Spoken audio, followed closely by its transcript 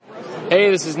Hey,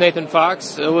 this is Nathan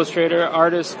Fox, illustrator,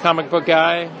 artist, comic book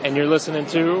guy, and you're listening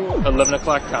to 11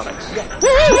 O'Clock Comics.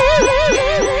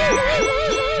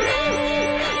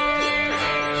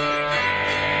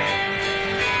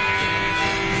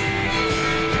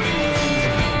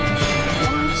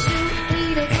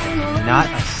 Not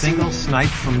a single snipe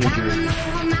from New Jersey.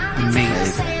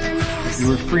 Amazing.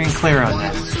 You were free and clear on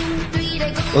that.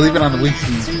 Well, even on the weeks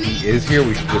he is here,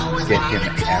 we should just get him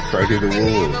after I do the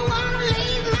woo.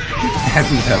 That'd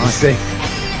be fun.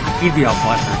 He'd be all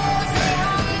buttered.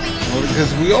 Well, because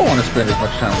we all want to spend as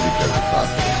much time with each other as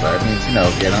possible. So that means,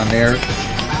 get on there.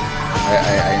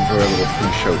 I enjoy a little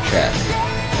free show chat.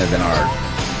 And then our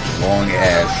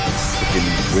long-ass, freaking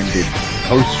winded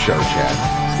post-show chat.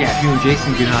 Yeah, if you and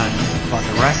Jason get on about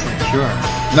the wrestling, sure.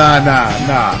 Nah,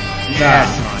 Yeah,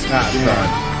 son.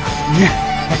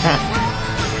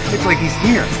 It's like he's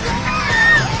here.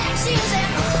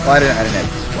 Well, I didn't have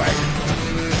swag.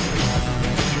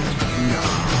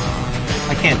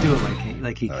 I can't do it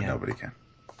like he can. Nobody can.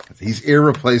 He's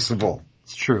irreplaceable.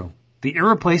 It's true. The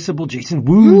irreplaceable Jason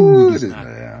Wood is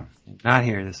not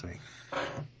here this week.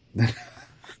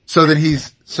 So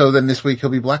then this week he'll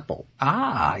be Black Bolt.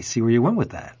 Ah, I see where you went with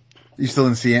that. You still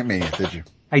didn't see Ant-Man yet, did you?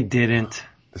 I didn't.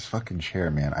 This fucking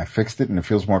chair, man. I fixed it and it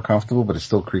feels more comfortable, but it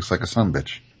still creaks like a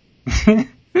sumbitch.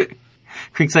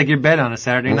 Creaks like your bed on a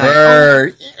Saturday night.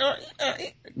 Word.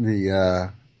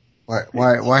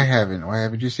 Why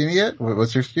haven't you seen it yet?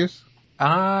 What's your excuse?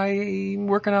 I'm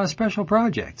working on a special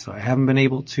project, so I haven't been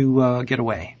able to get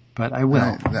away, but I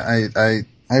will. I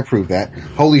approve that.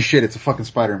 Holy shit, it's a fucking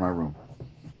spider in my room.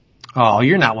 Oh,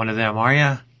 you're not one of them, are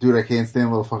you? Dude, I can't stand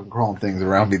little fucking crawling things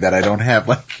around me that I don't have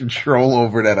control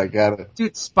over that I gotta.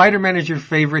 Dude, Spider-Man is your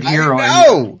favorite hero. I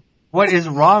know! What is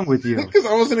wrong with you? Because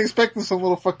I wasn't expecting some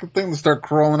little fucking thing to start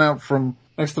crawling out from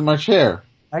next to my chair.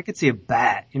 I could see a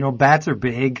bat. Bats are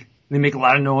big. They make a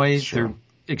lot of noise. Sure.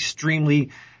 They're extremely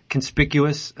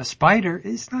conspicuous. A spider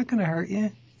is not gonna hurt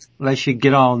you. Unless you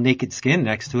get all naked skin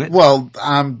next to it. Well,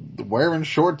 I'm wearing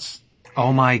shorts.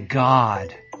 Oh my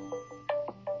god.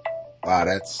 Wow,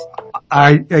 that's...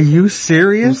 Are you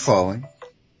serious? Who's calling?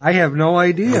 I have no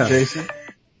idea. Jason?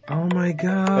 Oh my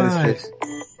god. That is Jason.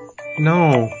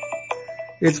 No.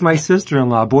 It's my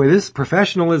sister-in-law. Boy, this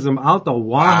professionalism out the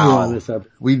wazoo on this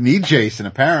episode. We need Jason,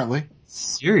 apparently.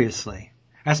 Seriously.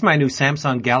 That's my new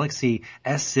Samsung Galaxy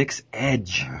S6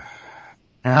 Edge.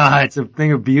 It's a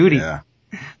thing of beauty. Yeah.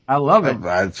 I love it.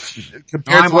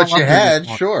 Compared to what you had,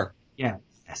 sure. Yeah.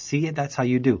 See it? That's how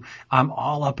you do. I'm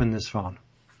all up in this phone.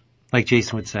 Like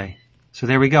Jason would say. So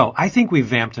there we go. I think we've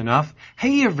vamped enough.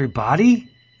 Hey everybody.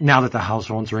 Now that the house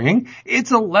phone's ringing,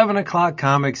 it's 11 O'Clock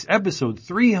Comics, episode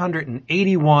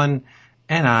 381,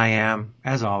 and I am,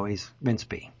 as always, Vince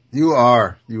B. You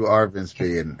are Vince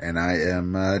B, and I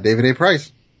am David A.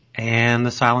 Price. And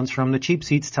the silence from the cheap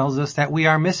seats tells us that we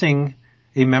are missing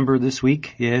a member this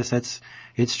week. Yes,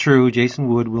 it's true. Jason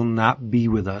Wood will not be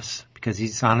with us because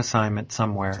he's on assignment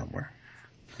somewhere.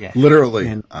 Yeah.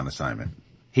 Literally on assignment.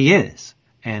 He is.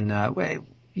 And,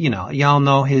 y'all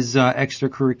know his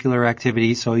extracurricular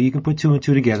activities, so you can put two and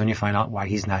two together and you find out why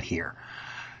he's not here.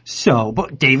 So,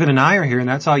 but David and I are here, and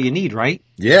that's all you need, right?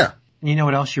 Yeah. And you know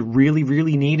what else you really,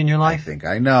 really need in your life? I think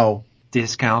I know.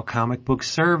 Discount Comic Book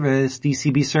Service,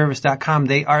 dcbservice.com.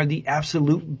 They are the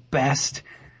absolute best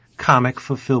comic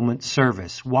fulfillment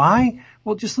service. Why?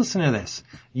 Well, just listen to this.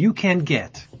 You can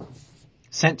get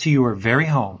sent to your very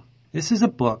home. This is a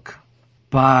book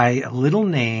by a little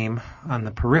name on the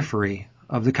periphery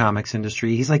of the comics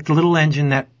industry. He's like the little engine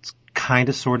that's kind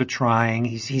of sort of trying.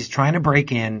 He's trying to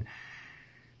break in.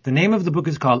 The name of the book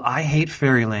is called I Hate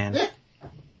Fairyland.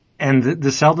 And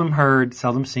the seldom heard,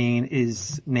 seldom seen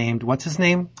is named, what's his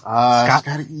name?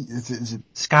 Scotty, is it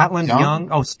Scotland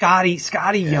Young? Oh, Scotty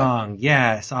Young.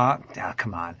 Yes.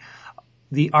 Come on.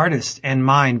 The artist and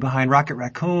mind behind Rocket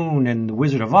Raccoon and The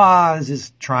Wizard of Oz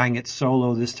is trying it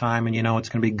solo this time, and it's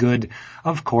going to be good.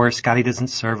 Of course, Scotty doesn't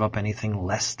serve up anything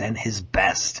less than his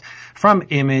best. From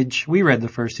Image, we read the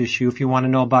first issue. If you want to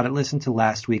know about it, listen to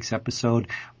last week's episode.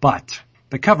 But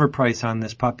the cover price on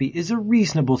this puppy is a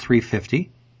reasonable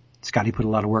 $3.50. Scotty put a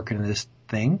lot of work into this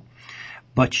thing.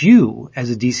 But you,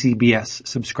 as a DCBS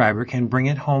subscriber, can bring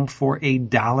it home for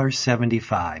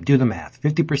 $1.75. Do the math.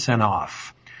 50%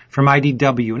 off. From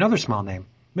IDW, another small name,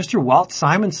 Mr. Walt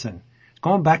Simonson.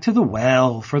 Going back to the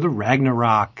well for the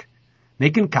Ragnarok.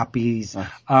 Making copies.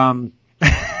 But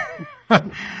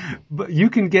you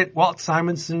can get Walt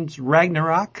Simonson's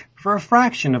Ragnarok for a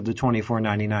fraction of the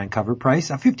 $24.99 cover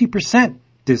price. A 50%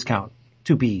 discount,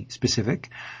 to be specific.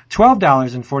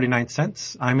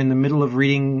 $12.49. I'm in the middle of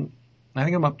reading I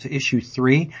think I'm up to issue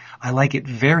 3. I like it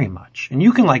very much. And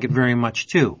you can like it very much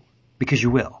too, because you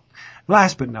will.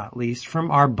 Last but not least,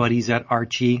 from our buddies at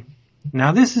Archie.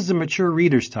 Now this is a mature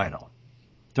reader's title.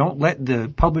 Don't let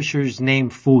the publisher's name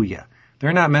fool you.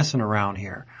 They're not messing around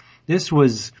here. This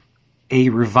was a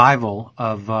revival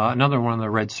of another one of the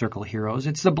Red Circle heroes.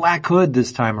 It's the Black Hood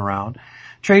this time around.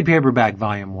 Trade paperback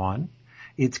volume 1.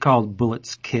 It's called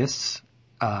Bullet's Kiss.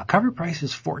 Cover price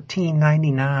is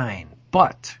 $14.99.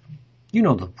 But you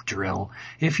know the drill.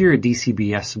 If you're a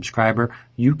DCBS subscriber,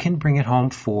 you can bring it home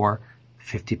for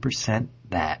 50%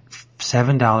 that,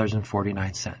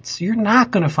 $7.49. You're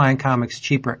not going to find comics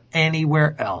cheaper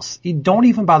anywhere else. You don't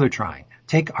even bother trying.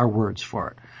 Take our words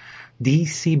for it.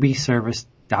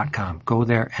 DCBService.com. Go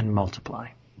there and multiply.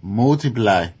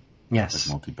 Multiply. Yes.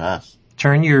 Like multipass.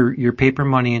 Turn your paper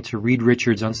money into Reed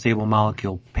Richards Unstable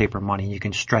Molecule paper money. You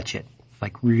can stretch it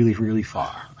like really, really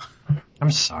far.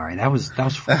 I'm sorry. That was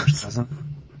forced, wasn't it?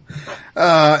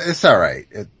 It's all right.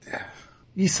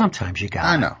 Sometimes you got it.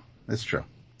 I know. It's true.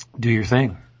 Do your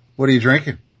thing. What are you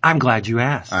drinking? I'm glad you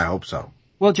asked. I hope so.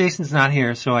 Well, Jason's not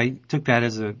here, so I took that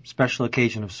as a special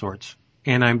occasion of sorts.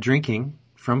 And I'm drinking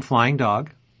from Flying Dog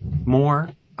more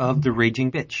of the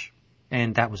Raging Bitch.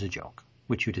 And that was a joke,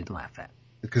 which you didn't laugh at.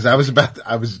 Because I was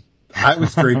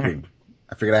drinking.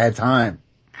 I figured I had time.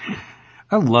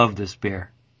 I love this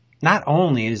beer. Not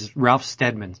only is Ralph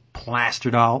Steadman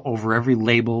plastered all over every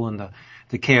label and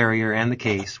the carrier and the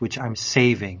case, which I'm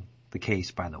saving the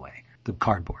case, by the way, the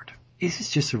cardboard. This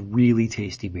is just a really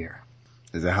tasty beer.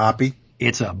 Is it hoppy?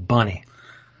 It's a bunny.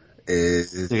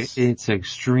 It's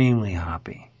extremely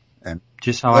hoppy. And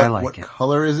just how I like it. What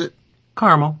color is it?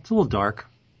 Caramel. It's a little dark.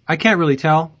 I can't really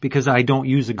tell because I don't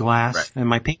use a glass, right, and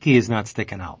my pinky is not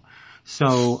sticking out.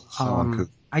 So,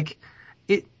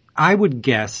 I would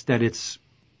guess that it's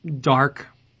dark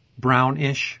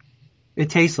brownish. It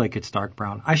tastes like it's dark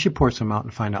brown. I should pour some out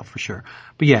and find out for sure.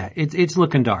 But yeah, it's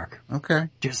looking dark. Okay.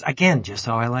 Just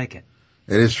how I like it.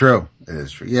 It is true. It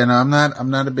is true. Yeah, no, I'm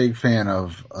not a big fan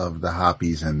of the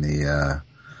hoppies and the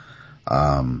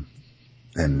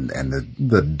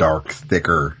the dark,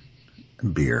 thicker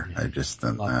beer. I just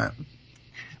am not.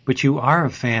 But you are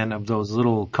a fan of those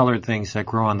little colored things that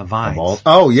grow on the vines.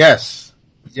 Oh, yes.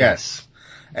 Yes.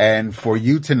 And for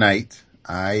you tonight,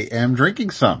 I am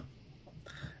drinking some.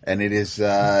 And it is,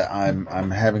 I'm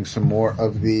having some more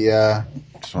of the,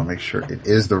 just want to make sure it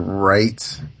is the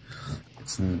right,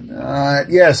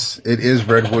 yes, it is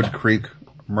Redwood Creek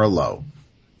Merlot.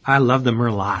 I love the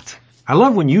Merlot. I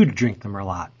love when you drink the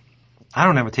Merlot. I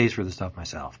don't have a taste for the stuff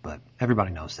myself, but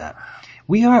everybody knows that.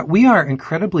 We are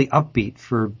incredibly upbeat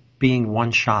for being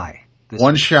one shy.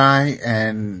 One shy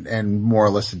and more or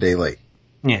less a day late.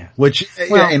 Yeah. Which,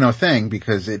 ain't no thing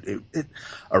because it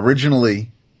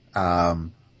originally, I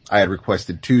had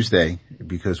requested Tuesday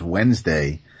because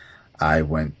Wednesday I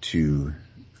went to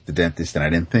the dentist and I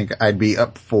didn't think I'd be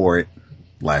up for it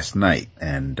last night.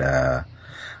 And, I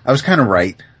was kind of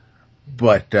right,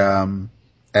 but,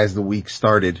 as the week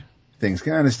started, things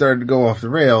kind of started to go off the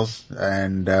rails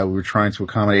and, we were trying to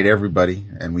accommodate everybody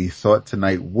and we thought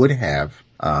tonight would have,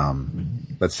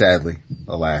 but sadly,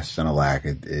 alas and alack,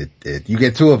 you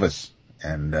get two of us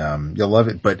and, you'll love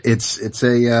it, but it's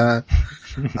a,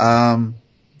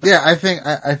 yeah, I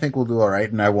think we'll do all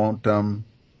right, and I won't.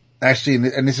 Actually,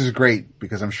 and this is great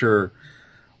because I'm sure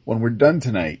when we're done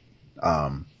tonight,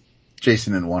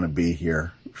 Jason didn't want to be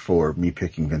here for me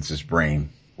picking Vince's brain,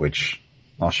 which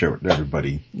I'll share with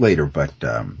everybody later. But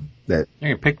that you're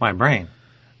gonna pick my brain.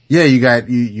 Yeah, you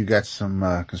got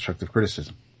some constructive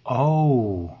criticism.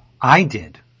 Oh, I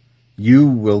did. You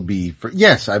will be.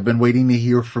 Yes, I've been waiting to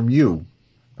hear from you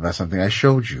about something I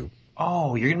showed you.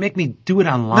 Oh, you're gonna make me do it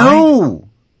online? No.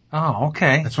 Oh,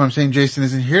 okay. That's why I'm saying Jason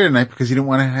isn't here tonight because he didn't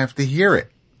want to have to hear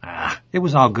it. It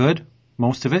was all good.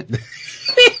 Most of it.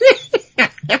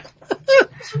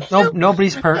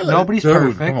 Nobody's perfect.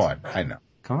 Come on. I know.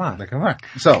 Come on.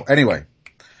 So anyway,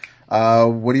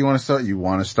 what do you want to start? You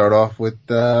want to start off with,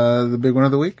 the big one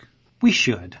of the week? We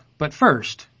should. But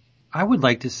first, I would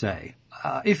like to say,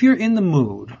 if you're in the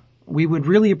mood, we would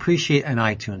really appreciate an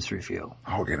iTunes review.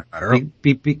 Oh, getting better.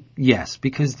 Yes,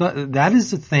 because that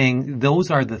is the thing.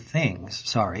 Those are the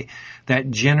things,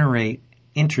 that generate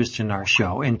interest in our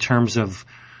show in terms of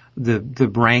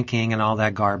the ranking and all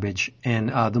that garbage. And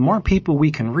the more people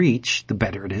we can reach, the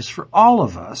better it is for all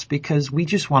of us because we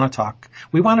just want to talk.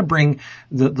 We want to bring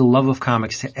the love of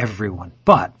comics to everyone.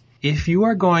 But if you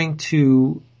are going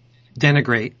to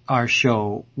denigrate our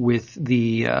show with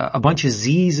a bunch of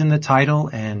Z's in the title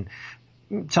and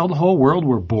tell the whole world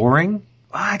we're boring,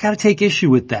 I gotta take issue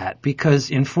with that because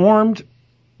informed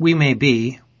we may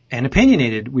be and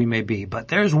opinionated we may be, but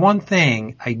there's one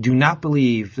thing I do not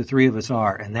believe the three of us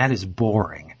are, and that is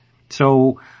boring.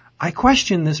 So I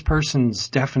question this person's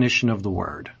definition of the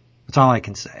word. That's all I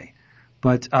can say.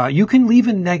 But you can leave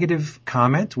a negative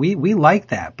comment. We like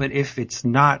that. But if it's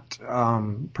not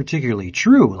particularly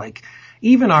true, like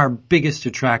even our biggest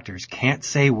detractors can't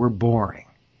say we're boring.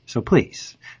 So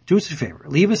please, do us a favor.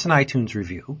 Leave us an iTunes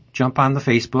review. Jump on the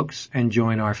Facebooks and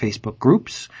join our Facebook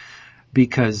groups,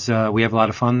 because we have a lot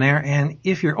of fun there. And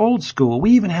if you're old school,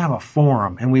 we even have a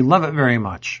forum, and we love it very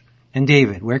much. And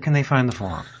David, where can they find the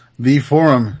forum? The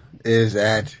forum is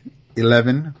at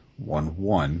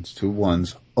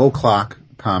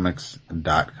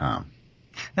o'clockcomics.com.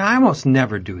 Now, I almost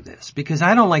never do this because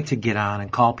I don't like to get on and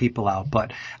call people out,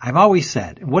 but I've always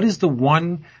said, what is the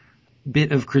one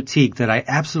bit of critique that I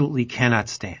absolutely cannot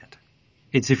stand?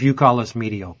 It's if you call us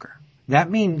mediocre.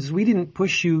 That means we didn't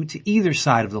push you to either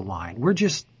side of the line. We're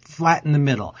just flat in the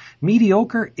middle.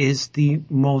 Mediocre is the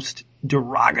most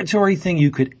derogatory thing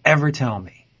you could ever tell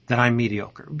me, that I'm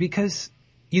mediocre, because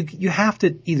you have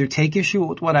to either take issue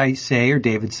with what I say or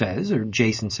David says or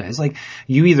Jason says. Like,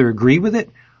 you either agree with it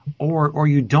or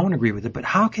you don't agree with it. But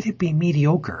how could it be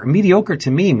mediocre? Mediocre to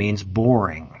me means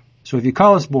boring. So if you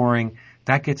call us boring,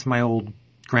 that gets my old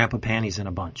grandpa panties in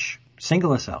a bunch.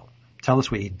 Single us out. Tell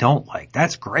us what you don't like.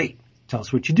 That's great. Tell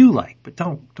us what you do like, but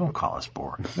don't call us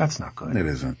boring. That's not good. It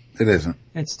isn't.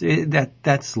 That's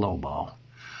lowball.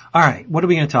 All right. What are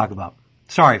we going to talk about?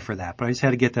 Sorry for that, but I just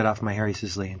had to get that off my hairy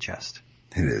Sicilian chest.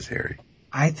 It is hairy.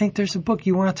 I think there's a book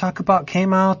you want to talk about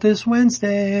came out this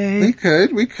Wednesday. We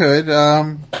could.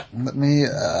 Let me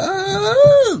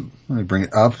bring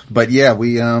it up. But yeah,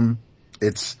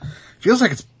 feels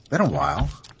like it's been a while.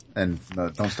 And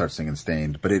don't start singing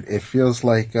Stained, but it feels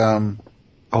like, oh,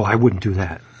 I wouldn't do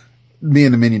that. Me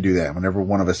and the Minion do that whenever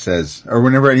one of us says, or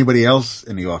whenever anybody else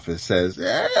in the office says,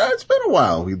 yeah, it's been a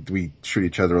while. We shoot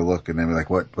each other a look and then we're like,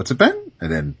 what's it been?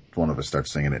 And then one of us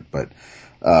starts singing it. But,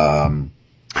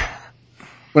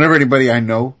 whenever anybody I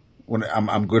know, when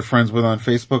I'm good friends with on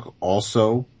Facebook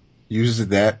also uses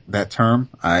that term,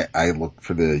 I look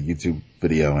for the YouTube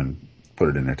video and put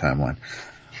it in their timeline.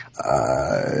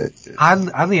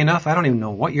 Oddly enough, I don't even know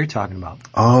what you're talking about.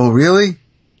 Oh, really?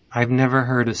 I've never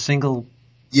heard a single.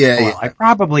 Yeah, I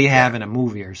probably have in a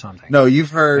movie or something. No, you've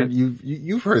heard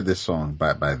this song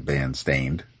by the band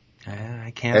Stained.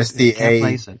 I can't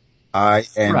place it.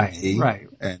 STAIND. Right.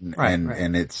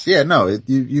 And it's I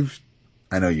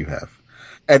know you have.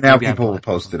 And now people will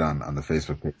post it on the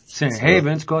Facebook page. Saying, hey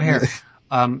Vince, go here.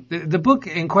 The book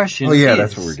in question. Oh yeah,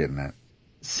 that's what we're getting at.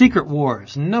 Secret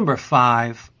Wars, number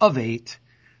 5 of 8.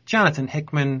 Jonathan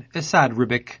Hickman, Esad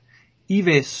Ribic,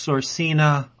 Yves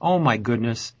Sorsina. Oh my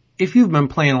goodness. If you've been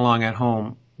playing along at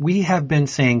home, we have been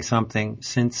saying something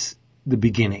since the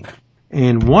beginning.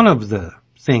 And one of the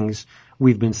things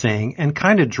we've been saying, and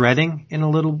kind of dreading in a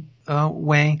little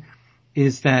way,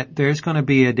 is that there's going to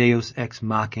be a Deus Ex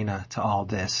Machina to all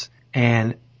this.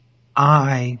 And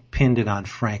I pinned it on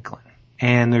Franklin.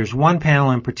 And there's one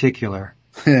panel in particular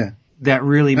that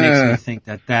really makes me think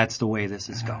that that's the way this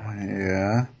is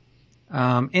going.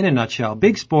 In a nutshell,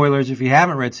 big spoilers. If you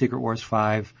haven't read Secret Wars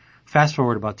 5, fast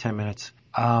forward about 10 minutes.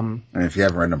 And if you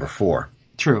haven't read number 4.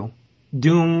 True.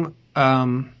 Doom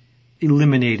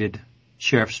eliminated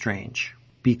Sheriff Strange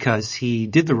because he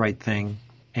did the right thing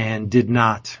and did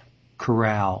not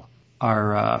corral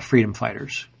our freedom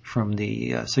fighters from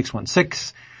the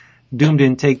 616. Doom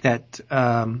didn't take that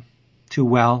too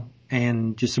well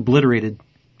and just obliterated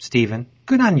Steven.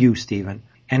 Good on you, Steven.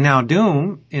 And now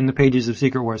Doom, in the pages of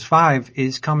Secret Wars 5,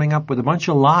 is coming up with a bunch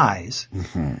of lies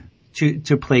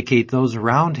to placate those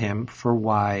around him for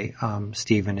why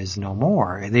Steven is no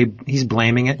more. He's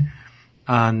blaming it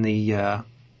on the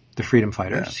freedom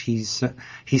fighters. Yeah.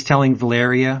 He's telling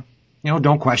Valeria,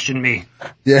 don't question me,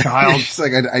 child. She's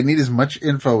like, I need as much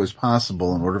info as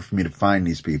possible in order for me to find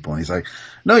these people. And he's like,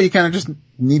 no, you kind of just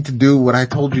need to do what I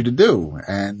told you to do.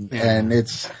 And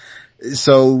it's,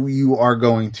 so you are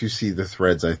going to see the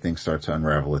threads, I think, start to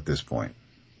unravel at this point.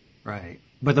 Right.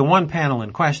 But the one panel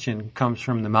in question comes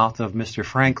from the mouth of Mr.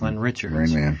 Franklin Richards.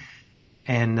 Rain Man.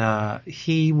 And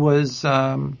he was,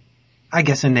 I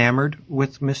guess, enamored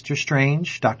with Mr.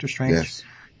 Strange, Dr. Strange. Yes.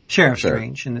 Sheriff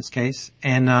Strange in this case.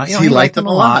 And, he liked him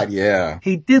a lot. Yeah.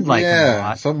 He did like him a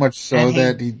lot. So much so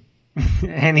that he...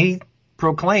 And he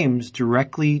proclaims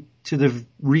directly to the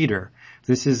reader,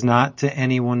 this is not to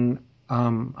anyone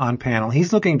on panel.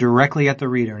 He's looking directly at the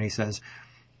reader and he says,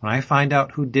 when I find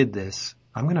out who did this,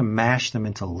 I'm going to mash them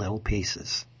into little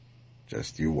pieces.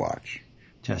 Just you watch.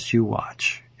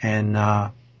 And,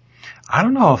 I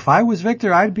don't know, if I was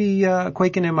Victor, I'd be,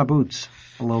 quaking in my boots.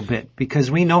 a little bit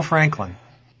because we know Franklin.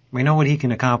 We know what he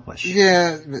can accomplish.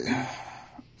 Yeah.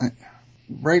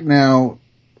 Right now,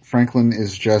 Franklin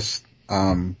is just,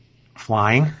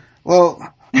 flying.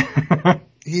 Well,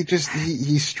 he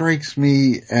strikes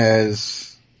me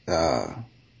as,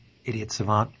 idiot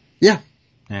savant. Yeah.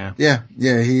 Yeah. Yeah.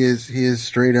 Yeah. He is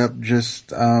straight up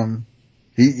just,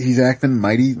 he's acting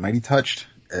mighty touched.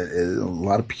 A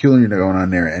lot of peculiar going on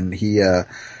there. And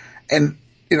and,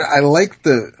 you know, I like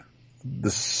the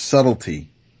subtlety,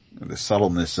 the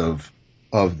subtleness of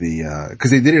the,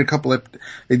 cause they did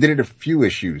it a few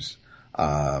issues,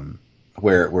 where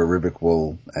Ribic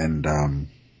will and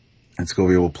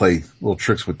Scovia will play little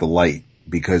tricks with the light,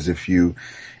 because if you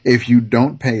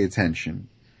don't pay attention,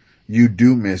 you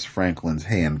do miss Franklin's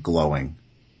hand glowing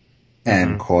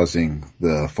and causing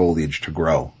the foliage to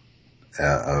grow,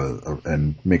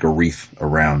 and make a wreath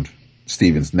around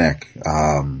Steven's neck.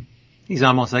 He's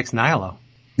almost ex nihilo.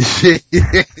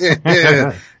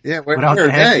 Yeah, without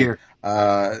the headgear.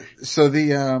 So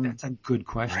that's a good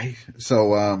question. Right.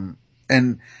 So,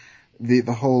 and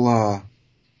the whole, I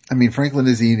mean, Franklin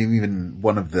isn't even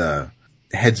one of the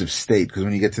heads of state, because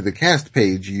when you get to the cast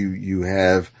page, you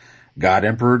have God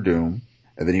Emperor Doom,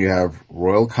 and then you have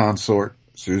Royal Consort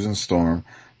Susan Storm,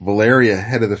 Valeria,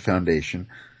 head of the Foundation.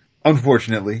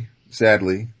 Unfortunately,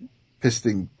 sadly,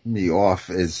 pissing me off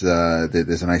is,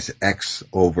 there's a nice X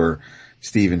over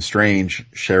Stephen Strange,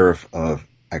 Sheriff of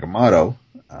Agamotto.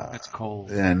 That's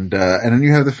cold. And then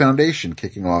you have the Foundation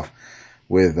kicking off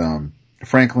with,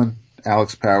 Franklin,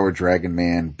 Alex Power, Dragon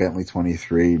Man, Bentley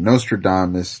 23,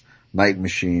 Nostradamus, Night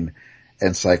Machine,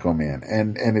 and Psycho Man.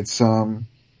 And it's,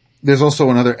 there's also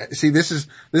another, see, this is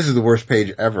the worst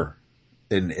page ever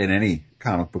in any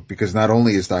comic book, because not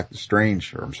only is Doctor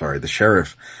Strange, or I'm sorry, the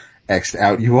Sheriff X'd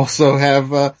out, you also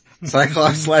have,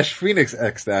 Cyclops / Phoenix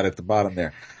X'd out at the bottom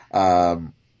there.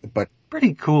 But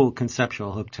pretty cool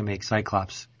conceptual hook to make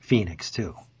Cyclops Phoenix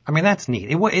too. I mean, that's neat.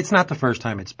 It's not the first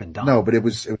time it's been done. No, but it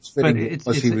was fitting.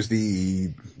 Plus he was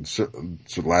the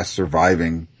last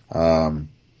surviving,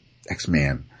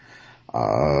 X-Man.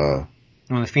 When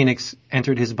the Phoenix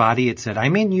entered his body, it said,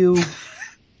 "I'm in you."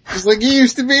 Just like you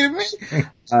used to be to me.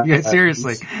 Yeah,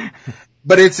 seriously.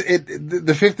 But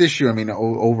the fifth issue, I mean,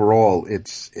 overall,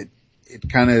 it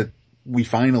kind of, we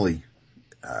finally,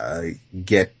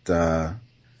 get the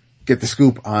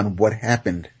scoop on what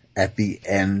happened at the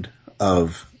end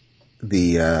of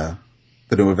the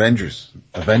new Avengers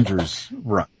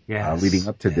run. Yes. Leading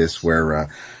up to this, where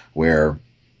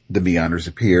the Beyonders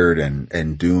appeared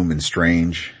and Doom and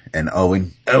Strange and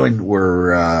Owen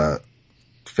were,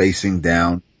 facing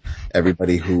down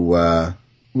everybody who,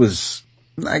 was,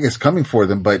 I guess, coming for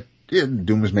them, but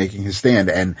Doom was making his stand,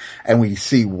 and we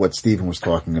see what Stephen was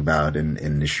talking about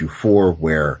in issue 4,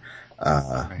 where,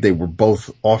 right, they were both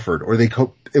offered, or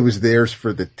it was theirs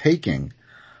for the taking,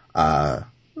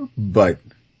 but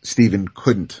Stephen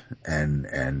couldn't,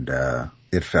 and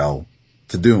it fell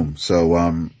to Doom. So,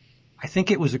 I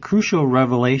think it was a crucial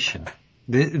revelation.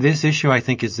 This issue, I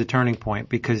think, is the turning point,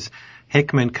 because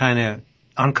Hickman kind of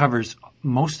uncovers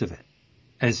most of it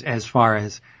as far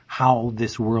as how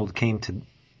this world came to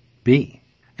be.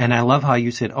 And I love how you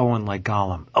said Owen like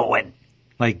Gollum. Owen!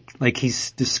 Like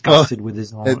he's disgusted with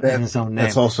his own name.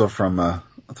 That's also from,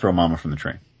 Throw Mama from the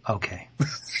Train. Okay.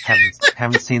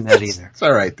 haven't seen that either. It's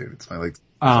alright, dude. It's my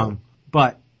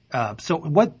so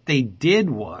what they did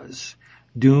was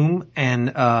Doom and,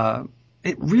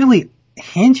 it really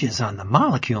hinges on the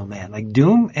Molecule Man. Like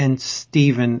Doom and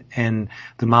Steven and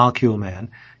the Molecule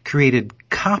Man created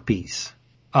copies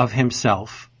of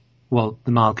himself, well,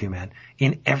 the Molecule Man,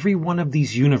 in every one of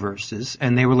these universes,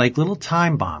 and they were like little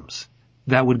time bombs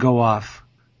that would go off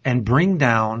and bring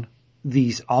down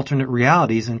these alternate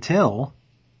realities until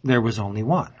there was only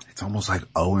one. It's almost like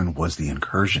Owen was the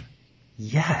incursion.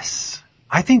 Yes.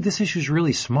 I think this issue is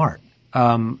really smart.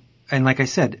 And like I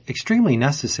said, extremely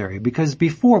necessary, because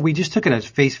before we just took it as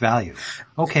face value.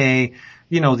 Okay,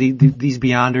 you know, these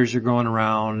Beyonders are going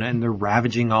around and they're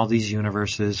ravaging all these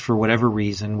universes for whatever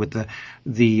reason, with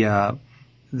the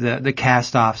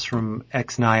cast-offs from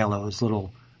Ex Nihilo's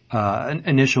little,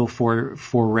 initial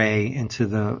foray into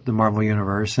the Marvel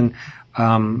Universe. And,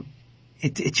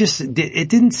 it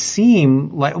didn't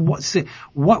seem like,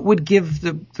 what would give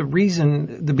the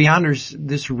Beyonders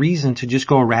this reason to just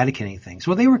go eradicating things?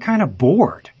 Well, they were kind of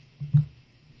bored.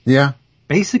 Yeah.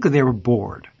 Basically, they were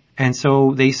bored. And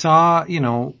so they saw,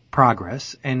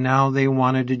 progress, and now they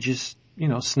wanted to just,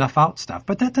 snuff out stuff.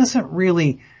 But that doesn't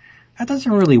really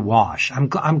wash.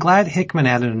 I'm glad Hickman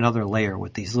added another layer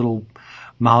with these little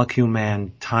Molecule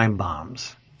Man time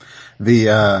bombs.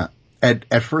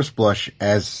 At first blush,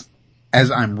 as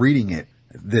I'm reading it,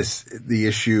 the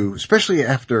issue, especially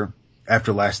after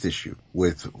last issue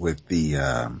with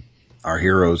the, our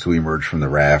heroes who emerged from the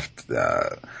raft,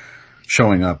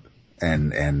 showing up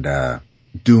and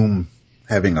Doom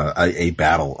having a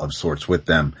battle of sorts with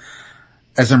them.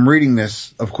 As I'm reading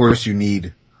this, of course you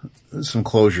need some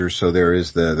closure. So there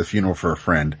is the funeral for a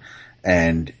friend,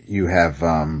 and you have,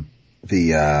 then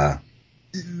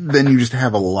you just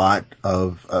have a lot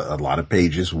of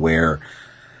pages where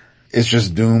it's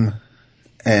just Doom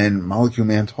and Molecule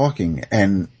Man talking.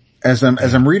 And as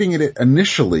I'm reading it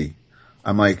initially,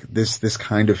 I'm like, this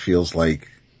kind of feels like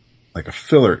a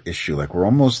filler issue. Like we're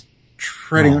almost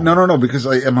treading, no, because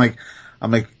I'm like,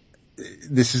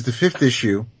 this is the 5th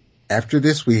issue. After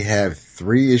this, we have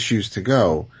 3 issues to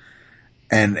go.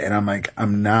 And I'm like,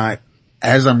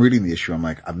 as I'm reading the issue, I'm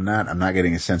like, I'm not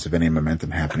getting a sense of any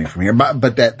momentum happening from here.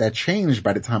 But that changed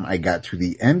by the time I got to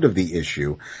the end of the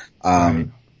issue. Right.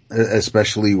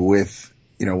 Especially with,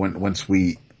 once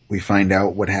we find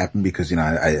out what happened, because,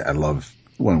 I love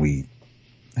when we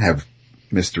have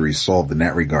mysteries solved in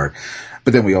that regard.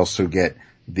 But then we also get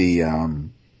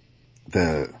the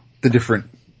different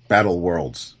battle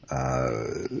worlds,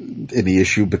 in the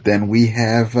issue. But then we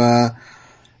have,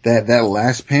 that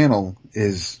last panel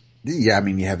is, you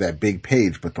have that big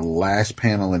page, but the last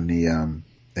panel in the,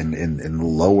 in the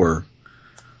lower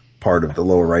part of the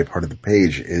lower right part of the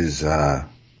page is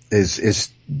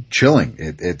chilling.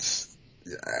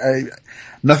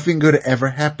 Nothing good ever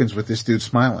happens with this dude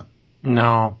smiling.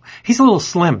 No. He's a little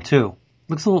slim too.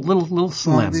 Looks a little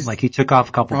slim. Like he took off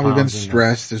a couple pounds. Probably been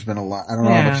stressed. There's been a lot. I don't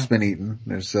know how much he's been eating.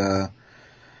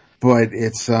 But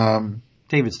it's,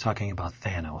 David's talking about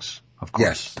Thanos, of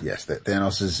course. Yes. That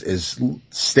Thanos is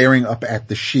staring up at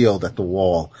the shield at the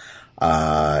wall.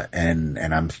 And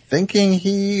I'm thinking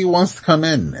he wants to come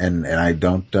in, and I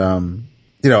don't,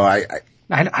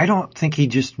 I don't think he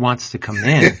just wants to come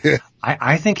in.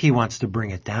 I think he wants to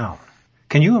bring it down.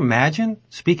 Can you imagine,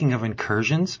 speaking of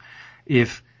incursions,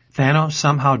 if Thanos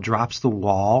somehow drops the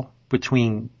wall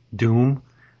between Doom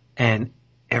and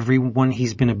everyone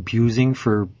he's been abusing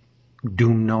for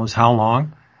Doom knows how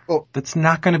long? Well, that's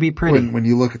not going to be pretty. When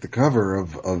you look at the cover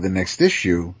of the next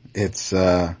issue, it's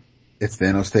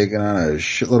Thanos taking on a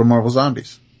shitload of Marvel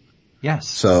zombies. Yes.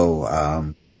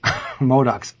 So,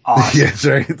 MODOK's awesome. Yes,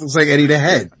 right. It looks like Eddie the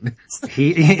Head.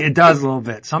 It does a little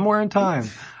bit. Somewhere in time.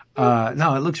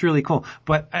 No, it looks really cool.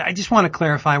 But I just want to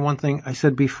clarify one thing I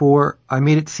said before. I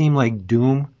made it seem like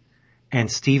Doom and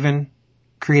Steven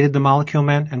created the Molecule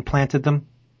Men and planted them.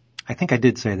 I think I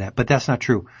did say that, but that's not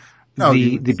true. No,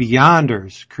 the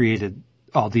Beyonders created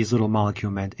all these little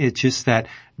Molecule Men. It's just that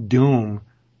Doom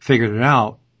figured it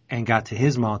out and got to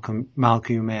his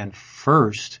Molecule Man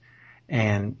first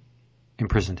and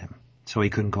imprisoned him, so he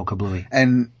couldn't go kablooey.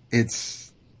 And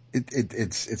it's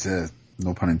a,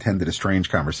 no pun intended, a strange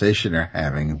conversation they're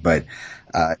having, but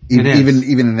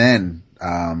even then,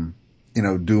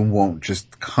 Doom won't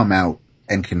just come out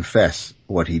and confess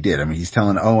what he did. I mean, he's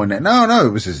telling Owen that no,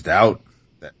 it was his doubt.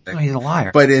 No, he's a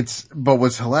liar. But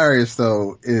what's hilarious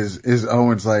though is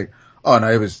Owen's like, oh no,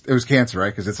 it was cancer,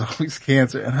 right? Because it's always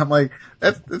cancer, and I'm like,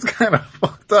 that's kind of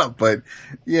fucked up. But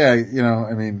yeah,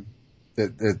 I mean,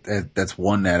 that's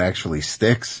one that actually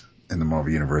sticks in the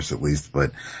Marvel Universe, at least.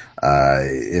 But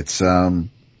it's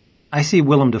I see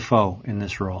Willem Dafoe in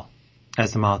this role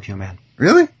as the Molecule Man.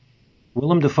 Really?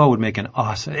 Willem Dafoe would make an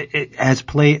awesome, as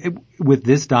play with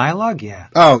this dialogue. Yeah.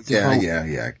 Oh, Dafoe,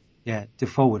 yeah. Yeah,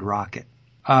 Dafoe would rock it.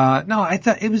 No, I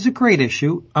thought it was a great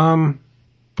issue.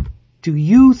 Do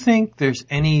you think there's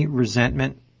any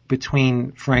resentment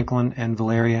between Franklin and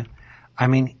Valeria? I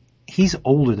mean, he's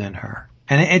older than her.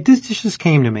 And this just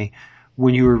came to me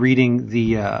when you were reading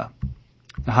the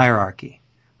hierarchy,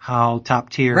 how top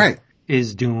tier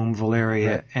is Doom,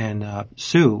 Valeria, and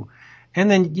Sue. And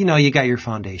then, you got your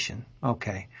foundation.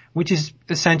 Okay. Which is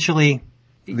essentially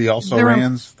the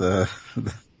also-rans,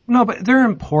 No, but they're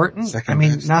important. I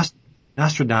mean,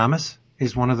 Nostradamus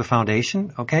is one of the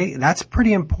foundation. Okay. That's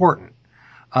pretty important.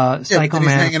 Psycho Man.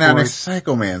 He's hanging out next to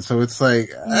Psycho Man. So it's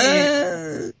like,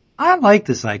 I like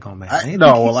the Psycho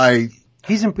Man.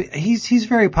 He's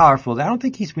very powerful. I don't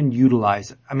think he's been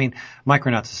utilized. I mean,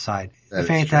 Micronauts aside, the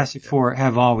Fantastic Four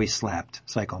have always slapped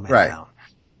Psycho Man down.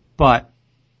 But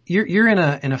you're in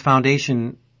a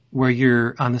foundation where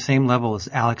you're on the same level as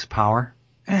Alex Power.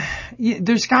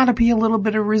 There's got to be a little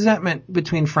bit of resentment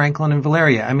between Franklin and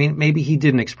Valeria. I mean, maybe he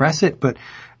didn't express it, but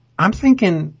I'm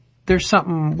thinking there's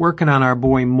something working on our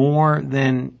boy more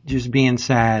than just being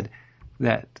sad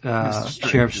that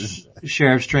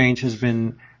Sheriff Strange has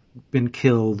been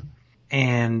killed,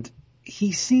 and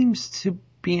he seems to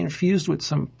be infused with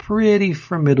some pretty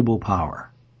formidable power.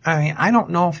 I mean, I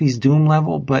don't know if he's Doom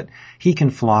level, but he can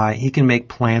fly. He can make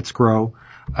plants grow.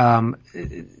 There's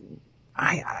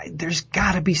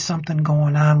got to be something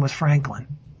going on with Franklin.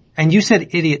 And you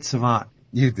said idiot savant.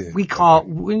 You did.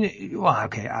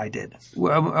 I did.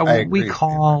 I we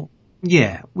call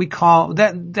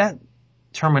that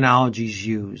terminology's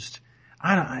used.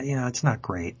 It's not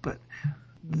great, but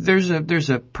there's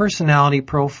a personality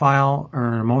profile or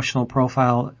an emotional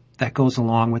profile that goes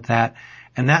along with that.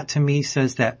 And that to me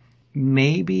says that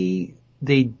maybe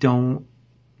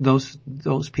those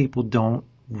people don't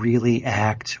really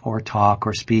act or talk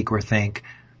or speak or think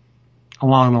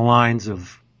along the lines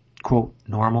of, quote,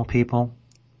 normal people,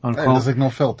 unquote. There's like no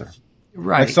filter.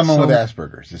 Right. Like someone with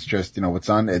Asperger's. It's just, what's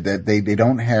on, they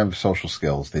don't have social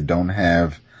skills. They don't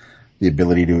have the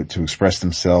ability to express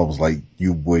themselves like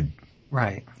you would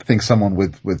right. think someone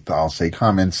with, I'll say,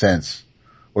 common sense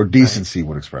or decency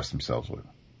would express themselves with.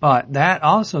 But that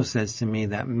also says to me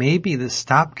that maybe the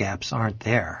stopgaps aren't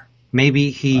there.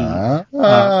 Maybe he,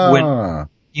 when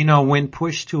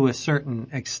pushed to a certain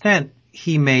extent,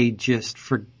 he may just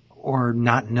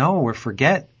not know or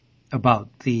forget about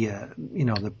the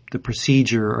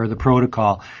procedure or the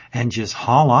protocol and just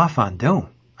haul off on Doom.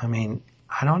 I mean,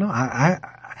 I don't know. I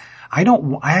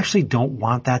actually don't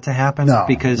want that to happen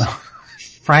because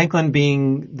Franklin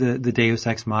being the Deus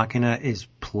Ex Machina is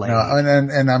played. No,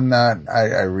 and I'm not,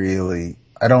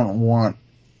 I don't want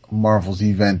Marvel's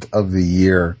event of the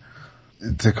year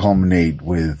to culminate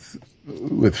with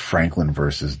Franklin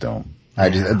versus Doom.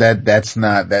 That's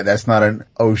not an,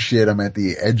 oh shit, I'm at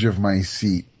the edge of my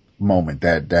seat moment.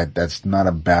 That's not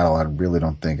a battle I really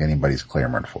don't think anybody's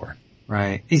clamoring for.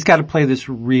 Right. He's got to play this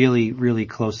really, really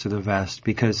close to the vest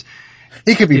because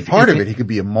he could be part of it. He could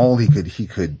be a mole. He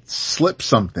could slip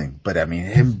something, but I mean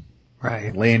him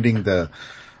landing the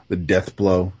death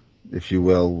blow, if you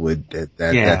will,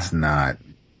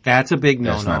 that's a big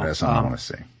no-no. That's not I want to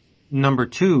say. Number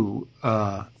 2,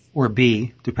 or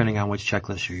B, depending on which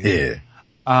checklist you're using.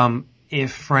 Yeah.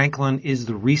 If Franklin is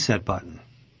the reset button,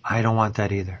 I don't want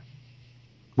that either.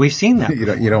 We've seen that.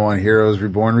 You don't want Heroes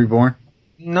Reborn?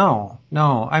 No.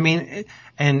 I mean,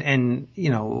 and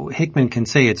Hickman can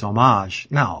say it's homage.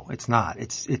 No, it's not.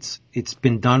 It's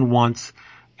been done once,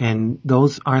 and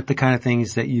those aren't the kind of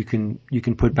things that you can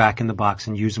put back in the box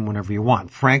and use them whenever you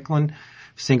want. Franklin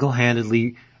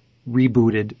single-handedly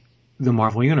rebooted the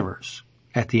Marvel Universe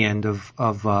at the end of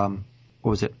what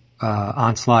was it?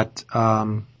 Onslaught,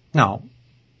 the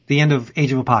end of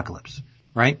Age of Apocalypse,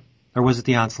 right? Or was it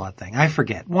the Onslaught thing? I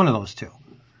forget. One of those two,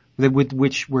 with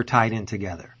which were tied in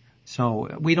together.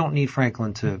 So we don't need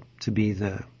Franklin to be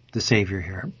the savior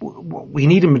here. We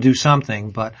need him to do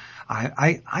something, but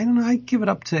I don't know. I give it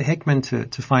up to Hickman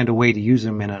to find a way to use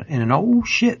him in an oh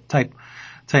shit type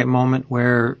moment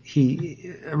where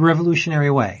a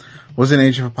revolutionary way. Wasn't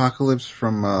Age of Apocalypse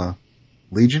from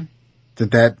Legion?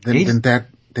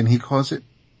 Didn't he cause it?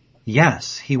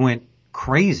 Yes, he went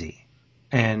crazy,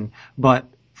 but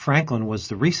Franklin was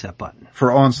the reset button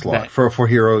for Onslaught, for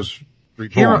Heroes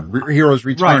Reborn. Heroes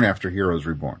Return after Heroes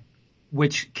Reborn,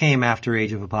 which came after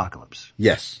Age of Apocalypse.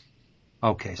 Yes.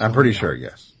 Okay, so I'm pretty sure.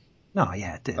 Yes. No,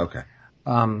 yeah, it did. Okay.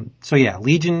 So yeah,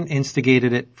 Legion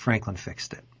instigated it. Franklin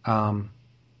fixed it. And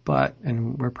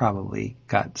we're probably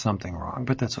got something wrong,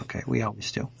 but that's okay. We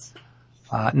always do.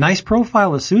 Nice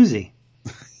profile of Susie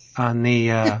on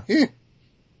the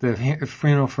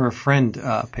Funeral for a Friend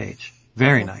page.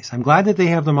 Very nice. I'm glad that they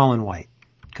have them all in white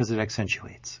because it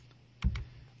accentuates.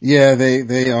 Yeah,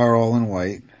 they are all in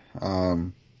white.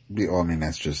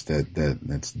 That's just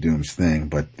that's Doom's thing,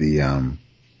 but it's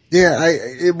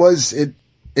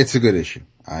a good issue.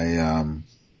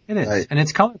 It is, and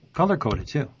it's color coded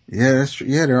too. Yeah, that's true.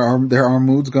 Yeah, there are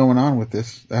moods going on with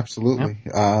this. Absolutely.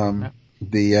 Yep.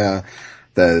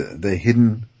 The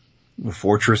hidden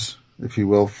fortress, if you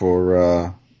will,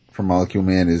 for Molecule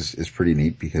Man is pretty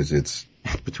neat because it's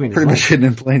pretty much hidden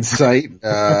in plain sight.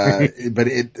 But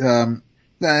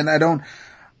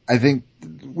I think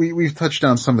we've touched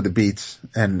on some of the beats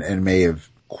and may have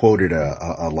quoted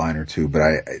a line or two,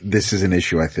 but this is an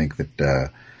issue I think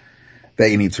that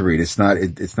you need to read. It's not,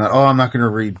 oh, I'm not going to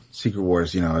read Secret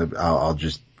Wars. I'll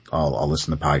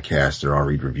listen to podcasts or I'll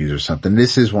read reviews or something.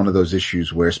 This is one of those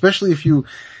issues where, especially if you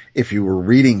were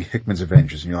reading Hickman's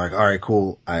Avengers and you're like, all right,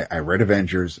 cool. I read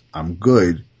Avengers. I'm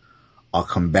good. I'll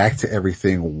come back to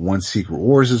everything once Secret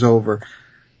Wars is over.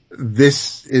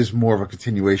 This is more of a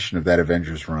continuation of that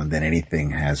Avengers run than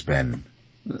anything has been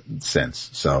since.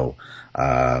 So,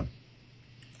 I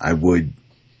would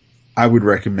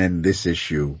recommend this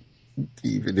issue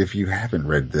even if you haven't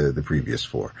read the previous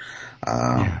 4.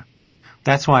 Yeah.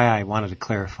 That's why I wanted to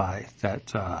clarify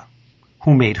that,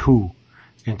 who made who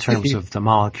in terms of the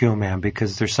Molecule Man,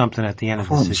 because there's something at the end of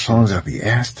this issue. Songs out the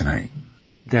ass tonight.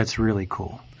 That's really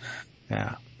cool.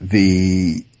 Yeah.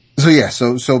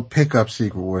 So pick up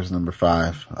Secret Wars number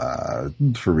 5,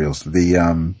 for real.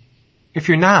 If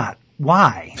you're not,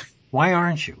 why? Why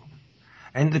aren't you?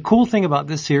 And the cool thing about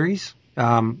this series,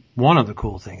 one of the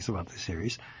cool things about this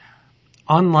series,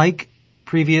 unlike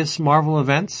previous Marvel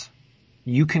events,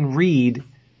 you can read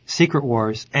Secret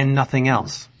Wars and nothing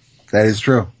else. That is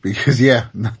true, because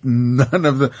none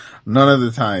of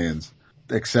the tie-ins,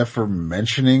 except for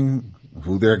mentioning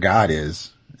who their god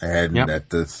is and that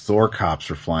the Thor cops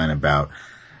are flying about,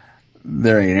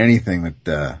 there ain't anything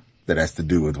that has to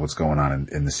do with what's going on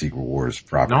in the Secret Wars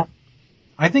proper. No.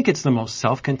 I think it's the most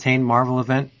self-contained Marvel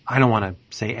event, I don't want to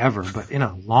say ever, but in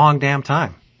a long damn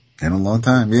time. In a long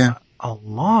time, yeah. A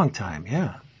long time,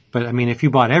 yeah. But I mean, if you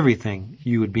bought everything,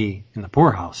 you would be in the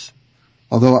poorhouse.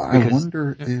 Although I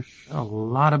wonder if... A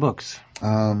lot of books.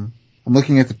 I'm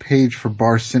looking at the page for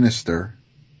Bar Sinister,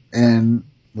 and,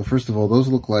 well, first of all, those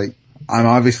look like... I'm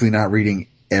obviously not reading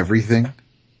everything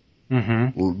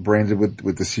branded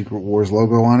with the Secret Wars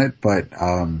logo on it, but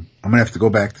I'm going to have to go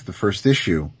back to the first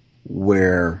issue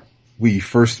where we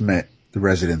first met the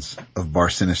residents of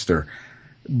Bar Sinister,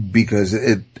 because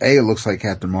it looks like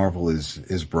Captain Marvel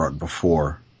is brought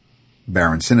before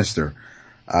Baron Sinister,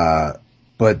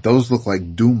 but those look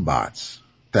like Doombots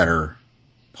that are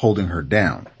holding her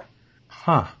down.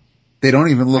 Huh. They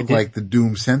don't even look like the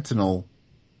Doom Sentinel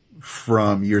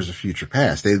from Years of Future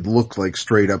Past. They look like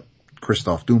straight up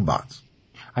Christoph Doombots.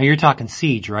 You're talking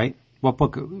Siege, right? What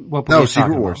book No,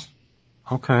 Secret Wars.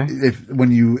 Okay.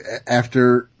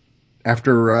 After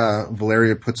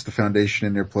Valeria puts the Foundation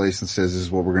in their place and says, this is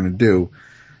what we're going to do,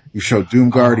 you show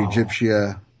Doomguard,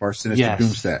 Egyptia, Bar Sinister,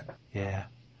 Doomstat. Yeah.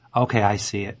 Okay, I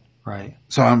see it. Right.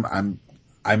 So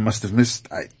I must have missed,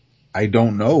 I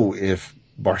don't know if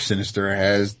Bar Sinister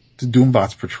has the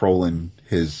Doombots patrolling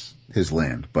his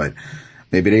land, but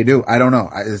maybe they do. I don't know.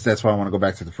 That's why I want to go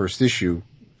back to the first issue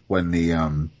when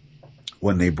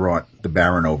they brought the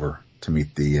Baron over to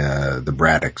meet the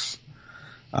Braddocks,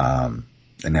 and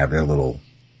have their little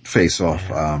face off.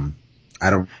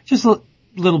 Just a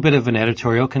little bit of an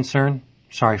editorial concern.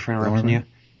 Sorry for interrupting you.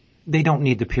 They don't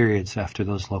need the periods after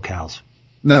those locales.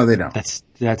 No, they don't. That's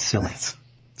silly. It's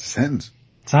a sentence.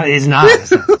 It's not a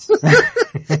sentence.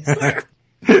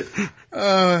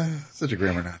 Such a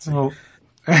grammar Nazi.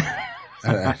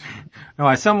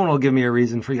 No, someone will give me a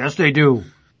reason for, yes, they do.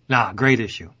 Nah, great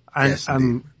issue.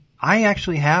 I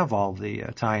actually have all the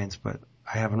tie-ins, but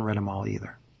I haven't read them all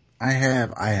either. I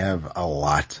have a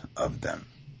lot of them.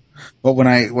 But when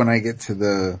I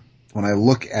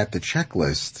look at the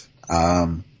checklist,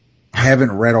 I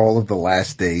haven't read all of the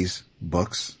Last Days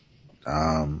books.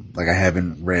 Like I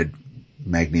haven't read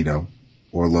Magneto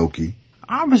or Loki.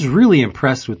 I was really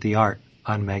impressed with the art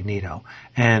on Magneto,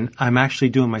 and I'm actually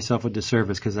doing myself a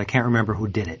disservice because I can't remember who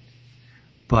did it.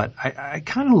 But I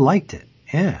kind of liked it.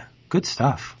 Yeah, good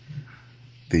stuff.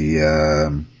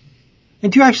 And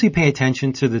do you actually pay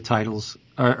attention to the titles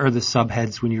or the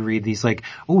subheads when you read these? Like,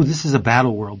 oh, this is a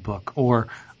Battle World book, or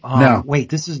no. Wait,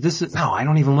 this is. No, I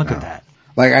don't even look at that.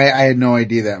 Like I had no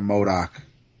idea that MODOK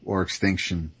or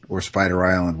Extinction or Spider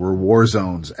Island were war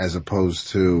zones as opposed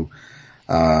to,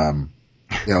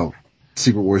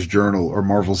 Secret Wars Journal or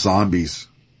Marvel Zombies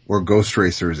or Ghost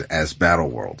Racers as Battle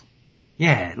World.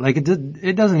 Yeah, like it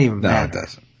doesn't even matter. No, it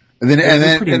doesn't.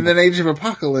 And then Age of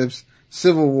Apocalypse,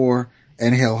 Civil War,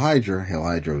 and Hail Hydra. Hail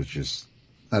Hydra was just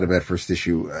not a bad first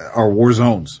issue. Are war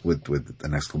zones with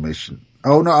an exclamation.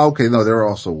 Oh no, okay, no, there are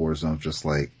also war zones, just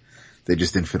like they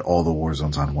just didn't fit all the war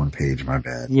zones on one page. My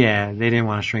bad. Yeah, they didn't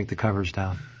want to shrink the covers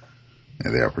down.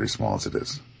 Yeah, they are pretty small as it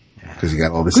is. Because you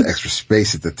got all this extra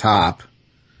space at the top.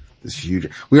 This huge.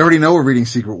 We already know we're reading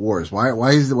Secret Wars. Why do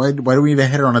we need a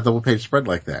header on a double page spread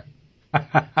like that?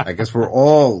 I guess we're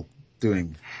all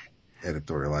doing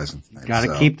editorializing tonight.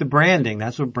 Gotta keep the branding.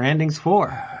 That's what branding's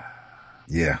for.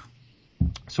 Yeah.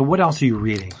 So what else are you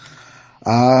reading?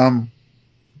 That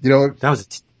was a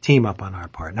team up on our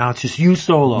part. Now it's just you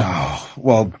solo. No,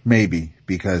 well, maybe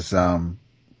because,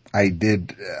 I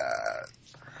did,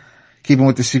 keeping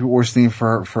with the Secret Wars theme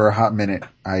for a hot minute,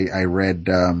 I read,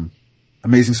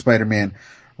 Amazing Spider-Man,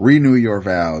 Renew Your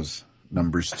Vows,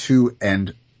 numbers 2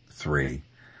 and 3.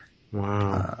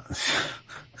 Wow.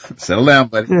 Settle down,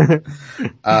 buddy.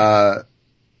 The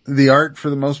art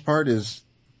for the most part is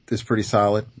pretty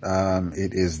solid.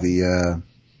 It is the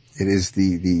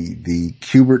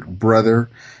Kubert brother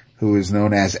who is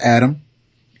known as Adam,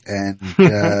 and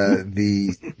because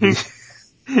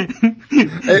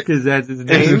that's his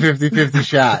name. It's a 50-50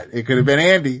 shot. It could have been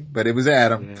Andy, but it was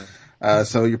Adam.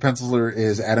 So your penciler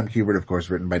is Adam Kubert, of course,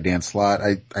 written by Dan Slott.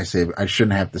 I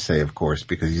shouldn't have to say, of course,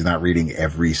 because he's not reading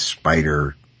every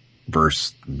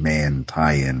Spider-Verse man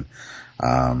tie-in,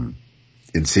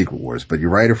 in Secret Wars. But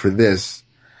your writer for this,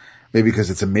 maybe because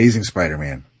it's Amazing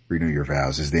Spider-Man, Renew Your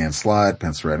Vows, is Dan Slott,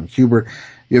 penciler Adam Kubert.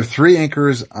 You have 3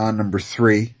 anchors on number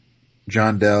 3,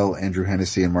 John Dell, Andrew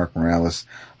Hennessy, and Mark Morales.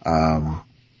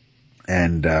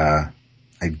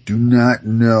 I do not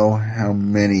know how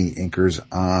many inkers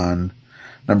on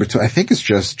number 2. I think it's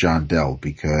just John Dell,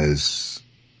 because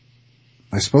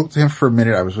I spoke to him for a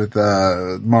minute. I was with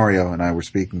Mario and I were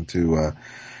speaking to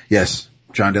yes,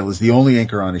 John Dell is the only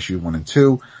inker on issue 1 and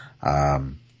 2.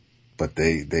 But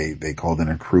they called in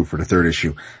a crew for the 3rd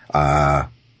issue. I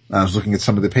was looking at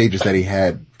some of the pages that he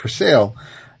had for sale,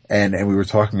 and we were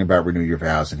talking about Renew Your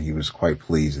Vows, and he was quite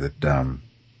pleased that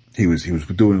he was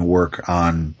doing work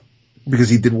on, because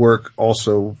he did work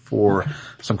also for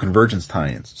some Convergence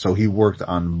tie-ins. So he worked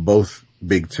on both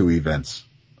big 2 events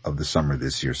of the summer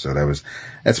this year. So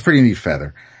that's a pretty neat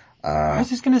feather. I was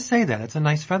just going to say that. It's a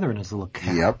nice feather in his little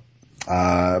cap. Yep.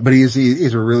 But he's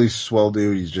a really swell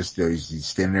dude. He's just, he's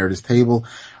standing there at his table,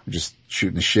 just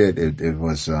shooting the shit. It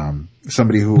was,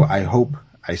 somebody who I hope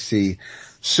I see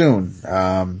soon.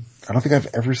 I don't think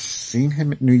I've ever seen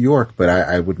him at New York, but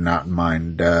I would not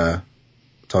mind,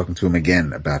 talking to him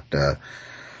again about,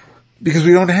 because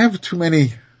we don't have too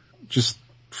many just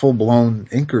full-blown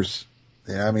inkers.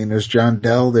 Yeah, I mean, there's John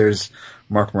Dell, there's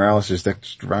Mark Morales, there's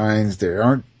Dexter Vines. There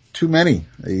aren't too many.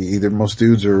 Either most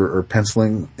dudes are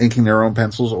inking their own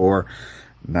pencils, or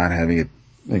not having it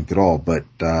inked at all. But,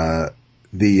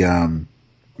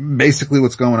 basically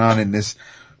what's going on in this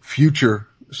future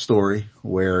story,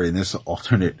 where in this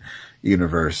alternate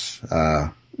universe,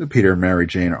 Peter and Mary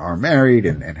Jane are married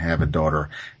and have a daughter,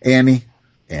 Annie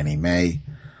Mae,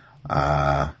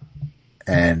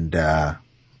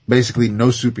 basically no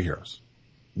superheroes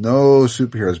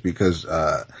because,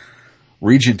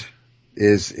 Regent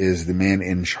is the man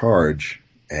in charge,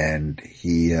 and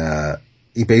he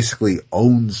basically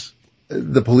owns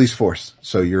the police force.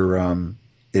 So you're,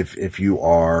 if you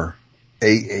are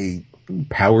a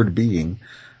powered being,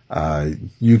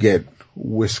 you get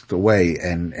whisked away,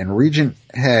 and Regent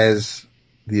has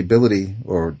the ability,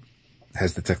 or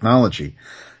has the technology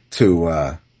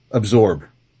to, absorb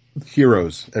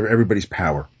heroes, everybody's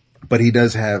power. But he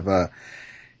does have,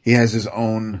 he has his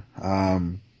own,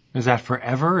 is that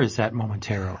forever or is that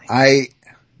momentarily? I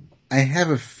have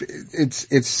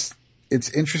it's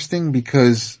interesting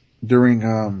because during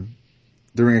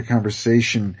a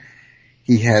conversation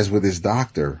he has with his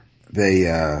doctor,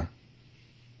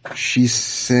 she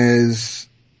says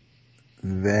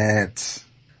that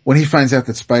when he finds out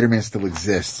that Spider-Man still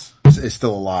exists, is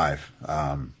still alive,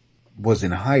 was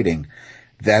in hiding,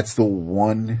 that's the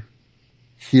one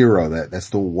hero, that's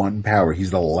the one power. He's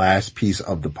the last piece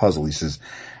of the puzzle. He says,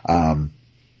 in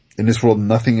this world,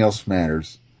 nothing else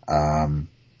matters,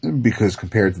 because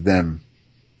compared to them,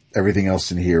 everything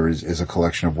else in here is a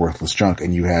collection of worthless junk.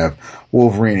 And you have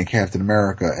Wolverine and Captain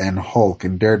America and Hulk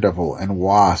and Daredevil and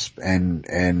Wasp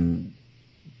and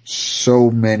so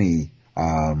many,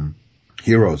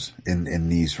 heroes in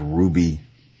these ruby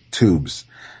tubes.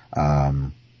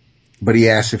 But he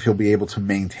asks if he'll be able to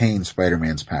maintain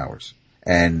Spider-Man's powers.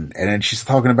 And then she's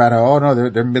talking about how, oh no,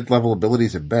 they're mid-level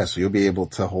abilities at best, so you'll be able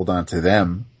to hold on to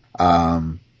them.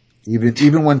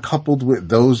 Even when coupled with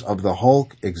those of the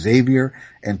Hulk, Xavier,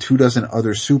 and 24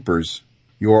 other supers,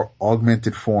 your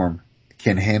augmented form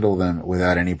can handle them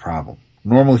without any problem.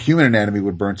 Normal human anatomy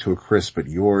would burn to a crisp, but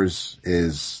yours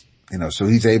is, so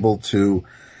he's able to,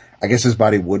 I guess his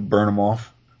body would burn him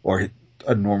off, or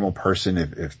a normal person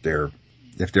if their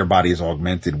body is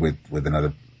augmented with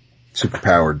another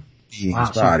superpowered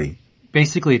being's body. So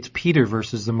basically it's Peter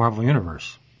versus the Marvel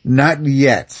Universe. Not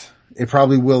yet. It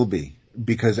probably will be,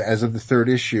 because as of the 3rd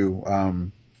issue,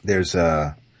 there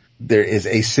is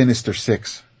a Sinister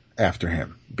Six after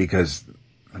him, because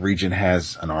Regent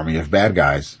has an army of bad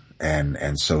guys,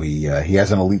 and so he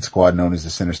has an elite squad known as the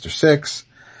Sinister Six,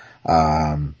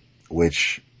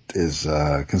 which is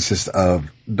consists of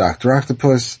Dr.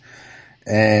 Octopus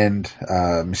and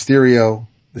Mysterio,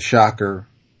 the Shocker,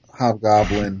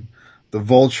 Hobgoblin, the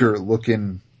Vulture,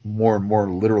 looking more and more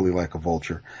literally like a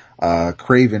vulture,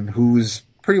 Kraven, who's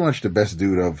pretty much the best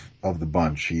dude of the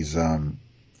bunch. He's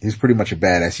pretty much a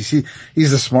badass.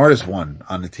 He's the smartest one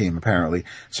on the team, apparently.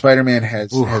 Spider-Man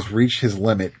has reached his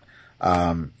limit.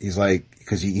 He's like,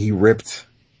 cause he ripped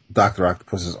Dr.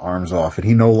 Octopus's arms off, and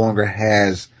he no longer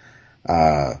has,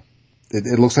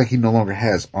 it looks like he no longer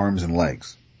has arms and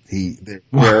legs. He's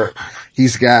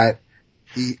got,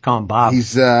 Call him Bob.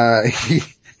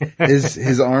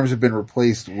 his arms have been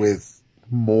replaced with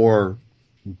more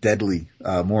deadly,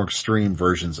 more extreme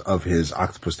versions of his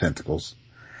octopus tentacles.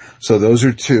 So those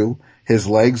are 2. His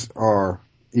legs are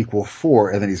equal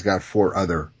 4, and then he's got 4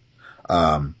 other,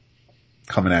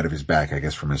 coming out of his back, I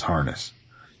guess, from his harness.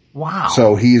 Wow.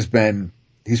 So he's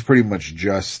pretty much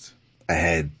just a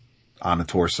head on a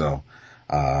torso.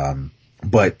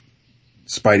 But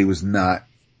Spidey was not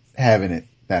having it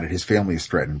that his family is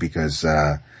threatened because,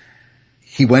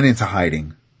 he went into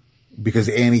hiding because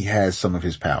Annie has some of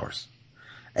his powers.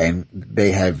 And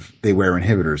they wear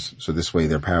inhibitors, so this way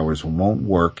their powers won't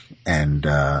work and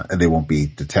they won't be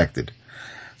detected.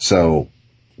 So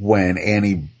when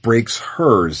Annie breaks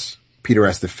hers, Peter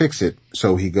has to fix it,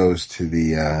 so he goes to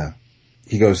the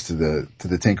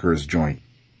tinkerer's joint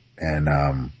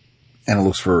and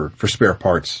looks for spare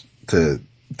parts to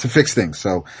fix things.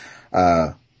 So,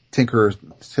 Tinkerer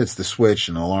hits the switch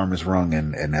and the alarm is rung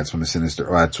and that's when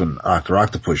that's when Dr.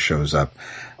 Octopus shows up,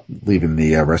 leaving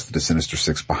the rest of the Sinister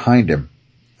Six behind him.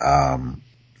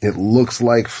 It looks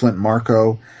like Flint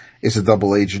Marko is a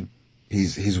double agent.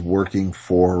 He's working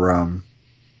for,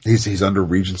 he's under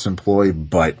Regent's employ,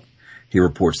 but he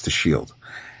reports to S.H.I.E.L.D.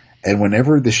 And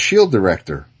whenever the S.H.I.E.L.D.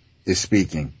 director is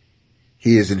speaking,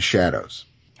 he is in shadows.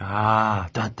 Dun,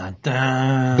 dun,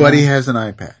 dun. But he has an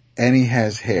iPad and he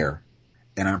has hair.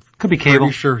 And I'm Could be Cable.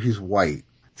 pretty sure he's white.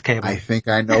 It's Cable. I think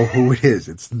I know who it is.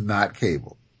 It's not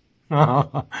Cable.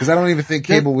 Because I don't even think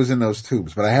Cable was in those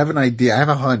tubes, but I have an idea. I have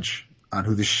a hunch on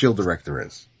who the S.H.I.E.L.D. director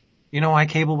is. You know why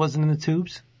Cable wasn't in the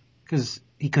tubes? Because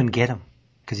he couldn't get him.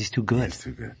 Because he's too good. He's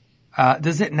too good.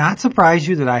 Does it not surprise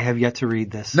you that I have yet to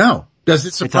read this? No. Does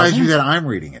it surprise you doesn't? that I'm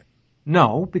reading it?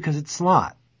 No, because it's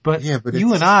Slott. But, Yeah, but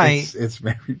you and I, it's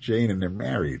Mary Jane and they're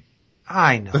married.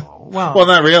 I know. Well, Well,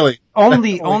 not really.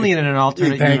 only in an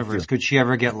alternate Thank universe you. could she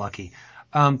ever get lucky.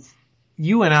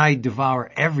 You and I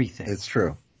devour everything. It's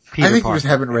true. Peter I think Parker. you just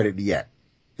haven't read it yet.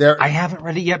 I haven't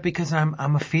read it yet because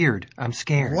I'm afeared. I'm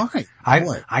scared. Why?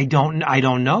 What? I don't know. I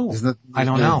don't know.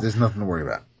 There's nothing to worry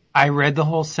about. I read the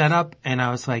whole setup and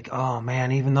I was like, oh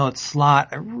man, even though it's Slott,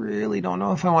 I really don't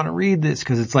know if I want to read this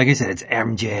because it's like I said, it's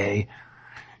MJ.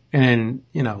 And,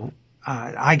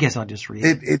 I guess I'll just read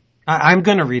it. I'm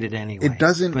gonna read it anyway. It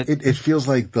doesn't, it feels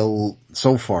like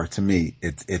so far to me,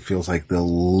 it feels like the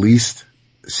least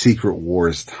Secret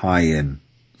Wars tie-in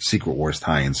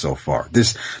so far.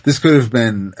 This could have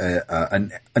been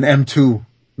an M2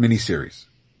 miniseries.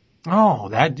 Oh,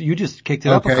 that, you just kicked it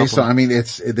up a couple. Okay, so I mean,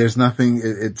 there's nothing,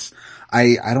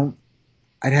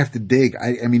 I'd have to dig.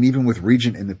 I mean, even with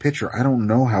Regent in the picture, I don't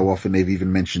know how often they've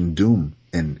even mentioned Doom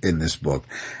in this book.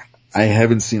 I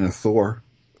haven't seen a Thor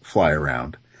fly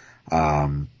around.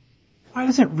 Why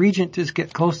doesn't Regent just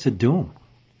get close to Doom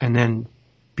and then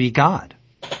be God?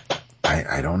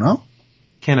 I don't know.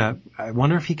 I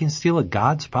wonder if he can steal a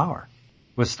god's power.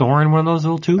 Was Thor in one of those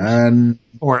little tubes?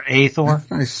 Or a Thor?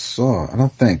 I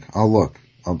don't think. I'll look.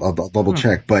 I'll double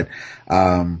check, but,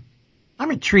 I'm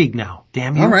intrigued now.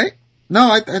 Damn you. all right. No,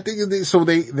 I think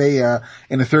they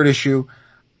in the third issue,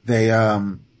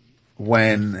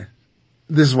 when,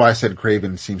 this is why I said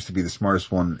Kraven seems to be the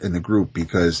smartest one in the group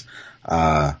because,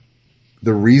 the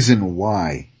reason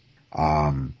why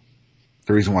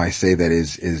I say that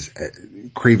is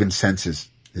Kraven's senses,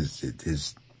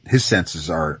 his senses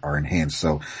are enhanced.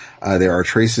 So, there are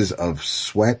traces of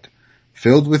sweat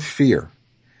filled with fear.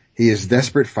 He is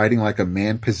desperate, fighting like a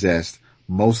man possessed,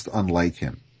 most unlike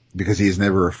him, because he is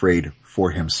never afraid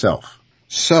for himself.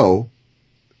 So,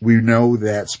 we know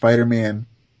that Spider-Man,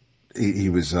 he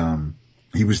was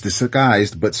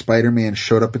disguised, but Spider-Man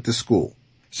showed up at the school.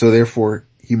 So therefore,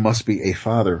 he must be a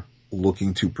father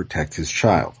looking to protect his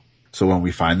child. So when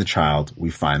we find the child, we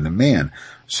find the man.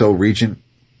 So Regent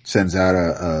sends out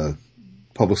a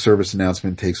public service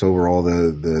announcement, takes over all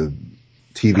the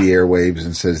TV airwaves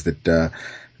and says that,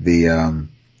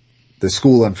 the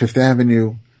school on Fifth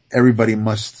Avenue, everybody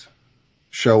must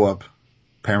show up,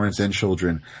 parents and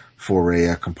children, for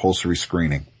a compulsory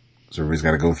screening. So everybody's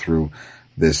got to go through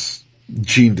this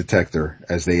gene detector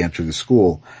as they enter the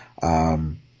school.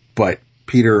 But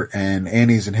Peter and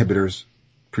Annie's inhibitors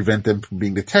prevent them from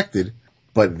being detected,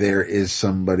 but there's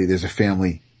a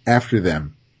family after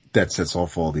them that sets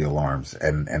off all the alarms.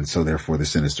 And so therefore the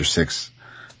Sinister Six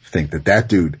think that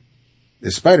dude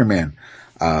is Spider-Man.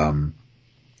 And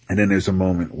then there's a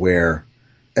moment where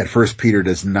at first Peter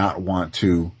does not want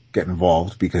to get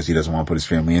involved because he doesn't want to put his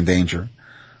family in danger.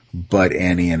 But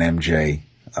Annie and MJ,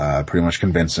 pretty much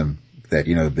convince him that,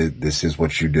 this is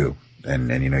what you do. And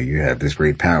you have this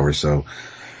great power. So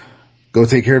go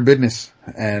take care of business.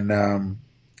 And,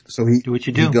 So he do what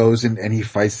you do. He goes and he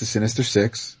fights the Sinister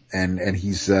Six, and he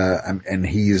is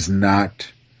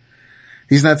not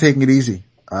taking it easy.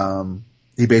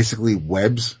 He basically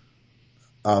webs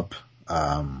up,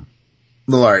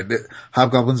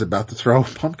 Hobgoblin's about to throw a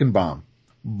pumpkin bomb,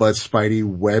 but Spidey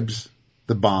webs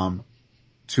the bomb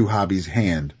to Hobby's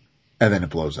hand, and then it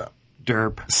blows up.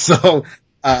 Derp. So,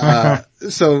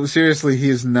 so seriously,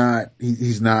 he's not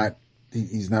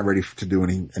ready to do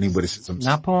anybody.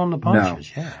 Not pulling the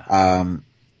punches. No. Yeah.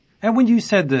 And when you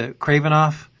said the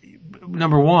Kravinoff,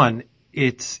 number one,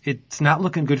 it's not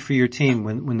looking good for your team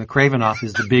when the Kravinoff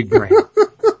is the big brain.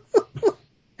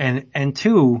 And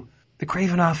two, the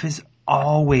Kravinoff is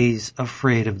always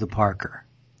afraid of the Parker.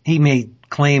 He may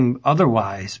claim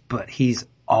otherwise, but he's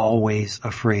always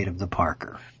afraid of the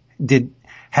Parker.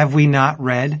 Have we not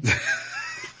read?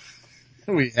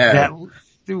 We have.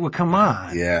 Well, come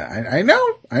on. Yeah,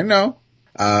 I know.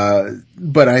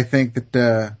 But I think that,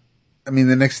 the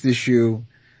next issue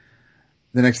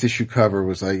cover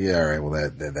was like, yeah, all right,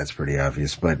 well, that's pretty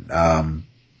obvious. But, I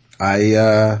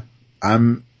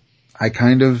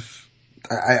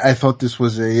thought this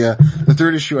was the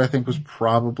third issue I think was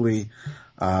probably,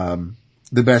 the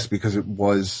best because it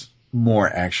was more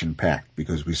action packed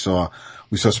because we saw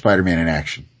Spider-Man in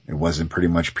action. It wasn't pretty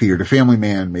much Peter the family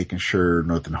man making sure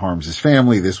nothing harms his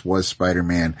family. This was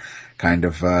Spider-Man kind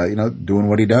of, doing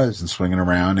what he does and swinging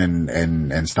around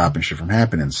and stopping shit from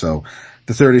happening. So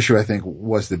the third issue I think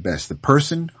was the best. The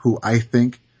person who I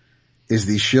think is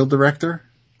the S.H.I.E.L.D. director,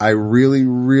 I really,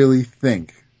 really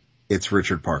think it's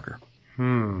Richard Parker.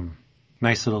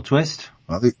 Nice little twist.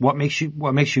 Well, what makes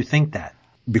you think that?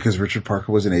 Because Richard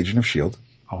Parker was an agent of S.H.I.E.L.D.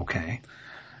 Okay.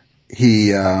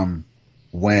 He,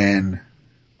 when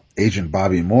Agent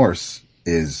Bobby Morse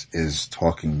is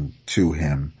talking to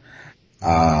him,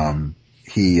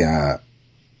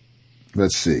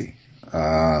 let's see.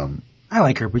 I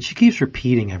like her, but she keeps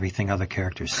repeating everything other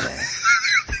characters say.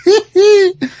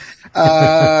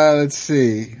 Let's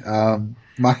see.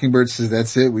 Mockingbird says,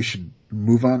 that's it. We should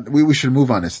move on. We should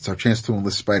move on this. It's our chance to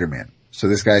enlist Spider-Man. So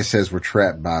this guy says, we're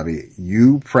trapped, Bobby.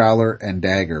 You, Prowler, and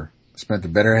Dagger spent the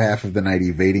better half of the night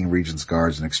evading Regent's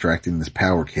guards and extracting the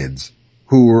Power Kids,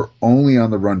 who were only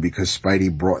on the run because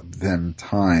Spidey bought them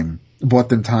time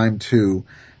to,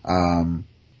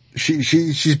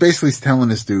 she's basically telling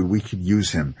this dude we could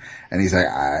use him. And he's like,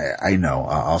 I know,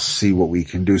 I'll see what we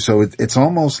can do. So it's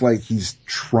almost like he's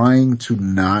trying to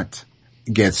not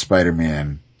get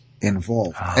Spider-Man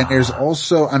involved. And there's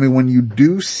also, when you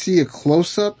do see a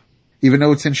close-up, even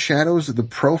though it's in shadows, the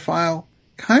profile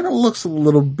kind of looks a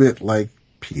little bit like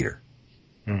Peter.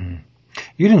 Mm-hmm.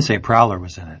 You didn't say Prowler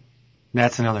was in it.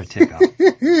 That's another tick up.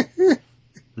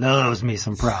 Loves me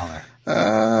some Prowler.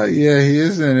 Yeah, he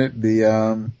is in it.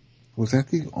 Was that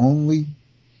the only,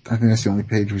 I think that's the only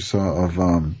page we saw of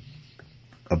the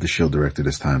S.H.I.E.L.D. director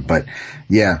this time. But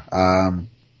yeah,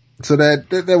 so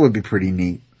that would be pretty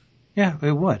neat. Yeah,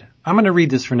 it would. I'm going to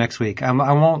read this for next week. I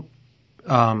won't,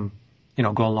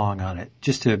 go long on it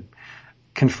just to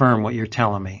confirm what you're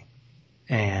telling me.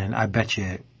 And I bet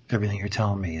you everything you're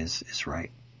telling me is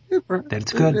right. That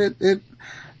it's good.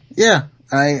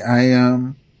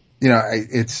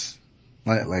 It's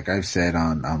like I've said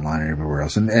online and everywhere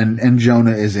else. And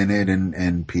Jonah is in it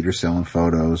and Peter's selling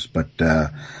photos, but,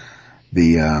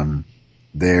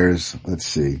 there's, let's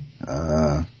see,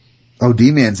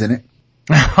 D-Man's in it.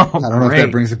 I don't know if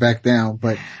that brings it back down,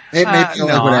 but it maybe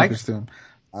like what happens to him.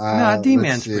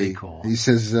 D-Man's pretty cool. He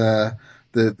says, the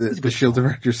S.H.I.E.L.D.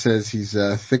 director says he's,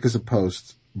 thick as a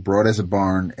post, broad as a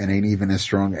barn, and ain't even as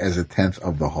strong as a tenth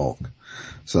of the Hulk.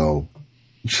 So,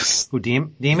 who,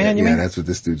 D-Man, you mean? Yeah, that's what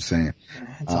this dude's saying.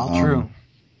 It's all true.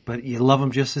 But you love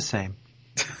him just the same.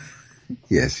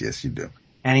 Yes, you do.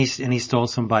 And he stole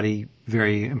somebody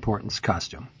very important's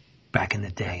costume. Back in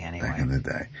the day, anyway. Back in the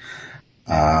day.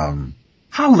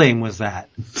 How lame was that?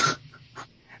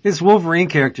 This Wolverine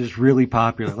character is really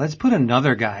popular. Let's put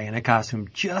another guy in a costume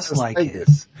just like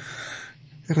his.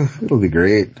 It'll be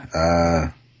great.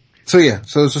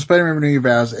 So Spider-Man Renew Your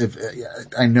Vows.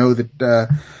 I know that,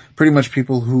 pretty much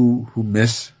people who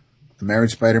miss the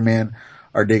married Spider-Man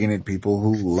are digging it. People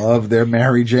who love their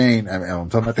Mary Jane. I'm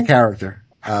talking about the character.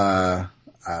 I'm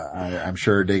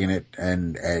sure are digging it.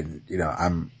 And,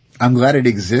 I'm glad it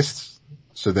exists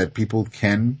so that people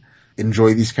can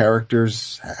enjoy these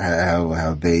characters,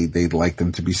 how they'd like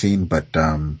them to be seen. But,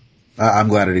 I'm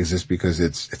glad it exists because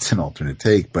it's an alternate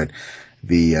take, but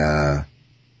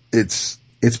it's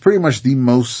pretty much the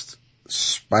most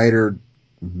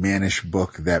Spider-Man-ish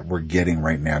book that we're getting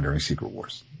right now during Secret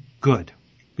Wars. Good.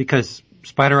 Because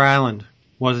Spider Island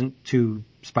wasn't too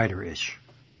Spider-ish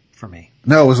for me.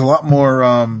 No, it was a lot more,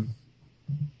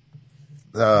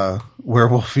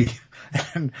 werewolfy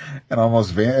and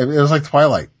almost it was like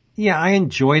Twilight. Yeah, I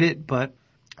enjoyed it, but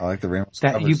I like the rainbow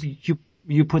that covers.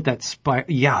 you put that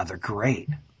yeah, they're great.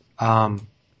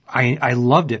 I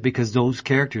loved it because those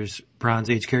characters,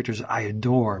 Bronze Age characters, I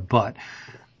adore, but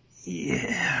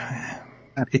yeah,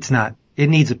 it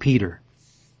needs a Peter.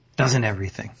 Doesn't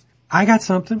everything. I got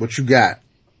something. What you got?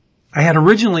 I had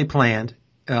originally planned,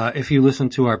 if you listen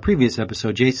to our previous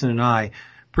episode, Jason and I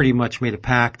pretty much made a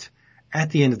pact at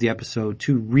the end of the episode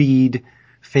to read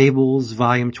Fables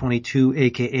Volume 22,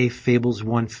 aka Fables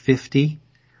 150.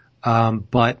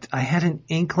 But I had an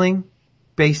inkling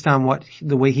based on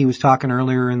the way he was talking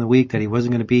earlier in the week that he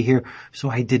wasn't going to be here. So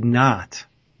I did not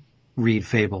read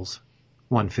Fables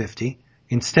 150.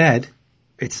 Instead,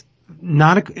 it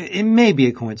may be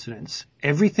a coincidence.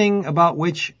 Everything about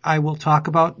which I will talk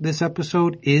about this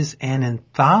episode is an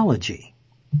anthology.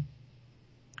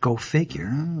 Go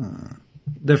figure.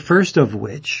 The first of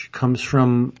which comes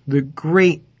from the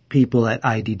great people at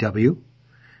IDW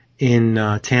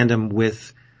in tandem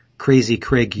with Crazy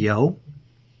Craig Yo.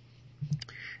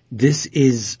 This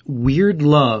is Weird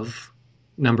Love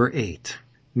number 8.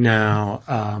 Now,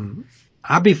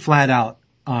 I'll be flat out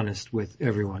honest with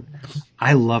everyone.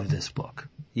 I love this book.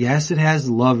 Yes, it has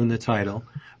love in the title,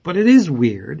 but it is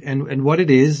weird. And what it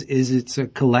is it's a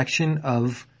collection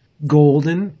of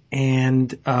golden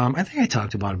and, I think I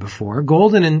talked about it before,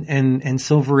 golden and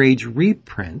Silver Age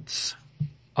reprints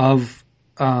of,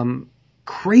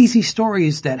 crazy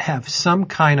stories that have some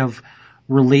kind of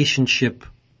relationship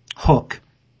hook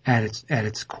at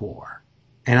its core.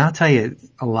 And I'll tell you,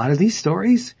 a lot of these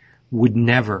stories would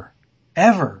never,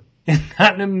 ever,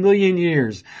 not in a million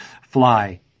years,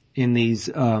 fly in these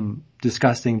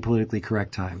disgusting politically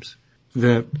correct times.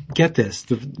 Get this,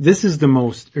 this is the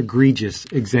most egregious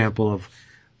example of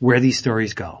where these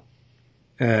stories go.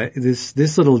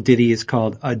 This little ditty is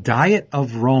called A Diet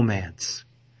of Romance,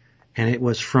 and it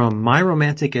was from My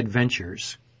Romantic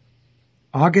Adventures,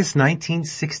 August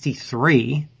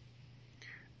 1963.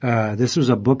 This was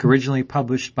a book originally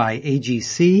published by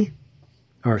ACG,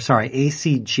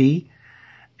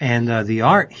 and the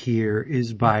art here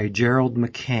is by Gerald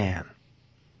McCann.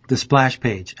 The splash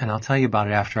page, and I'll tell you about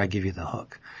it after I give you the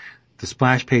hook. The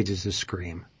splash page is a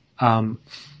scream.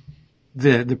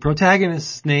 The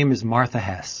protagonist's name is Martha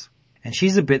Hess, and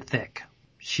she's a bit thick.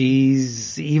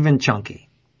 She's even chunky.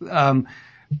 To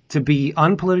be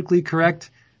unpolitically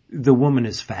correct, the woman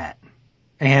is fat.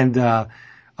 And,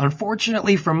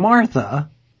 unfortunately for Martha,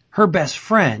 her best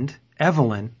friend,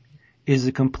 Evelyn, is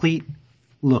a complete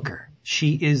looker.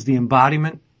 She is the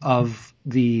embodiment of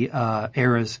the,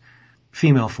 era's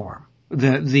female form.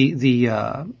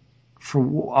 For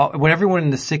what everyone in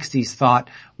the 60s thought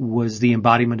was the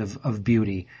embodiment of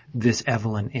beauty, this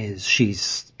Evelyn is.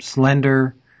 She's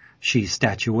slender, she's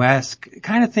statuesque,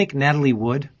 kind of think Natalie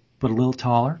Wood, but a little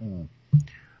taller.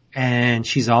 And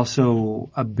she's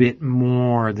also a bit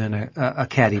more than a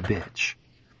catty bitch.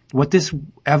 What this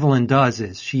Evelyn does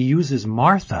is she uses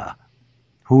Martha,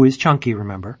 who is chunky,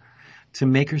 remember, to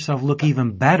make herself look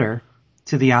even better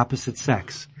to the opposite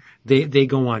sex. They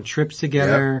go on trips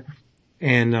together.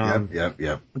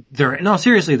 Yep. And,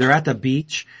 seriously, they're at the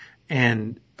beach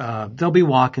and, they'll be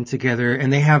walking together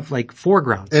and they have like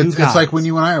foreground. It's like when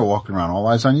you and I are walking around, all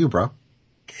eyes on you, bro.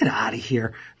 Get out of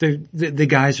here. The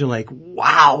guys are like,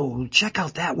 wow, check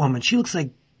out that woman. She looks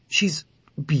like she's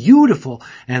beautiful.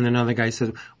 And another guy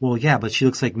said, well, yeah, but she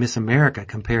looks like Miss America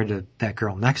compared to that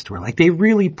girl next to her. Like they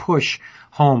really push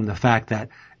home the fact that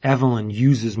Evelyn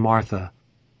uses Martha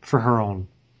for her own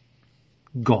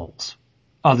goals.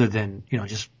 Other than,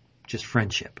 just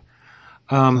friendship.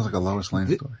 Sounds like a Lois Lane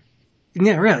story.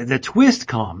 Yeah, really. The twist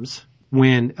comes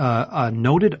when a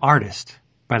noted artist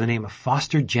by the name of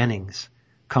Foster Jennings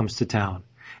comes to town.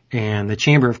 And the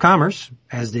Chamber of Commerce,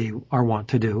 as they are wont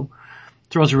to do,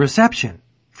 throws a reception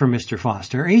for Mr.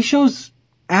 Foster. He shows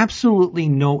absolutely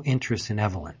no interest in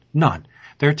Evelyn. None.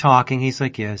 They're talking. He's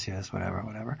like, yes,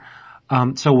 whatever.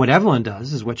 So what Evelyn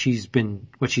does is what she's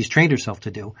trained herself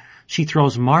to do. She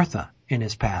throws Martha in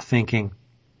his path thinking,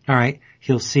 all right,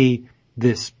 he'll see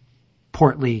this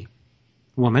portly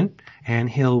woman and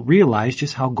he'll realize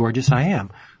just how gorgeous I am.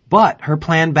 But her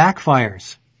plan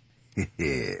backfires.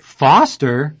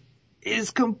 Foster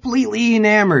is completely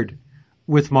enamored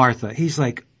with Martha. He's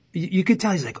like, you could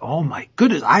tell he's like, oh my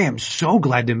goodness, I am so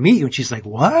glad to meet you. And she's like,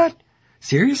 what?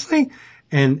 Seriously?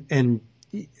 And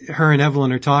her and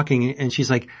Evelyn are talking and she's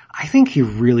like, I think he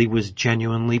really was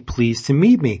genuinely pleased to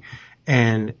meet me.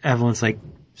 And Evelyn's like,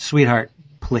 sweetheart,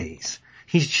 please.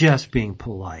 He's just being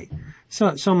polite.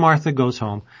 So Martha goes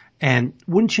home And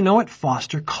wouldn't you know it,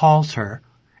 Foster calls her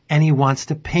and he wants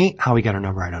to paint, how he got her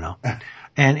number, I don't know.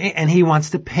 And he wants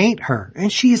to paint her.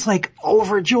 And she's like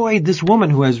overjoyed. This woman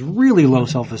who has really low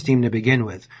self-esteem to begin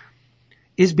with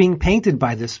is being painted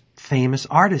by this famous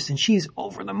artist. And she's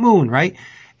over the moon, right?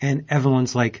 And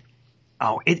Evelyn's like,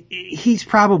 oh, he's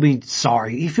probably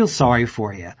sorry. He feels sorry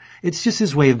for you. It's just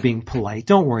his way of being polite.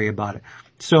 Don't worry about it.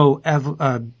 So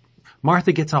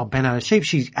Martha gets all bent out of shape.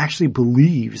 She actually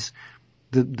believes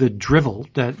the drivel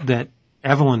that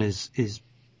Evelyn is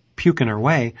puking her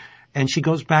way. And she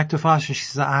goes back to Foster and she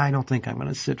says, I don't think I'm going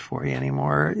to sit for you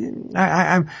anymore.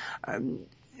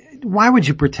 Why would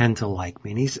you pretend to like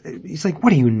me? And he's like,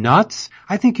 what are you, nuts?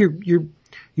 I think you're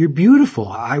beautiful.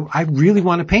 I really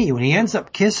want to paint you. And he ends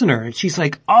up kissing her and she's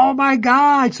like, oh my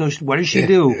God. So what does she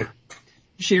do?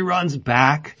 She runs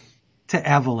back to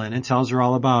Evelyn and tells her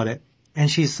all about it. And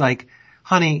she's like,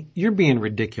 honey, you're being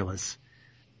ridiculous.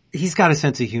 He's got a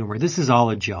sense of humor. This is all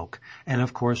a joke. And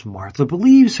of course, Martha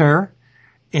believes her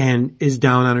and is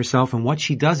down on herself. And what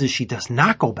she does is she does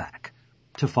not go back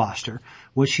to Foster.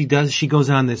 What she does, she goes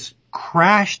on this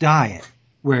crash diet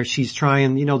where she's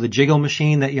trying, the jiggle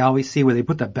machine that you always see where they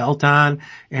put the belt on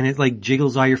and it like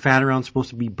jiggles all your fat around,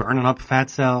 supposed to be burning up fat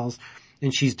cells.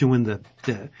 And she's doing the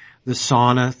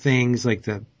sauna things like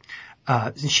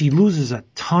she loses a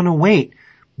ton of weight.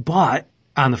 But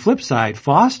on the flip side,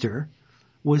 Foster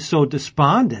was so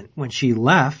despondent when she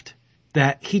left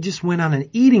that he just went on an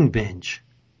eating binge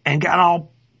and got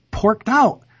all porked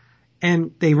out.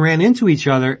 And they ran into each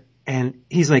other and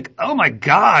he's like, oh my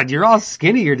God, you're all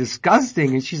skinny, you're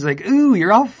disgusting. And she's like, ooh,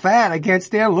 you're all fat, I can't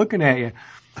stand looking at you.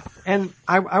 And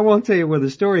I won't tell you where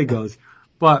the story goes,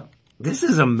 but this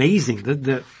is amazing.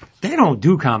 They don't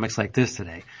do comics like this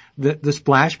today. The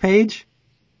splash page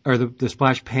or the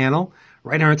splash panel,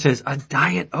 right now it says a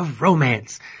diet of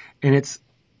romance and it's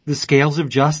the scales of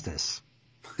justice.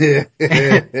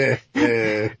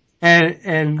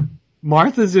 and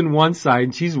Martha's in one side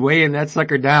and she's weighing that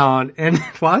sucker down and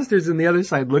Foster's in the other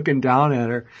side looking down at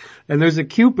her. And there's a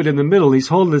Cupid in the middle. He's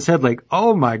holding his head like,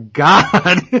 oh my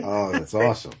God. Oh, that's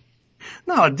awesome.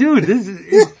 No, dude, this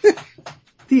is,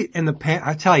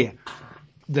 I tell you,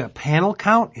 the panel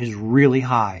count is really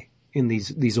high in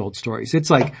these old stories.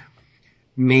 It's like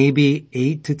maybe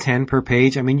 8 to 10 per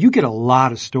page. I mean, you get a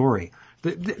lot of story.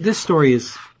 This story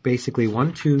is basically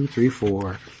 1, 2, 3,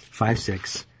 4, 5,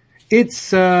 6.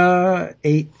 It's 8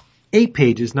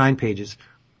 pages, 9 pages.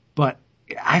 But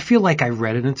I feel like I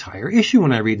read an entire issue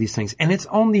when I read these things. And it's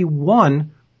only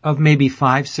one of maybe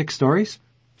 5, 6 stories.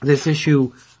 This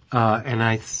issue, and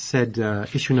I said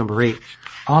issue number 8,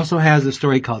 also has a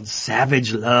story called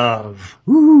Savage Love.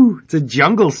 Ooh, it's a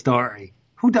jungle story.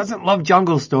 Who doesn't love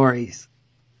jungle stories?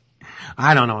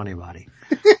 I don't know anybody.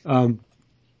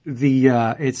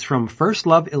 It's from First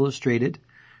Love Illustrated,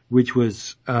 which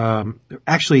was,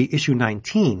 actually issue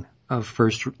 19 of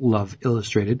First Love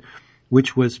Illustrated,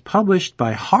 which was published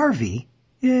by Harvey,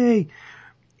 yay,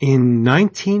 in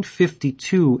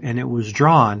 1952, and it was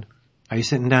drawn, are you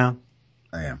sitting down?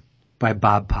 I am. By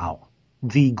Bob Powell.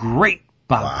 The great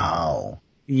Bob Powell.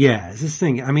 Yeah, it's this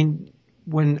thing. I mean,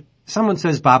 when someone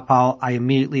says Bob Powell, I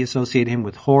immediately associate him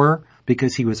with horror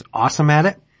because he was awesome at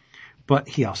it. But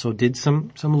he also did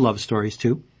some love stories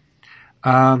too.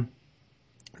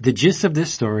 The gist of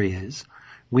this story is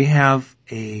we have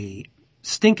a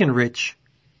stinking rich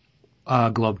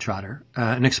globetrotter,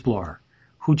 an explorer,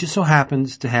 who just so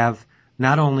happens to have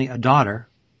not only a daughter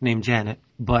named Janet,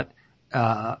 but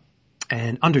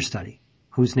an understudy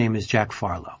whose name is Jack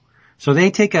Farlow. So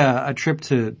they take a trip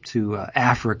to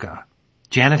Africa.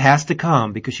 Janet has to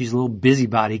come because she's a little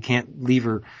busybody, can't leave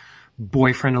her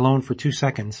boyfriend alone for 2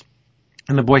 seconds.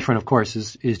 And the boyfriend, of course,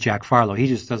 is Jack Farlow. He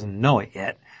just doesn't know it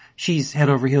yet. She's head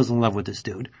over heels in love with this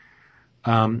dude.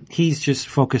 He's just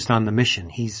focused on the mission.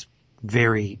 He's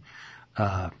very,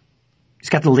 he's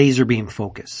got the laser beam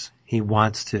focus. He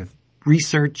wants to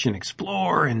research and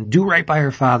explore and do right by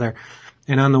her father.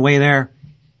 And on the way there,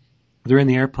 they're in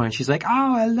the airplane. She's like,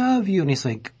 oh, I love you. And he's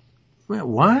like,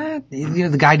 what?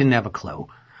 The guy didn't have a clue.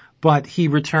 But he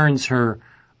returns her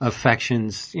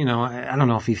affections. I don't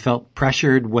know if he felt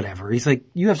pressured, whatever. He's like,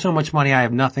 you have so much money, I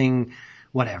have nothing,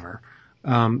 whatever.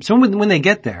 So when they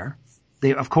get there,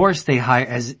 they hire,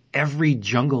 as every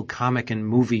jungle comic and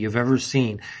movie you've ever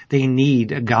seen, they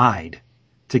need a guide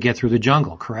to get through the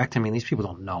jungle, correct? I mean, these people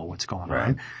don't know what's going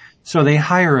on. So they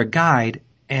hire a guide,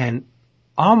 and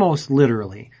almost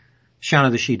literally,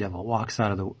 Shauna the She-Devil walks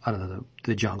out of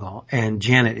the jungle, and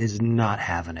Janet is not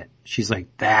having it. She's like,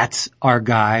 that's our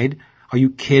guide? Are you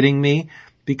kidding me?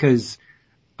 Because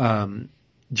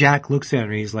Jack looks at her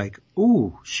and he's like,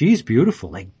 ooh, she's beautiful.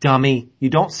 Like, dummy, you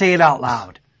don't say it out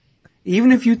loud.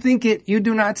 Even if you think it, you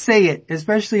do not say it,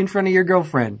 especially in front of your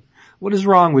girlfriend. What is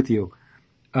wrong with you?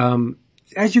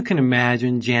 As you can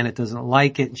imagine, Janet doesn't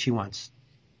like it, and she wants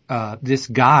this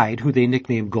guide, who they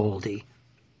nicknamed Goldie.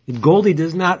 Goldie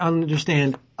does not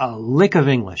understand a lick of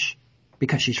English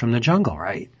because she's from the jungle,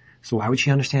 right? So why would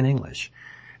she understand English?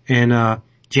 And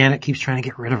Janet keeps trying to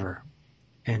get rid of her.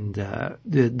 And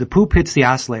the poop hits the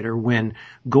oscillator when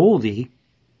Goldie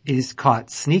is caught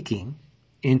sneaking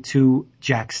into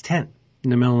Jack's tent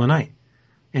in the middle of the night.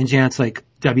 And Janet's like,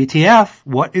 WTF,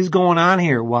 what is going on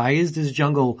here? Why is this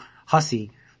jungle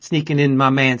hussy sneaking in my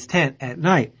man's tent at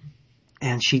night?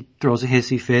 And she throws a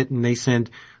hissy fit, and they send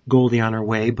Goldie on her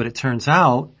way. But it turns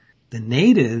out the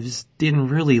natives didn't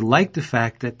really like the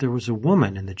fact that there was a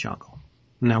woman in the jungle.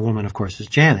 And that woman, of course, is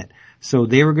Janet. So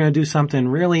they were going to do something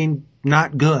really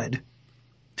not good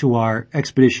to our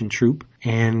expedition troop.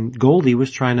 And Goldie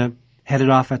was trying to head it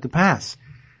off at the pass.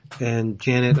 And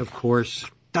Janet, of course,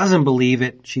 doesn't believe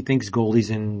it. She thinks Goldie's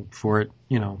in for it,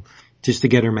 just to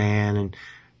get her man,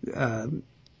 and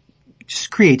just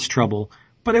creates trouble.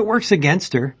 But it works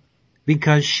against her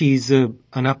because she's an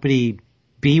uppity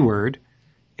B-word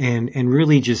and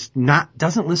really just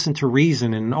doesn't listen to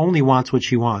reason and only wants what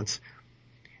she wants.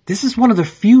 This is one of the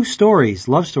few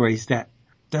love stories, that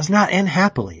does not end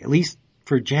happily, at least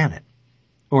for Janet,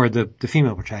 or the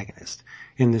female protagonist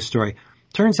in this story.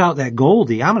 Turns out that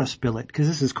Goldie, I'm going to spill it because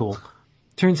this is cool.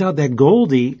 Turns out that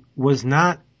Goldie was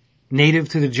not native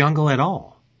to the jungle at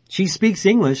all. She speaks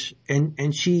English,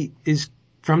 and she is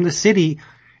from the city,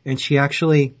 and she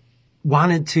actually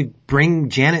wanted to bring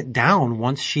Janet down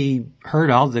once she heard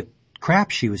all the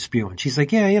crap she was spewing. She's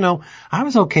like, yeah, I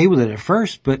was okay with it at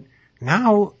first, but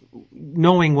now,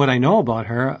 knowing what I know about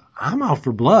her, I'm out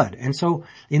for blood. And so,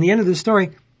 in the end of the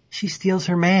story, she steals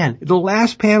her man. The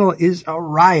last panel is a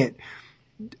riot.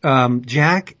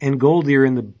 Jack and Goldie are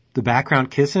in the background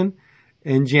kissing,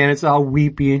 and Janet's all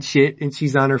weepy and shit, and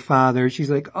she's on her father. She's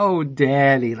like, oh,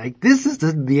 daddy, like, this is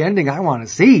the ending I want to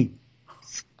see.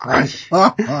 Scratch.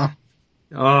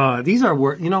 These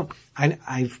are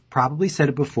I've probably said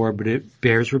it before, but it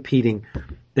bears repeating,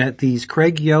 that these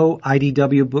Craig Yo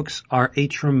IDW books are a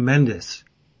tremendous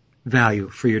value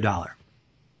for your dollar.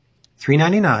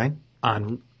 $3.99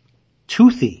 on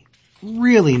toothy,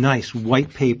 really nice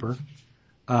white paper.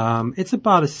 It's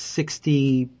about a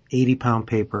 60, 80 pound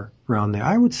paper around there.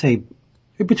 I would say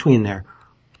between there.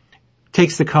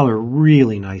 Takes the color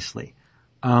really nicely.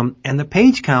 And the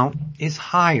page count is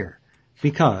higher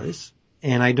because,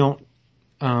 and I don't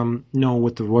know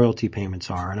what the royalty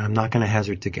payments are, and I'm not going to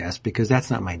hazard to guess because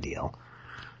that's not my deal.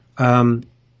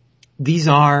 These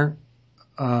are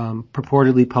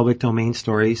purportedly public domain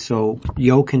stories, so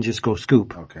Yo can just go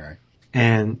scoop. Okay.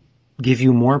 And give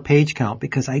you more page count,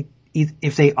 because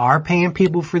if they are paying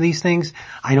people for these things,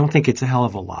 I don't think it's a hell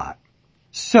of a lot.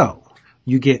 So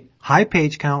you get high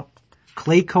page count,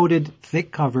 clay-coated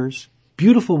thick covers,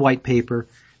 beautiful white paper,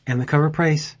 and the cover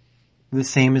price the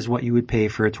same as what you would pay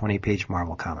for a 20-page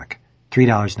Marvel comic,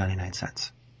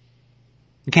 $3.99.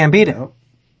 You can't beat it.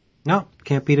 No,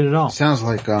 can't beat it at all. Sounds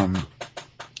like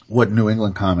what New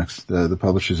England Comics, the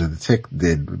publishers of the Tick,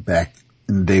 did back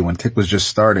in the day when Tick was just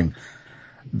starting.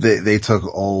 They took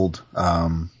old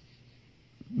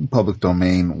public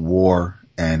domain war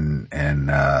and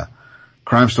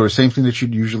crime stories, same thing that you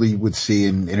usually would see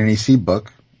in an EC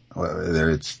book.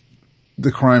 Whether it's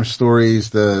the crime stories,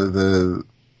 the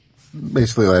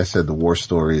basically, like I said, the war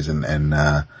stories,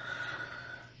 and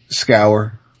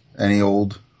scour any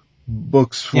old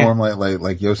books for them,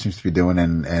 like Yo seems to be doing,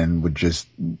 and would just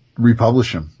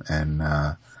republish them.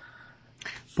 And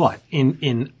but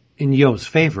in Yo's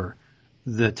favor,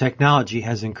 the technology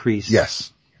has increased.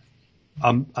 Yes.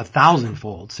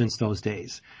 1,000-fold since those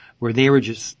days, where they were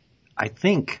just, I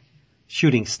think,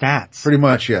 shooting stats. Pretty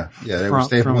much, yeah. Yeah, they were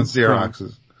stapling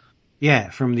Xeroxes.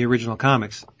 From the original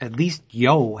comics. At least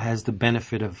Yo has the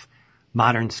benefit of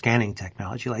modern scanning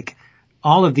technology. Like,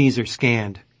 all of these are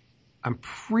scanned. I'm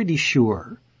pretty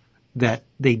sure that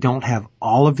they don't have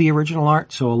all of the original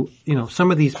art. So, some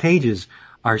of these pages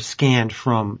are scanned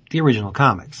from the original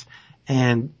comics.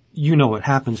 And you know what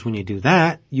happens when you do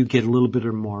that. You get a little bit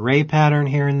of moire pattern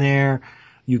here and there.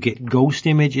 You get ghost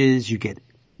images. You get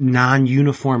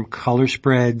non-uniform color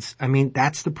spreads. I mean,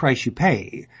 that's the price you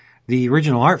pay. The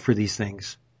original art for these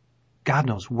things, God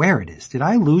knows where it is. Did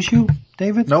I lose you,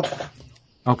 David? Nope.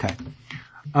 Okay.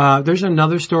 There's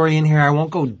another story in here. I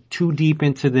won't go too deep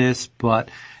into this, but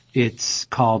it's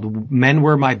called Men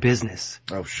Were My Business.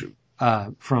 Oh, shoot.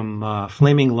 From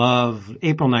Flaming Love,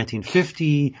 April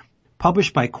 1950,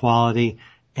 published by Quality.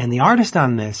 And the artist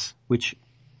on this, which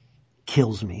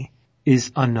kills me,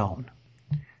 is unknown.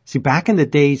 See, back in the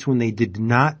days when they did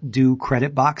not do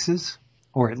credit boxes,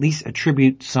 or at least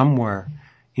attribute somewhere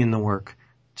in the work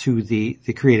to the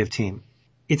creative team,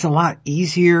 it's a lot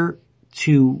easier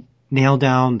to nail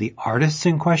down the artists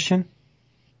in question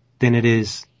than it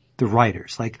is the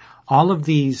writers. Like all of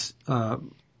these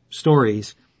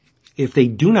stories, if they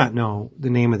do not know the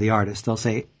name of the artist, they'll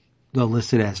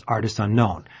list it as artist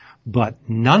unknown. But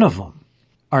none of them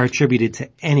are attributed to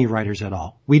any writers at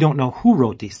all. We don't know who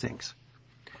wrote these things.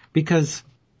 Because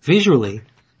visually,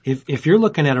 if you're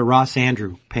looking at a Ross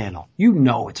Andru panel, you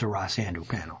know it's a Ross Andru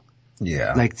panel.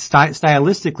 Yeah. Like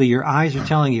stylistically, your eyes are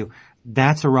telling you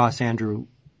that's a Ross Andru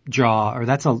jaw, or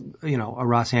that's a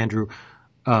Ross Andru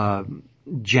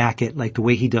jacket, like the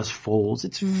way he does folds.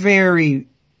 It's very,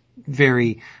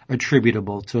 very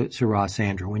attributable to Ross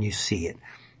Andru when you see it.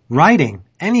 Writing,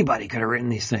 anybody could have written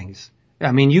these things.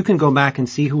 I mean, you can go back and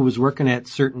see who was working at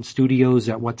certain studios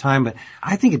at what time, but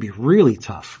I think it'd be really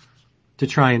tough to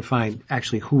try and find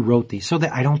actually who wrote these. So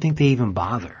that I don't think they even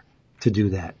bother to do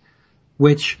that,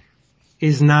 which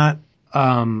is not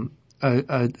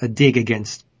a dig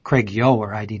against Craig Yo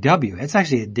or IDW. It's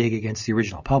actually a dig against the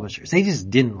original publishers. They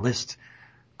just didn't list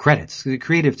credits. The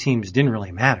creative teams didn't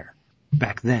really matter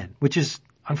back then, which is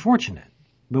unfortunate,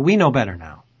 but we know better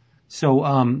now.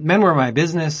 So, Men Were My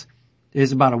Business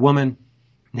is about a woman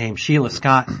named Sheila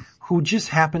Scott who just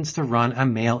happens to run a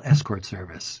male escort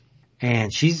service.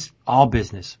 And she's all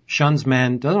business, shuns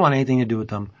men, doesn't want anything to do with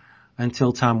them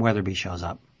until Tom Weatherby shows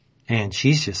up. And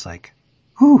she's just like,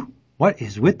 whew, what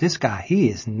is with this guy? He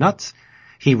is nuts.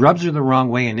 He rubs her the wrong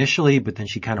way initially, but then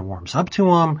she kind of warms up to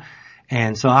him.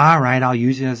 And so, all right, I'll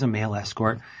use it as a male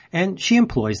escort. And she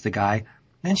employs the guy.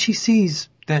 And she sees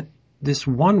that this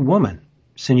one woman,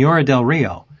 Senora Del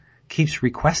Rio, keeps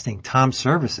requesting Tom's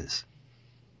services.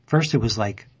 First it was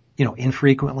like,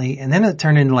 infrequently, and then it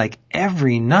turned into like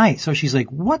every night. So she's like,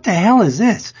 what the hell is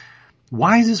this?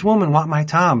 Why does this woman want my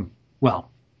Tom?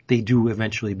 Well, they do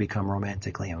eventually become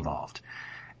romantically involved.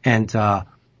 And,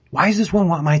 why does this woman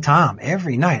want my Tom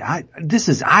every night?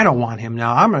 I don't want him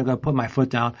now. I'm going to go put my foot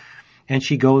down. And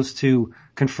she goes to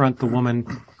confront the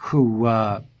woman who,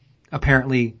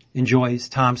 apparently enjoys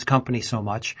Tom's company so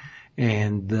much.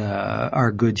 And,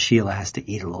 our good Sheila has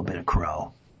to eat a little bit of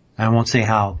crow. I won't say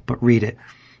how, but read it.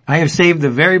 I have saved the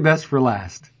very best for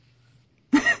last.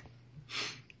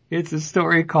 It's a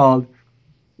story called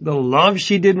The Love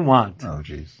She Didn't Want. Oh,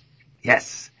 jeez.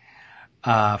 Yes.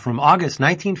 From August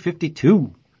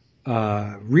 1952.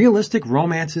 Realistic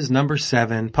Romances number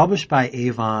 7, published by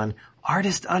Avon.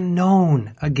 Artist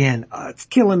unknown. Again, it's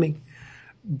killing me.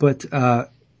 But,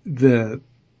 the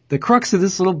crux of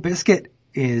this little biscuit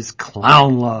is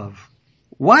clown love.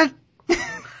 What?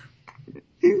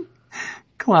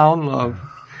 Clown love.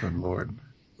 Good Lord.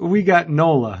 We got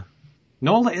Nola.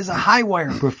 Nola is a high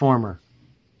wire performer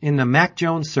in the Mac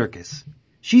Jones Circus.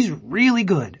 She's really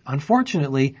good.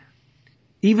 Unfortunately,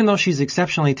 even though she's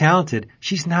exceptionally talented,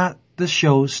 she's not the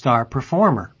show's star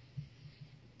performer.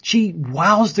 She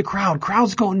wows the crowd.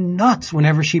 Crowds go nuts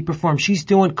whenever she performs. She's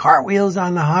doing cartwheels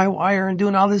on the high wire and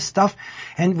doing all this stuff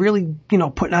and really,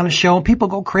 putting on a show, and people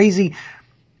go crazy.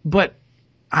 But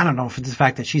I don't know if it's the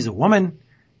fact that she's a woman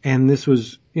and this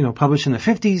was, published in the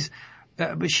 50s,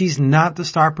 but she's not the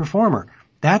star performer.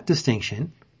 That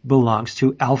distinction belongs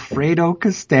to Alfredo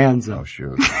Costanzo. Oh,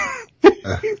 shoot.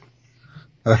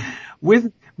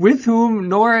 With whom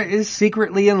Nora is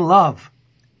secretly in love.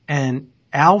 And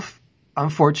Alf,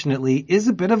 unfortunately, is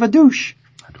a bit of a douche.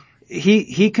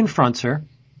 He confronts her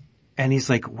and he's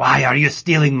like, why are you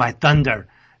stealing my thunder?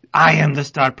 I am the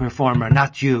star performer,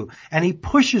 not you. And he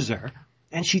pushes her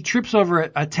and she trips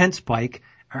over a tent spike.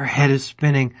 Her head is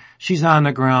spinning. She's on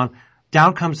the ground.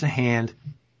 Down comes a hand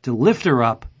to lift her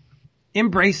up,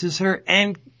 embraces her,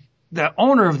 and the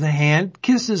owner of the hand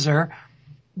kisses her,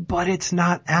 but it's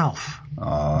not Alf.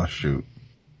 Oh, shoot.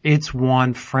 It's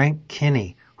one Frank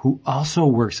Kinney, who also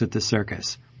works at the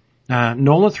circus.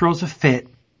 Nola throws a fit,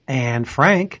 and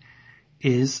Frank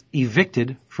is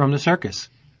evicted from the circus.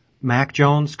 Mac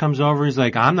Jones comes over. He's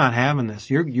like, I'm not having this.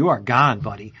 You are gone,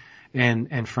 buddy.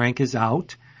 And Frank is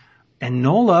out. And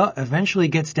Nola eventually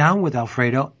gets down with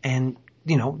Alfredo, and,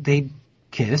 they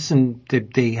kiss, and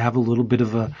they have a little bit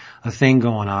of a thing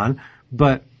going on.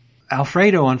 But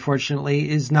Alfredo, unfortunately,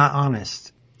 is not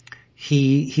honest.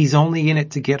 He's only in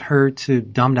it to get her to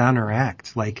dumb down her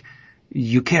act. Like,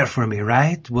 you care for me,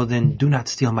 right? Well, then do not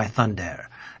steal my thunder.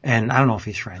 And I don't know if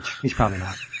he's French. He's probably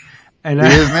not. And he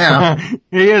is now.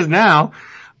 He is now.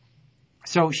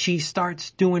 So she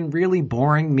starts doing really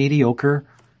boring, mediocre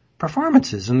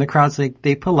performances. And the crowd's like,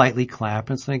 they politely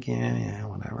clap. It's like, yeah,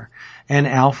 whatever. And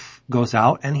Alf goes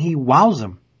out and he wows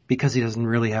them because he doesn't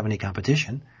really have any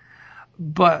competition.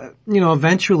 But,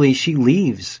 eventually she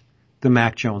leaves the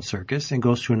Mac Jones circus and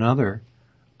goes to another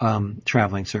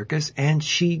traveling circus, and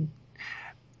she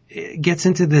gets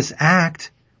into this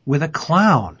act with a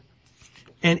clown.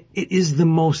 And it is the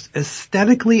most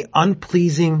aesthetically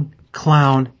unpleasing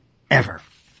clown ever.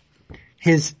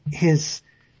 His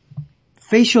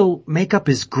facial makeup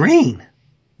is green.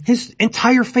 His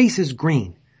entire face is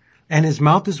green. And his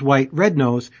mouth is white, red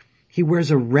nose. He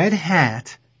wears a red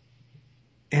hat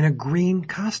and a green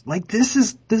costume. Like,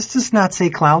 this does not say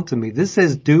clown to me. This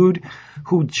says dude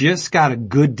who just got a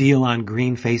good deal on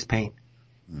green face paint.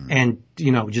 And,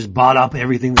 just bought up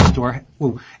everything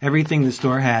the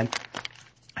store had.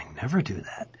 I never do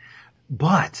that.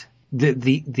 But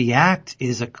the act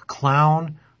is a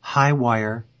clown high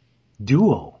wire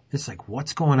duo. It's like,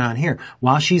 what's going on here?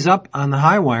 While she's up on the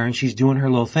high wire and she's doing her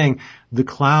little thing, the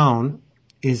clown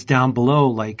is down below,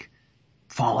 like,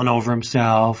 falling over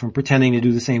himself and pretending to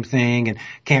do the same thing and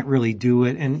can't really do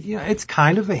it. And, it's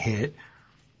kind of a hit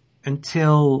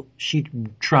until she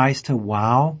tries to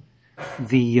wow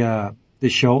the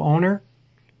show owner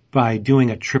by doing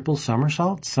a triple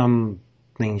somersault,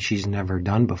 something she's never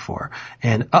done before.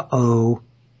 And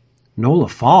Nola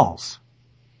falls.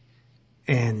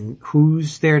 And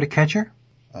who's there to catch her?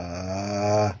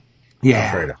 Alfredo.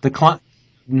 The clown.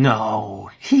 No,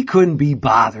 he couldn't be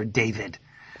bothered, David.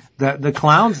 The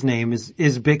clown's name is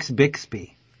Bix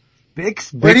Bixby.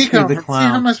 Bix Where'd he Bixby come the from? clown. See,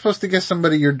 how am I supposed to guess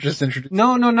somebody you're just introducing?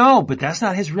 No, but that's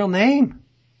not his real name.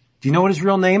 Do you know what his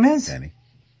real name is? Danny.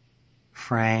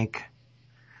 Frank.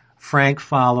 Frank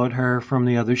followed her from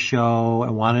the other show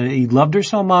and he loved her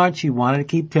so much, he wanted to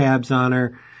keep tabs on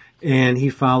her, and he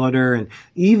followed her. And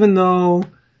even though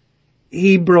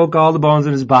he broke all the bones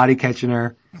in his body catching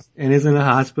her and is in a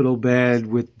hospital bed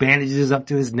with bandages up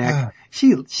to his neck,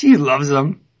 she loves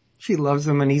him. She loves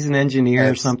him, and he's an engineer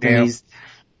or something. Damn.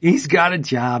 He's got a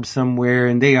job somewhere,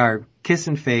 and they are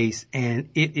kissing face, and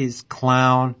it is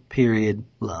clown period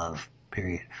love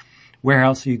period. Where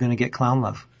else are you going to get clown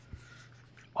love?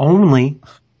 Only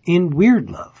in Weird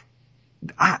Love.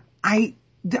 I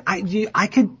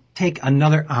could take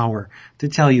another hour to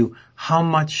tell you how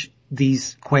much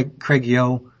these Craig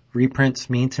Yo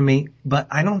reprints mean to me, but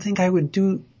I don't think I would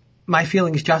do my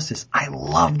feelings justice. I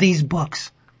love these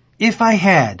books. If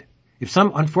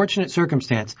some unfortunate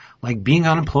circumstance, like being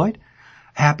unemployed,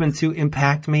 happened to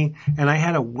impact me, and I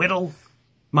had to whittle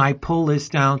my pull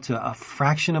list down to a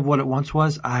fraction of what it once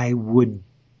was, I would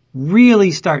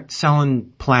really start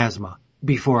selling plasma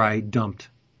before I dumped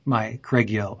my Craig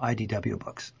Yo IDW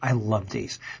books. I love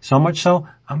these. So much so,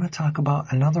 I'm going to talk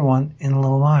about another one in a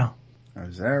little while.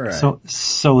 Is that right?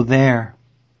 So there.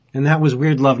 And that was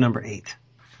Weird Love number 8.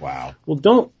 Wow. Well,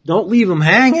 don't leave them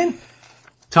hanging.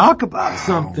 Talk about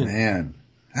something. Oh, man.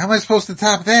 How am I supposed to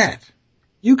top that?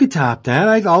 You could top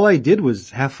that. All I did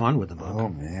was have fun with the book. Oh,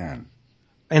 man.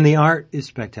 And the art is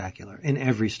spectacular in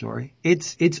every story.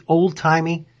 It's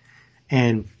old-timey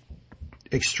and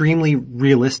extremely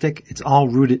realistic. It's all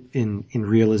rooted in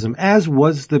realism, as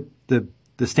was the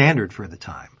standard for the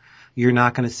time. You're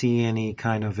not going to see any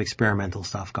kind of experimental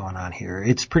stuff going on here.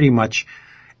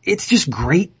 It's just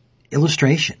great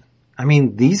illustration. I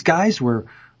mean, these guys were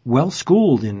well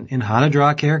schooled in how to draw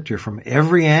a character from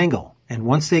every angle. And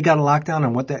once they got a lockdown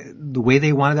on the way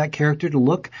they wanted that character to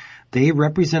look, they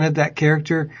represented that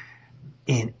character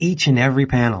in each and every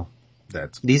panel.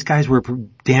 These guys were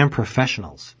damn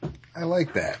professionals. I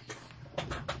like that.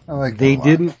 I like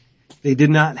that. They did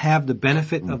not have the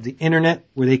benefit of the internet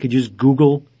where they could just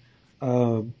Google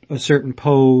a certain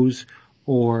pose,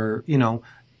 or,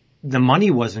 the money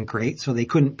wasn't great, so they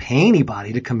couldn't pay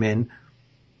anybody to come in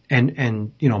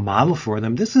and model for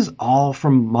them. This is all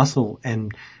from muscle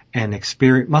and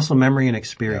experience, muscle memory and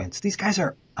experience. Yeah. These guys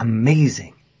are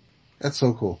amazing. That's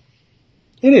so cool.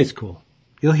 It is cool.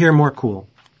 You'll hear more cool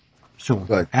soon.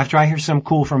 Good. After I hear some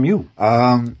cool from you.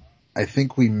 I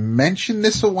think we mentioned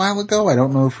this a while ago. I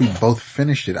don't know if we both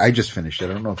finished it. I just finished it.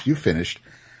 I don't know if you finished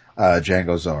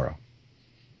Django Zorro.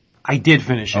 I did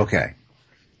finish it. Okay.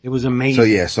 It was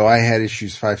amazing. So I had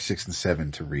issues 5, 6, and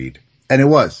 7 to read. And it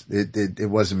was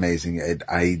amazing.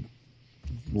 I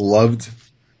loved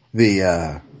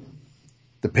the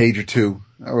page or two,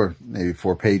 or maybe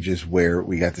 4 pages, where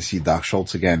we got to see Doc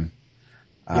Schultz again.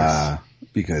 Yes.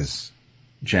 Because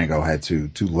Django had to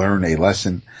learn a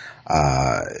lesson.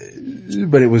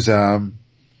 But it was,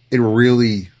 it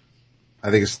really,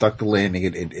 I think it stuck the landing.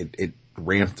 It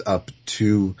ramped up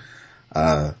to,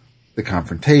 the the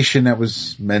confrontation that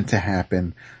was meant to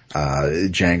happen.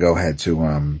 Django had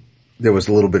to, there was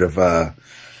a little bit of,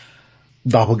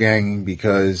 doppelganging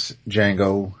because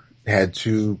Django had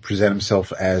to present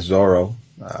himself as Zorro,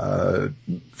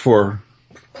 for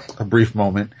a brief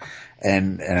moment.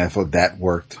 And I thought that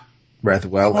worked rather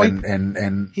well.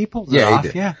 And he pulled it off. He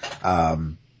did. Yeah.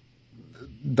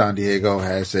 Don Diego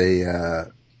has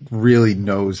really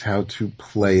knows how to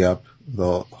play up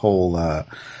the whole,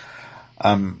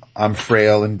 I'm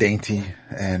frail and dainty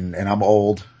and I'm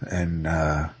old and,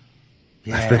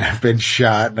 I've been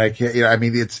shot and I can't, I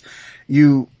mean, it's,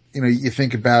 you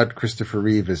think about Christopher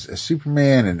Reeve as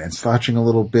Superman and slouching a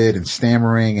little bit and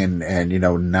stammering and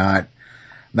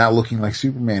not looking like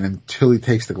Superman until he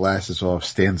takes the glasses off,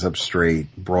 stands up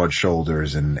straight, broad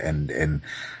shoulders and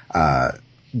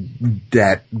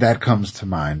that comes to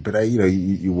mind. But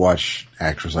you watch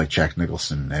actors like Jack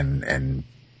Nicholson and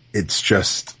it's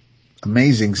just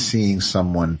amazing seeing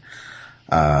someone,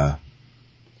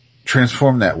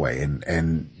 transform that way.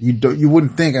 And you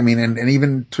wouldn't think, I mean, and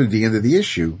even to the end of the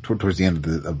issue, towards the end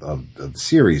of the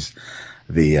series,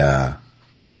 the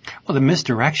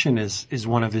misdirection is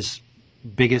one of his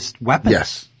biggest weapons.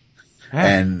 Yes. Yeah.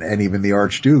 And even the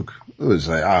Archduke was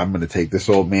like, I'm going to take this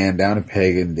old man down a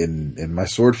peg in my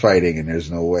sword fighting, and there's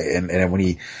no way.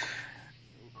 And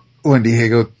when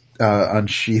Diego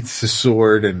unsheaths his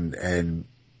sword, and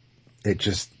it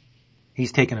just,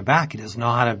 he's taken aback. He doesn't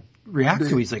know how to react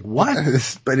to it. He's like, what?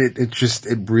 But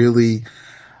it really,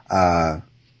 the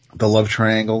love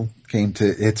triangle came to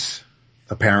its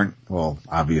apparent,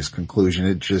 obvious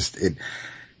conclusion.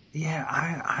 Yeah,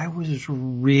 I was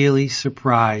really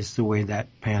surprised the way that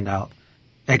panned out.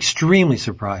 Extremely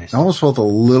surprised. I almost felt a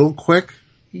little quick,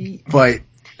 but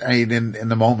I mean, in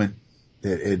the moment,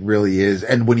 it really is.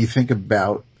 And when you think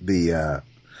about it,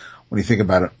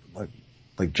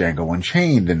 like Django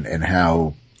Unchained and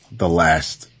how the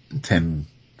last 10,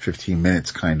 15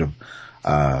 minutes kind of,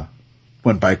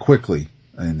 went by quickly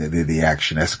and the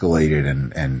action escalated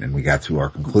and we got to our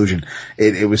conclusion.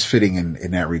 It was fitting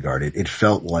in that regard. It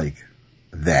felt like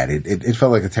that. It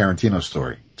felt like a Tarantino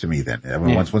story to me then. I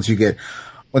mean, once you get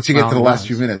to the last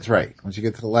few minutes, right? Once you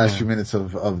get to the last few minutes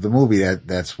of the movie,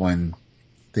 that's when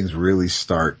things really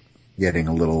start getting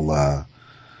a little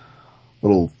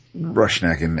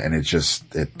rushneck and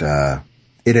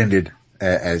it ended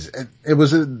as it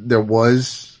was there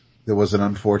was an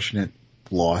unfortunate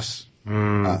loss.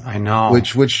 I know.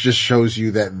 Which just shows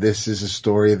you that this is a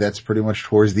story that's pretty much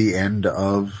towards the end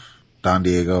of Don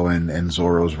Diego and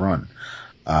Zorro's run.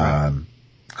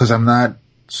 Cause I'm not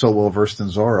so well versed in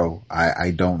Zorro.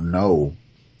 I don't know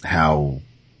how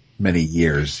many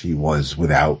years he was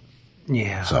without.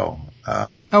 Yeah. So, I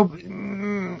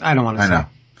don't want to say. I know.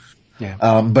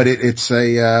 Yeah. But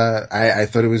I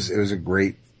thought it was a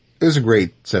great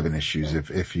 7 issues.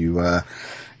 If you're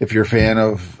a fan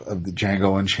of the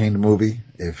Django Unchained movie,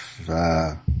 if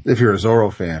you're a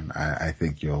Zorro fan, I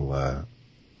think you'll,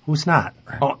 who's not?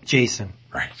 Right. Oh, Jason.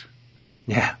 Right.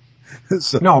 Yeah.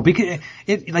 So, No, because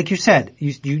like you said,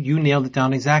 you nailed it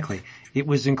down exactly. It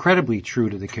was incredibly true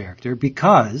to the character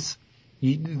because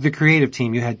the creative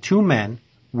team, you had two men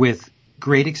with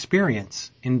great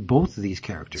experience in both of these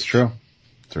characters. it's true.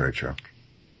 It's very true.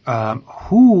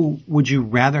 Who would you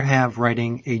rather have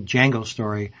writing a Django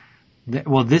story,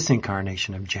 this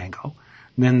incarnation of Django,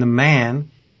 than the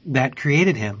man that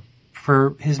created him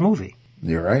for his movie?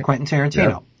 You're right. Quentin Tarantino.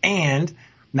 Yep. And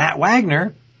Matt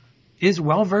Wagner is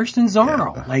well versed in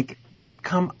Zorro. Yeah. Like,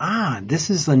 come on. This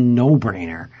is a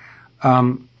no-brainer.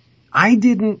 I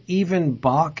didn't even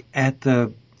balk at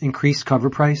the increased cover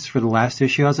price for the last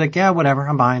issue. I was like, yeah, whatever.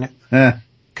 I'm buying it.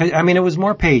 'Cause, I mean, it was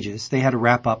more pages. They had to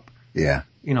wrap up, Yeah.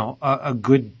 a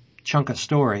good chunk of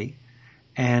story.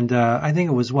 And, I think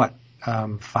it was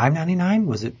 $5.99?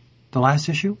 Was it the last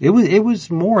issue? It was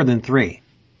more than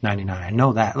 $3.99. I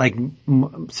know that, like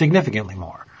significantly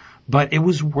more, but it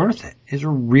was worth it. It's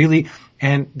really,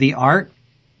 and the art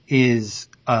is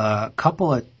a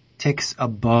couple of ticks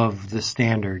above the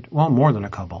standard. Well, more than a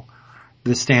couple,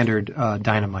 the standard,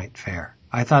 Dynamite fare.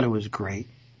 I thought it was great.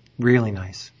 Really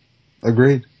nice.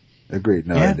 Agreed.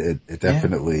 No, Yeah. it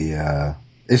definitely,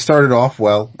 it started off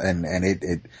well and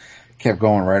it kept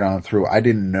going right on through. I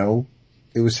didn't know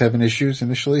it was 7 issues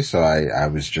initially, so I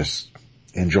was just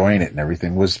enjoying it and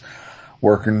everything was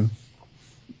working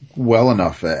well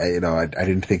enough. I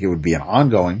didn't think it would be an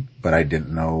ongoing, but I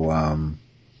didn't know,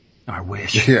 I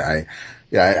wish. I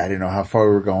didn't know how far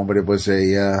we were going, but it was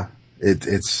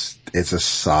it's a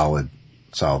solid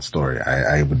story.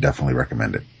 I would definitely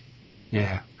recommend it.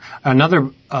 Yeah. Another,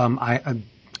 a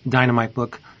Dynamite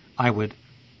book I would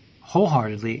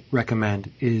wholeheartedly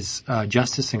recommend is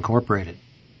Justice Incorporated,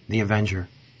 The Avenger.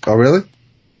 Oh, really?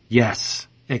 Yes,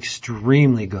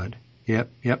 extremely good.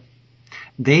 Yep.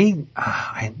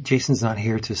 Jason's not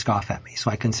here to scoff at me,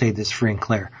 so I can say this free and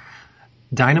clear.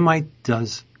 Dynamite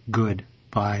does good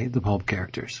by the pulp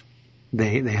characters.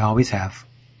 They always have.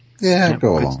 Yeah,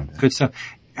 go along with that. Good stuff.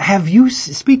 Have you,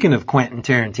 speaking of Quentin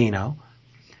Tarantino,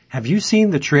 have you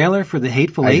seen the trailer for The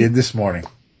Hateful Eight? I did this morning.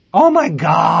 Oh my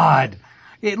God.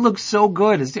 It looks so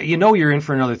good. You know you're in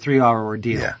for another 3-hour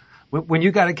ordeal. Yeah. When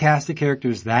you got a cast of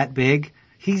characters that big,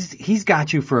 he's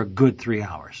got you for a good 3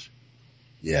 hours.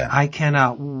 Yeah. I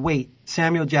cannot wait.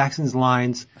 Samuel Jackson's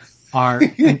lines are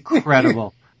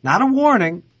incredible. Not a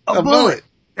warning, a bullet.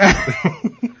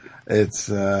 It's,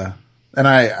 and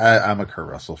I'm a Kurt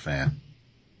Russell fan.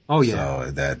 Oh yeah.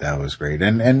 So that was great.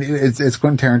 And it's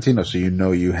Quentin Tarantino, so you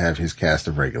know you have his cast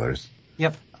of regulars.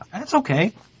 Yep. That's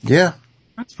okay. Yeah.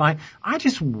 That's fine. I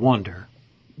just wonder,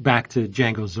 back to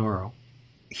Django Zorro,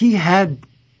 he had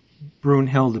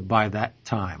Brunhilde by that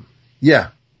time. Yeah.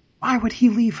 Why would he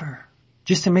leave her?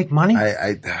 Just to make money?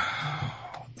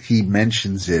 He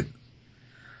mentions it.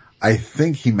 I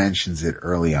think he mentions it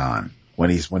early on when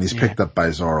he's picked up by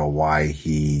Zorro, why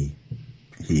he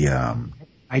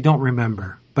I don't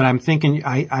remember, but I'm thinking,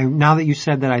 I now that you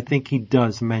said that, I think he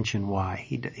does mention why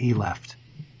he left.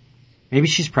 Maybe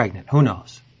she's pregnant. Who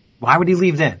knows? Why would he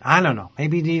leave then? I don't know.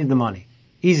 Maybe he needed the money.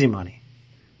 Easy money.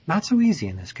 Not so easy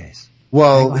in this case.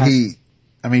 Well, he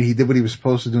did what he was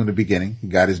supposed to do in the beginning. He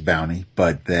got his bounty,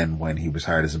 but then when he was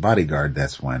hired as a bodyguard,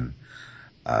 that's when,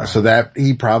 so that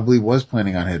he probably was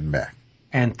planning on heading back.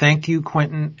 And thank you,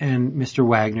 Quentin and Mr.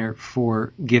 Wagner,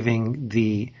 for giving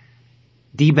the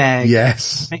D-bag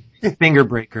finger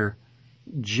breaker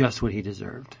just what he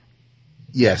deserved.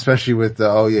 Yeah, especially with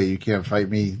the, you can't fight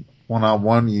me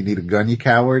one-on-one, you need a gun, you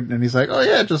coward. And he's like, oh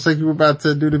yeah, just like you were about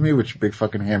to do to me with your big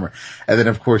fucking hammer. And then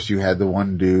of course you had the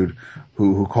one dude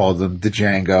who called him the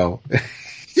Django.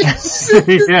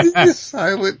 He's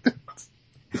silent.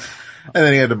 And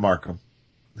then he had to mark him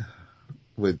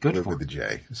with the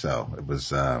J. So it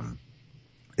was,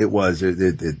 it was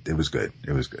good.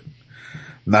 It was good.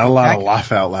 Not a lot of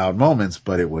laugh out loud moments,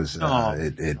 but it was,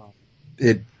 it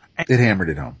hammered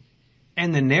it home.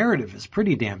 And the narrative is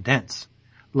pretty damn dense.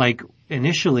 Like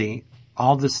initially,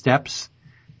 all the steps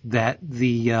that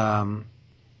the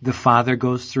father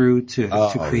goes through to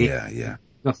create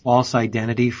the false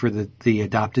identity for the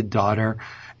adopted daughter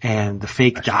and the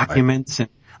fake documents. Right.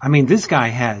 And I mean, this guy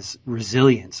has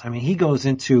resilience. I mean, he goes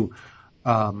into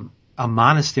a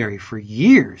monastery for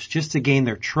years just to gain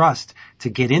their trust, to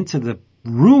get into the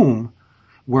room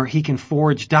where he can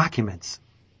forge documents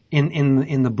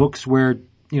in the books where,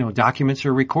 documents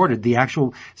are recorded.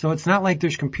 So it's not like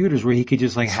there's computers where he could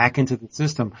just like hack into the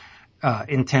system,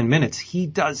 in 10 minutes. He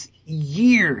does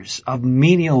years of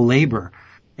menial labor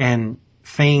and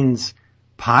feigns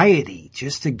piety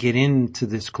just to get into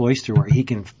this cloister where he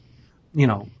can,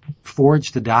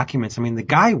 forge the documents. I mean, the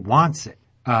guy wants it,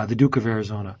 the Duke of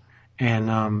Arizona.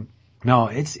 And, no,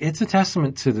 it's a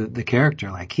testament to the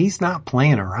character. Like he's not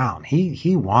playing around.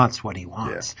 He wants what he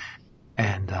wants.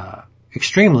 Yeah. And,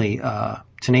 extremely,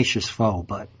 tenacious foe,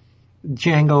 but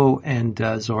Django and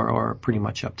Zorro are pretty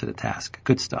much up to the task.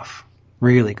 Good stuff.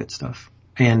 Really good stuff.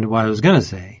 And what I was going to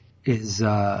say is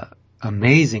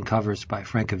amazing covers by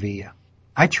Francavilla.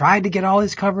 I tried to get all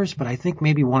his covers, but I think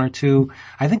maybe one or two.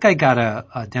 I think I got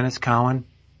a Dennis Cowan.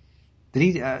 Did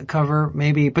he cover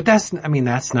maybe? But that's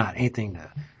not anything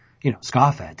to,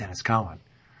 scoff at, Dennis Cowan.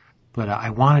 But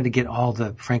I wanted to get all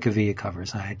the Francavilla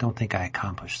covers, and I don't think I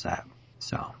accomplished that.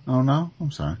 So. Oh no,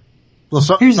 I'm sorry. Well,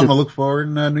 something to look for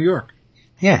in New York.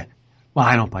 Yeah. Well,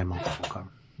 I don't buy multiple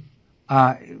covers.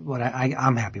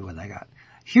 I'm happy with what I got.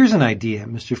 Here's an idea,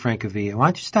 Mr. Francavilla. Why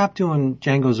don't you stop doing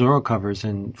Django Zorro covers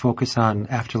and focus on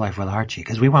Afterlife with Archie?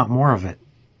 Because we want more of it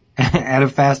at a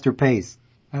faster pace.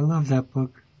 I love that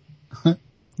book. All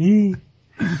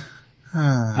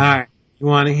right. You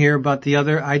want to hear about the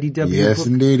other IDW Yes, book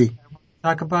indeedy.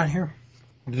 Talk about here?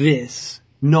 This,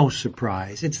 no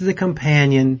surprise. It's the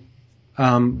companion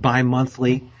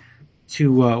bi-monthly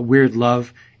to Weird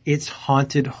Love. It's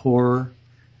Haunted Horror,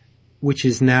 which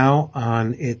is now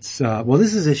on its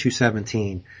this is issue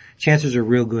 17. Chances are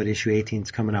real good issue 18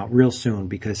 is coming out real soon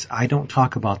because I don't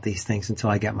talk about these things until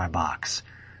I get my box.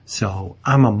 So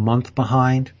I'm a month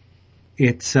behind.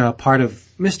 It's part of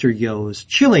Mr. Yo's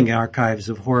chilling archives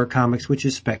of horror comics, which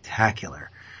is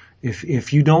spectacular.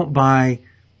 If you don't buy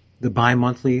the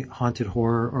bi-monthly Haunted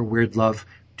Horror or Weird Love,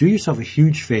 do yourself a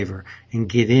huge favor and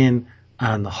get in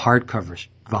on the hardcover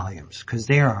volumes because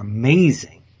they are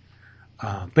amazing.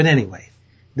 But anyway,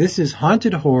 this is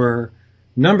Haunted Horror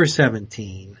Number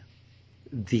 17,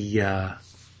 the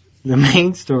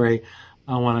main story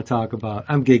I want to talk about.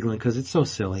 I'm giggling because it's so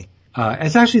silly.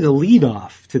 It's actually the lead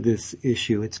off to this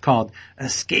issue. It's called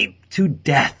Escape to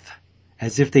Death,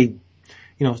 as if they,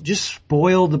 just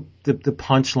spoiled the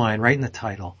punchline right in the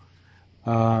title.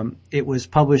 It was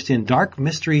published in Dark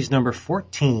Mysteries number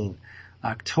 14,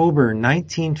 October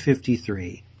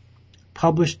 1953,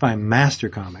 published by Master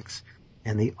Comics.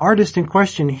 And the artist in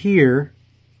question here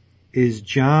is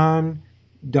John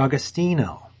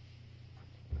D'Agostino.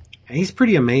 And he's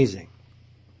pretty amazing.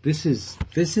 This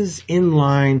is in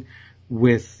line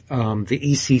with the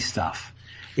EC stuff.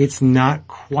 It's not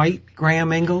quite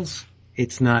Graham Ingalls.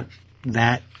 It's not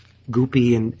that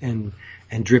goopy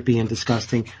and drippy and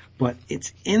disgusting, but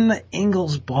it's in the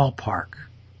Ingalls ballpark.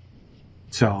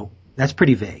 So that's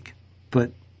pretty vague,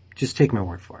 but just take my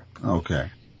word for it. Okay.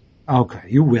 Okay,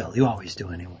 you will. You always do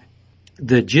anyway.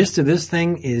 The gist of this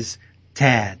thing is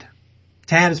Tad.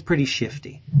 Tad is pretty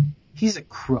shifty. He's a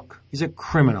crook. He's a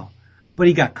criminal. But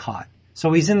he got caught.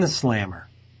 So he's in the slammer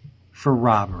for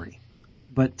robbery.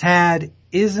 But Tad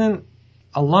isn't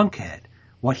a lunkhead.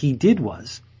 What he did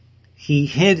was he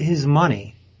hid his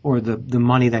money, or the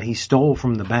money that he stole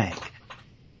from the bank.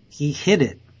 He hid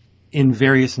it in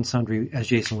various and sundry, as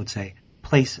Jason would say,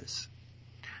 places.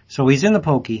 So he's in the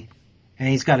pokey, and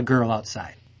he's got a girl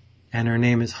outside. And her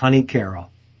name is Honey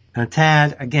Carroll. Now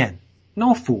Tad, again,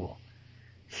 no fool.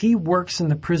 He works in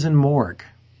the prison morgue,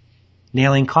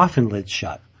 nailing coffin lids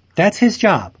shut. That's his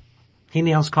job. He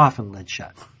nails coffin lids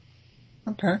shut.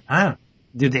 Okay. I don't know.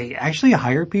 Do they actually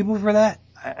hire people for that?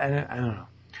 I don't know.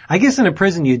 I guess in a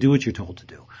prison you do what you're told to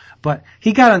do. But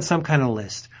he got on some kind of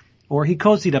list, or he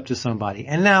cozied up to somebody,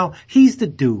 and now he's the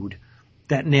dude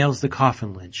that nails the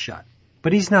coffin lid shut.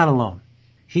 But he's not alone.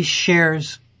 He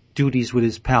shares duties with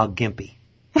his pal Gimpy.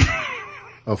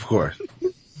 Of course.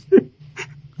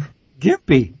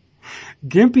 Gimpy.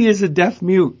 Gimpy is a deaf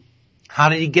mute. How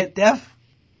did he get deaf?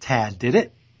 Tad did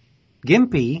it.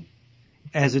 Gimpy,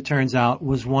 as it turns out,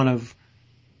 was one of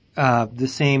the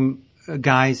same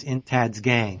guys in Tad's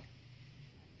gang.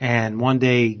 And one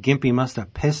day, Gimpy must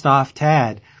have pissed off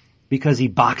Tad because he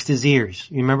boxed his ears.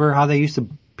 You remember how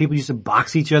people used to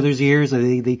box each other's ears?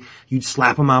 You'd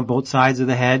slap them on both sides of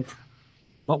the head.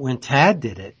 But when Tad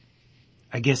did it,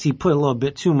 I guess he put a little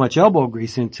bit too much elbow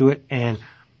grease into it, and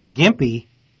Gimpy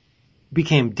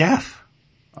became deaf.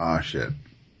 Oh, shit.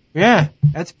 Yeah,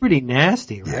 that's pretty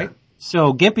nasty, right? Yeah.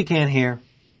 So Gimpy can't hear,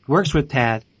 works with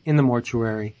Tad in the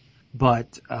mortuary,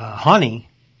 but Honey,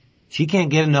 she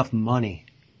can't get enough money,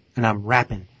 and I'm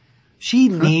rapping. She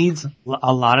needs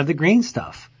a lot of the green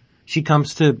stuff. She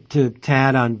comes to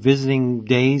Tad on visiting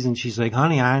days, and she's like,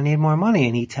 honey, I need more money.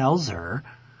 And he tells her,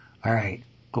 all right,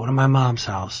 go to my mom's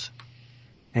house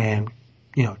and,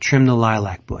 trim the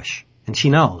lilac bush. And she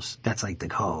knows that's like the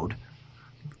code.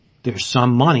 There's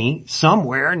some money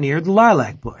somewhere near the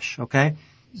lilac bush, okay?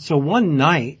 So one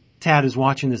night, Tad is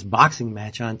watching this boxing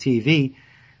match on TV,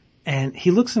 and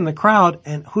he looks in the crowd,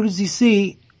 and who does he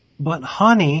see but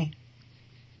Honey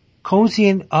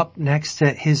cozying up next to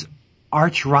his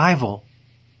arch rival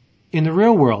in the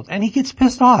real world. And he gets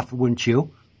pissed off, wouldn't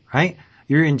you? Right?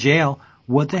 You're in jail.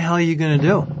 What the hell are you going to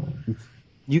do?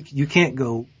 You can't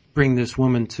go bring this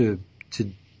woman to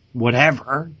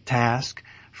whatever task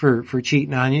for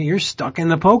cheating on you. You're stuck in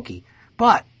the pokey.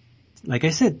 But, like I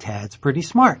said, Tad's pretty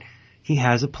smart. He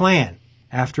has a plan.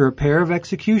 After a pair of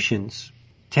executions,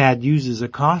 Tad uses a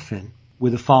coffin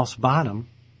with a false bottom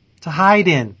to hide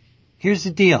in. Here's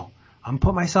the deal. I'm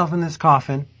put myself in this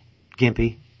coffin,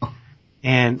 Gimpy,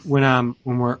 and when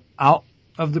we're out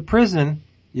of the prison,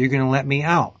 you're going to let me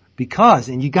out. Because,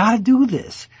 and you got to do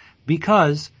this,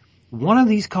 because one of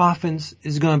these coffins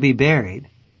is going to be buried.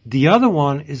 The other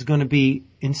one is going to be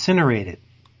incinerated.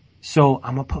 So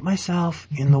I'm going to put myself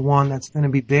in the one that's going to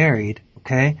be buried,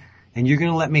 okay? And you're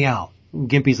going to let me out.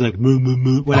 Gimpy's like, moo, moo,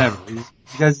 moo, whatever.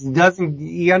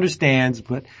 He understands,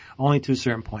 but only to a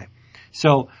certain point.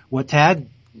 So what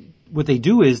they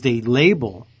do is they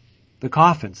label the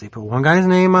coffins. They put one guy's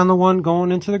name on the one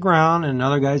going into the ground and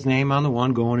another guy's name on the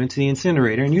one going into the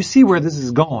incinerator. And you see where this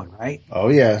is going, right? Oh,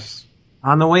 yes.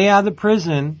 On the way out of the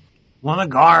prison, one of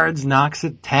the guards knocks a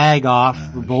tag off,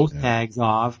 both tags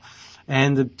off,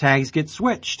 and the tags get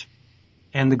switched.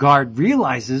 And the guard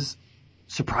realizes,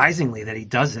 surprisingly, that he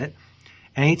does it.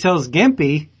 And he tells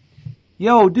Gimpy,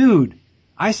 yo, dude,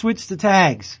 I switched the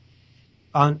tags.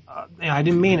 I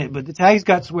didn't mean it, but the tags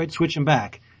got switching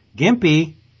back.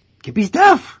 Gimpy's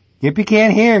deaf. Gimpy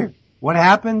can't hear. What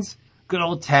happens? Good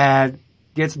old Tad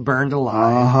gets burned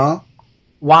alive. Uh-huh.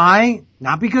 Why?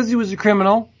 Not because he was a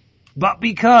criminal, but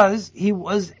because he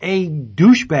was a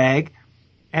douchebag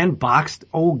and boxed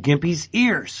old Gimpy's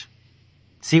ears.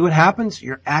 See what happens?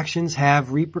 Your actions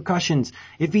have repercussions.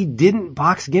 If he didn't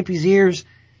box Gimpy's ears,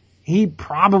 he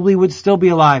probably would still be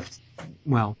alive.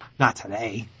 Well, not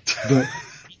today, but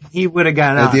he would have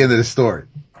got out. At the end of the story.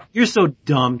 You're so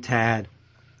dumb, Tad.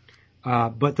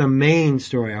 But the main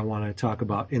story I want to talk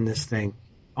about in this thing,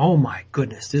 oh my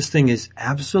goodness, this thing is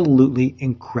absolutely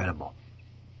incredible.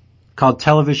 Called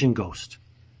Television Ghost.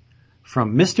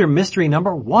 From Mr. Mystery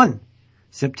number 1,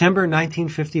 September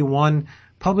 1951,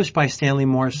 published by Stanley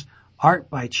Morse, art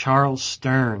by Charles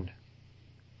Stern.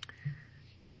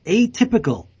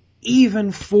 Atypical,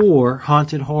 even for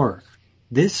haunted horror.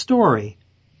 This story,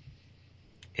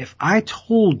 if I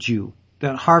told you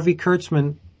that Harvey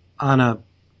Kurtzman on a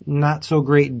not so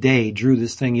great day drew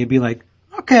this thing, you'd be like,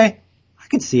 okay, I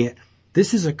can see it.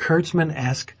 This is a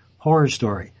Kurtzman-esque horror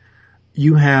story.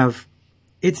 You have,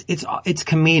 it's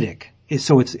comedic.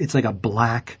 So it's like a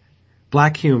black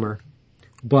humor.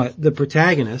 But the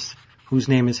protagonist, whose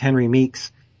name is Henry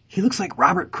Meeks, he looks like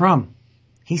Robert Crumb.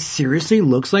 He seriously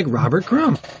looks like Robert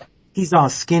Crumb. He's all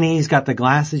skinny. He's got the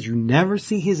glasses. You never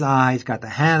see his eyes. Got the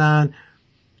hat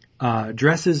on.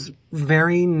 Dresses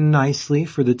very nicely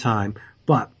for the time.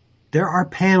 But there are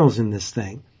panels in this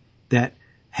thing that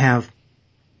have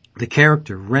the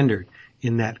character rendered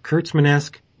in that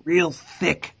Kurtzman-esque, real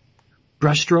thick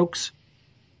brushstrokes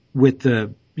with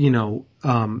the,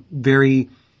 very,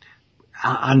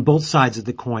 on both sides of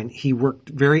the coin. He worked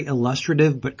very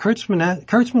illustrative, but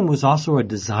Kurtzman was also a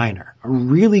designer, a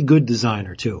really good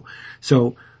designer too.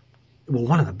 So, well,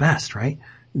 one of the best, right?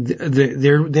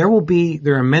 There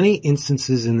are many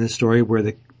instances in this story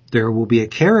where there will be a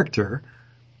character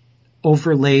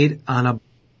overlaid on a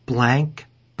blank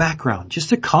background,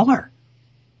 just a color.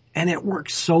 And it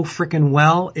works so freaking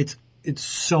well. It's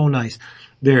so nice.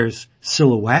 There's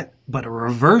silhouette, but a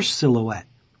reverse silhouette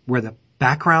where the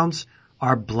backgrounds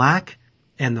are black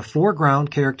and the foreground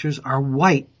characters are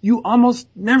white. You almost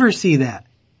never see that,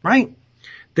 right?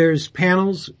 There's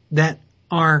panels that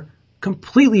are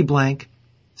completely blank,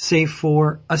 save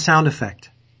for a sound effect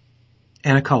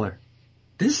and a color.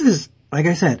 This is, like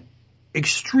I said,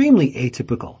 extremely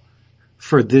atypical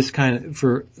for this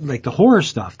for like the horror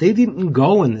stuff. They didn't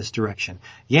go in this direction.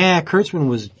 Yeah, Kurtzman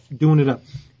was doing it up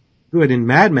good in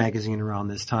Mad Magazine around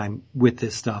this time with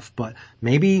this stuff, but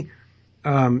maybe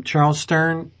Charles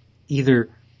Stern either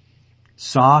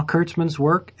saw Kurtzman's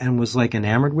work and was like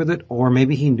enamored with it, or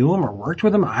maybe he knew him or worked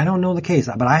with him. I don't know the case,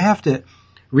 but I have to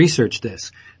research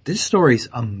this. This story's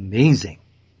amazing.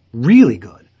 Really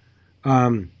good.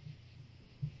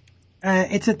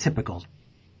 It's a typical,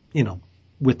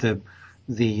 with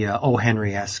the O.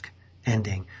 Henry-esque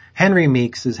ending. Henry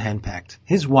Meeks is henpecked.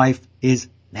 His wife is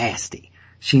nasty.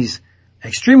 She's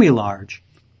extremely large,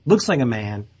 looks like a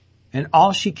man, and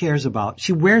all she cares about,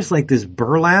 she wears like this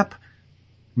burlap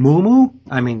muumuu.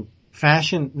 I mean,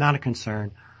 fashion, not a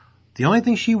concern. The only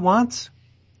thing she wants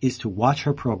is to watch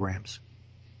her programs.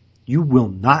 You will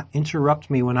not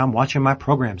interrupt me when I'm watching my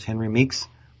programs, Henry Meeks.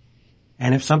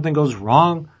 And if something goes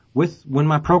wrong with when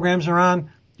my programs are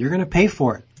on, you're going to pay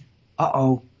for it.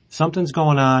 Uh-oh, something's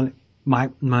going on.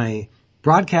 My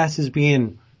broadcast is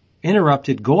being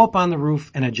interrupted. Go up on the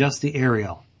roof and adjust the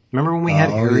aerial. Remember when we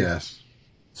had aerial? Oh, yes.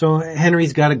 So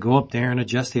Henry's got to go up there and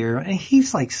adjust the aerial. And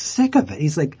he's like sick of it.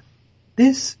 He's like,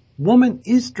 this woman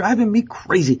is driving me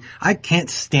crazy. I can't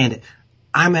stand it.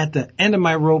 I'm at the end of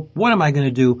my rope. What am I going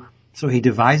to do? So he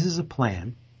devises a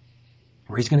plan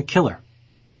where he's going to kill her.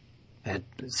 It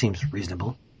seems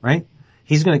reasonable, right?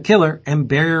 He's going to kill her and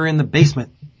bury her in the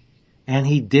basement. And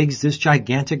he digs this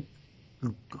gigantic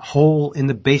hole in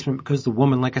the basement because the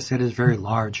woman, like I said, is very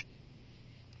large.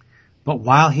 But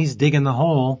while he's digging the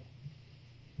hole,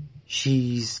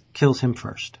 she kills him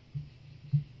first.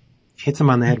 She hits him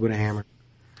on the head with a hammer.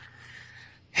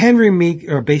 Henry Meeks,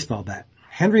 or baseball bat.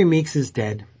 Henry Meeks is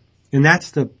dead. And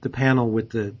that's the panel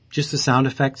with just the sound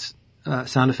effect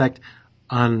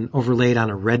overlaid on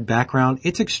a red background.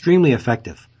 It's extremely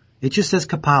effective. It just says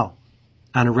kapow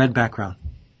on a red background.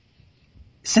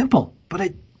 Simple, but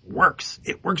it works.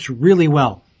 It works really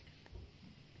well.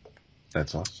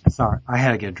 That's awesome. Sorry, I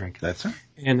had to get a drink. That's it.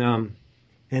 And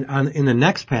in the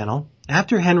next panel,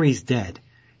 after Henry's dead,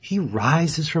 he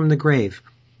rises from the grave.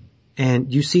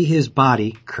 And you see his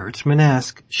body,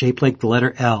 Kurtzman-esque, shaped like the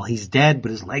letter L. He's dead,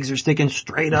 but his legs are sticking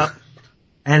straight up.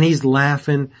 And he's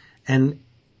laughing. And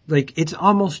like, it's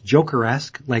almost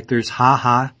Joker-esque. Like there's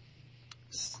ha-ha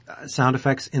sound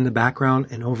effects in the background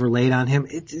and overlaid on him.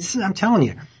 I'm telling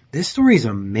you, this story's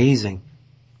amazing.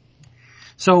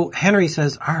 So Henry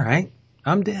says, all right,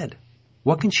 I'm dead.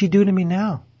 What can she do to me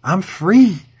now? I'm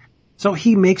free. So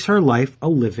he makes her life a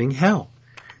living hell.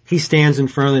 He stands in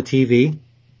front of the TV.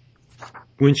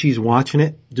 When she's watching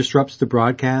it, disrupts the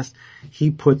broadcast.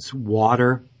 He puts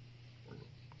water.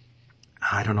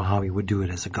 I don't know how he would do it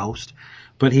as a ghost,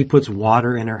 but he puts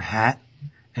water in her hat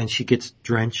and she gets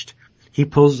drenched. He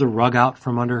pulls the rug out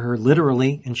from under her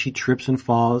literally and she trips and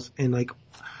falls. And like,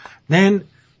 then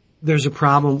there's a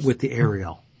problem with the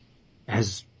aerial.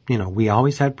 As you know, we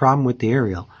always had problem with the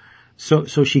aerial. So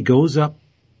she goes up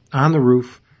on the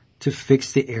roof to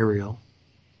fix the aerial.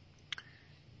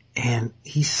 And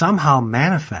he somehow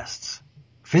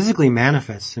physically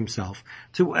manifests himself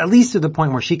to at least to the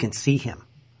point where she can see him.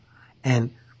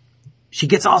 And she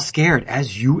gets all scared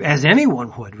as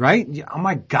anyone would, right? Oh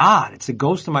my God, it's a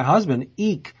ghost of my husband.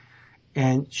 Eek.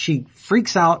 And she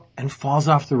freaks out and falls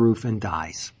off the roof and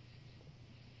dies.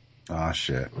 Oh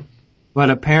shit. But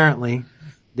apparently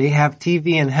they have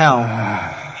TV in hell.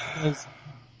 Because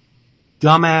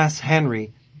dumbass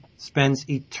Henry spends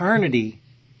eternity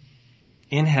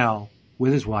in hell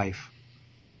with his wife.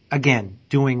 Again,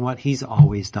 doing what he's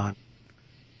always done.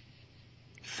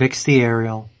 Fix the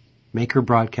aerial. Make her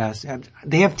broadcast.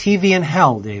 They have TV in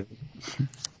hell, David.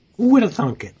 Who would have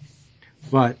thunk it?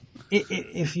 But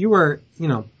if you were,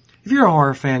 if you're a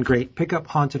horror fan, great. Pick up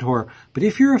Haunted Horror. But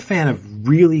if you're a fan of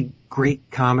really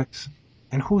great comics,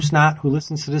 and who's not, who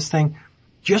listens to this thing,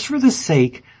 just for the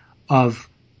sake of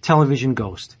Television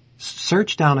Ghost,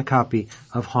 search down a copy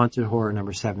of Haunted Horror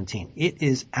number 17. It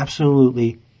is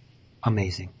absolutely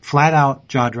amazing. Flat out,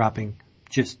 jaw-dropping.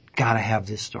 Just gotta have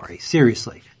this story.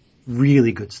 Seriously.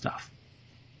 Really good stuff.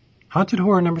 Haunted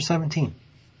Horror number 17.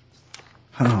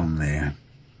 Oh man.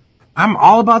 I'm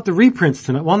all about the reprints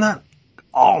tonight. Well, not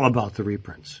all about the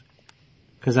reprints.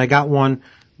 Because I got one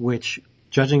which,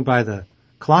 judging by the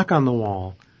clock on the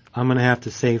wall, I'm gonna have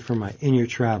to save for my In Your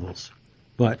Travels.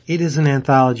 But it is an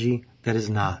anthology that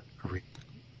is not a reprint.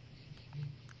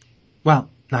 Well,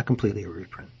 not completely a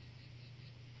reprint.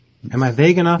 Am I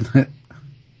vague enough? I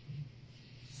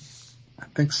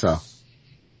think so.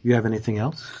 You have anything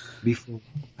else? Before?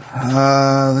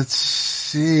 Let's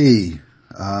see.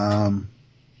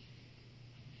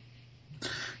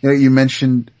 You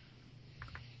mentioned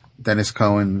Dennis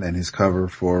Cohen and his cover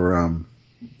for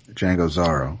Django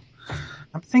Zorro.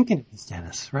 I'm thinking it was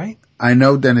Dennis, right? I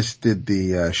know Dennis did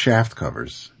the Shaft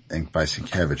covers, inked by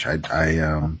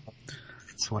Sienkiewicz.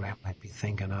 That's what I might be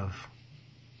thinking of.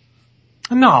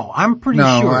 No, I'm pretty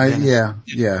sure.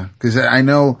 Yeah. Because I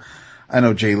know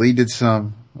Jay Lee did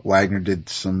some, Wagner did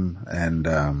some, and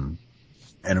of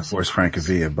course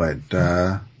Francavilla, but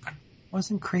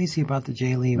wasn't crazy about the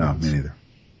Jay Lee no, ones. me neither.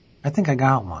 I think I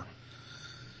got one.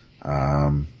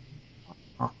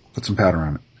 Put some powder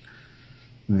on it.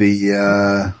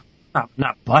 The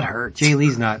not butthurt. Jay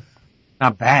Lee's not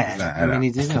bad. Nah, I mean, he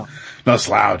did no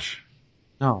slouch.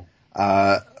 No.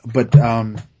 But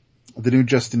the new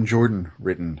Justin Jordan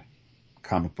written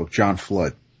comic book, John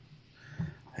Flood,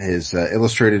 is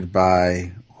illustrated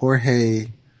by Jorge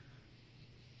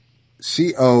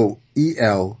Coelho.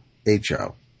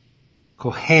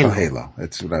 Coelho.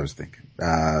 That's what I was thinking.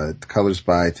 The colors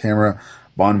by Tamara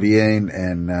Bonvillain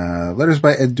and letters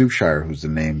by Ed Dubshire, who's the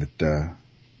name that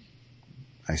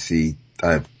I see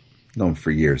I've known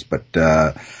for years. But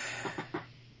the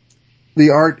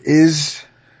art is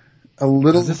a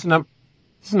little. Is this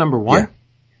number one? Yeah.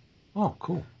 Oh,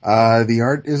 cool. The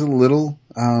art is a little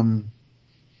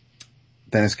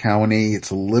Dennis Cowan-y. It's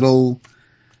a little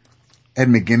Ed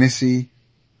McGuinness-y.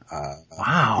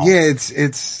 Wow. Yeah,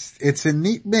 it's a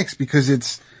neat mix because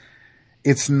it's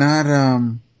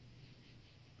not,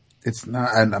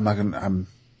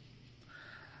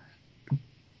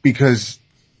 because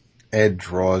Ed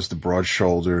draws the broad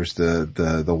shoulders,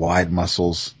 the wide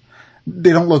muscles.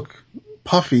 They don't look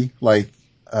puffy like,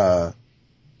 a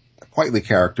Quitely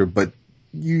character, but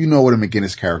you know what a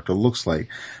McGuinness character looks like.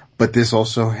 But this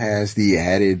also has the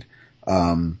added,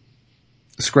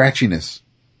 scratchiness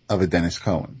of a Dennis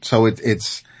Cohen. So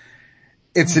it's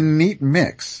a neat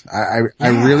mix. I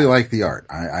really like the art.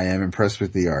 I am impressed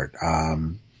with the art.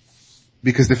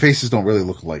 Because the faces don't really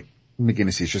look like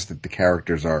McGuinness. It's just that the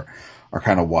characters are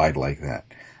kind of wide like that.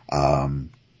 And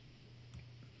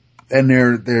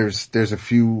there's a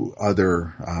few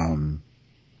other,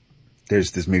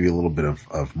 there's maybe a little bit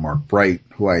of Mark Bright,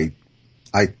 who I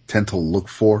tend to look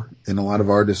for in a lot of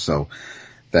artists. So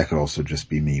that could also just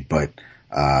be me. But,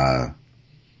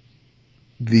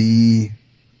 the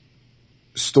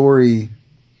story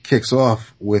kicks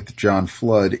off with John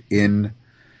Flood in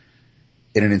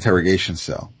an interrogation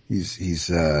cell. He's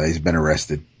been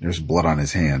arrested. There's blood on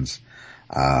his hands.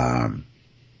 And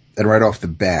right off the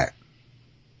bat,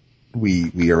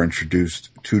 we are introduced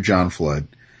to John Flood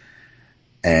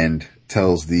and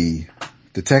tells the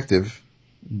detective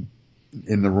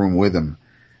in the room with him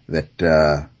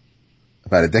that,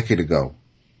 about a decade ago,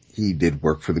 he did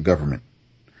work for the government.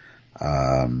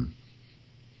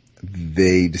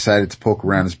 They decided to poke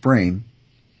around his brain,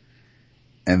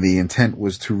 and the intent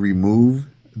was to remove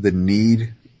the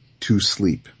need to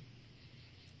sleep.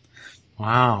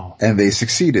 Wow. And they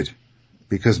succeeded,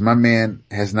 because my man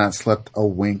has not slept a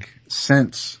wink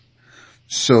since.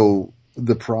 So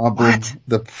the problem,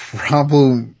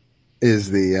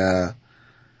 is there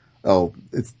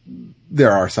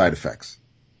are side effects.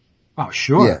 Oh,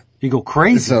 sure. Yeah. You go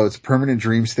crazy. So it's permanent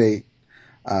dream state.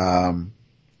 And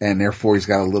therefore he's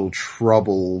got a little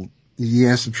trouble. He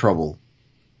has some trouble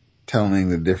telling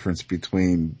the difference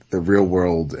between the real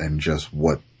world and just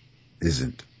what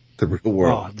isn't the real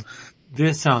world. Oh,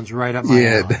 this sounds right up my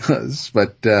alley. It does.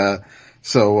 But, but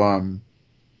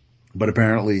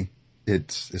apparently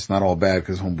it's not all bad,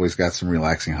 because homeboy's got some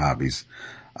relaxing hobbies.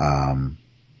 And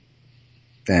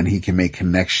he can make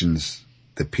connections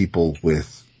that people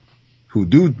who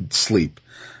do sleep,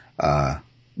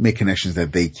 make connections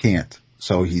that they can't.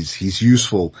 So he's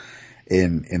useful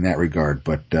in that regard.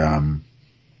 But,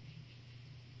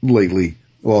 lately,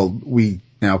 we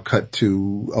now cut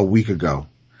to a week ago,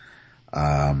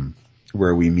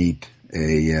 where we meet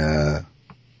a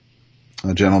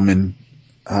gentleman,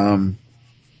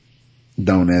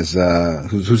 known as,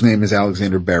 whose name is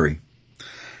Alexander Berry.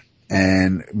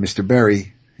 And Mr.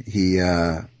 Berry, he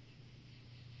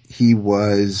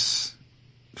was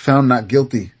found not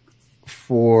guilty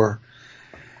for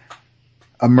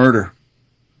a murder.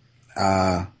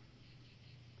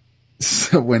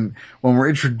 So when we're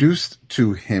introduced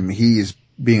to him, he is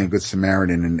being a good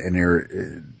Samaritan,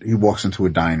 and he walks into a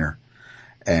diner,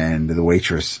 and the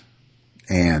waitress,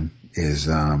 Anne, is,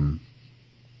 being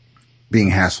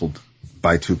hassled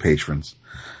by two patrons.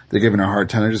 They're giving her a hard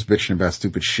time. They're just bitching about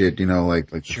stupid shit, like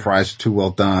the fries are too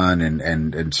well done.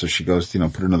 And so she goes,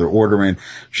 put another order in.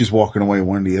 She's walking away.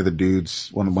 One of the other dudes,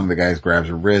 one of the guys grabs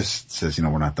her wrist, says,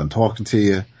 we're not done talking to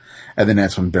you. And then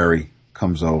that's when Berry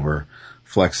comes over,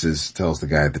 flexes, tells the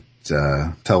guy that,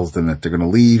 tells them that they're going to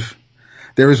leave.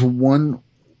 There is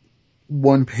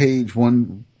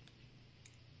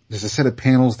there's a set of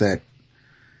panels that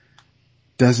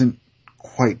doesn't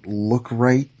quite look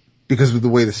right, because of the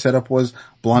way the setup was.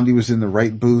 Blondie was in the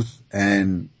right booth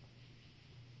and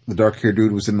the dark-haired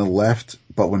dude was in the left.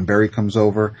 But when Berry comes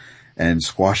over and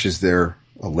squashes their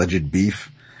alleged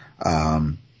beef,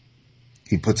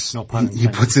 he puts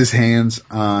his hands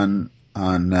on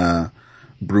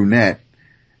Brunette,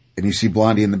 and you see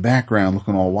Blondie in the background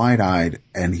looking all wide-eyed,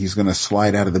 and he's going to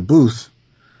slide out of the booth,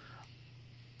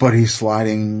 but he's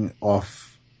sliding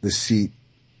off the seat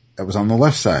that was on the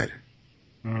left side.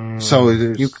 So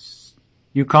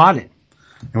you caught it.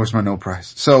 It was my no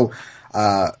prize. So,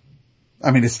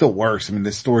 it still works.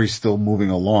 The story's still moving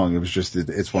along. It was just,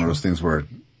 it's one of those things where,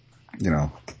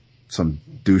 some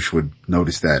douche would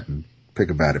notice that and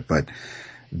pick about it. But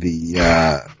the,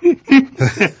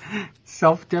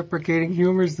 self-deprecating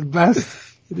humor is the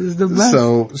best. It is the best.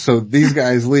 So these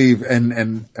guys leave,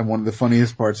 and one of the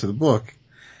funniest parts of the book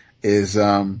is,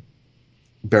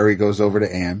 Berry goes over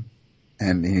to Anne,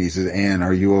 and he says, Anne,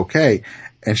 are you okay?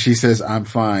 And she says, I'm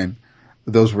fine.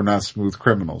 Those were not smooth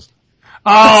criminals.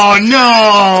 Oh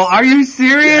no! Are you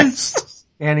serious? Yes.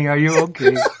 Annie, are you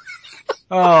okay?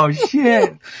 Oh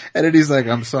shit. And then he's like,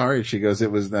 I'm sorry. She goes,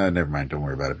 it was, never mind. Don't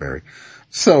worry about it, Berry.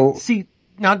 So. See,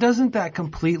 now doesn't that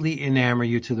completely enamor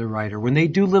you to the writer? When they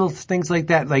do little things like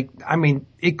that,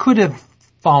 it could have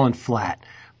fallen flat,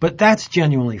 but that's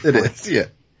genuinely funny. It is, yeah.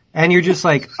 And you're just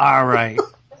like, all right,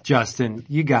 Justin,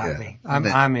 you got me.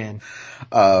 I'm in.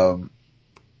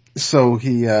 So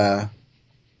he,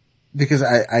 because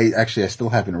I still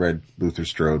haven't read Luther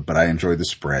Strode, but I enjoyed the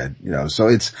spread, so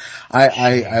it's,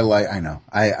 I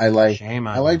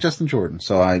like Justin Jordan.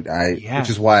 So which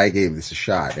is why I gave this a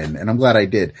shot, and I'm glad I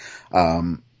did.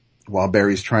 While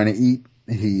Berry's trying to eat,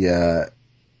 he's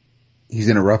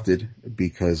interrupted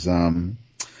because, Lita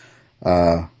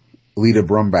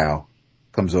Brumbaugh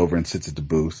comes over and sits at the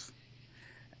booth,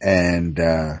 and,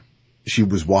 she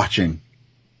was watching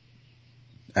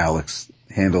Alex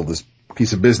handle this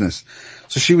piece of business.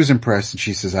 So she was impressed, and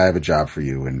she says, I have a job for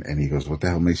you. And he goes, what the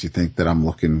hell makes you think that I'm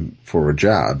looking for a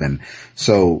job? And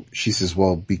so she says,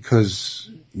 well, because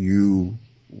you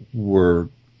were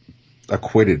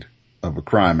acquitted of a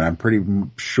crime. And I'm pretty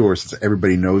sure, since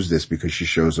everybody knows this, because she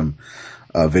shows them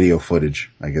video footage,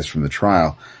 I guess, from the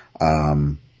trial,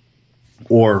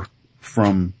 or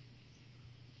from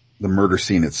the murder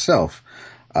scene itself,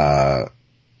 that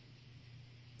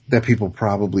people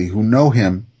probably who know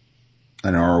him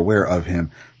and are aware of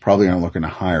him probably aren't looking to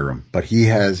hire him, but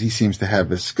he seems to have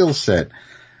a skill set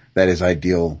that is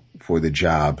ideal for the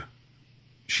job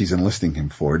she's enlisting him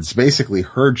for. It's basically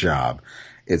her job.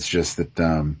 It's just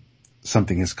that,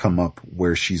 something has come up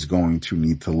where she's going to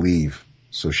need to leave.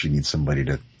 So she needs somebody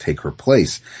to take her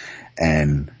place.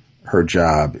 And her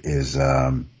job is,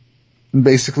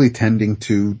 basically tending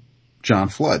to John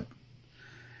Flood.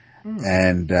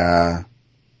 And,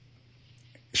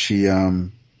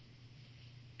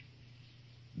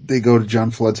 they go to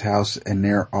John Flood's house and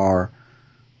there are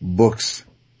books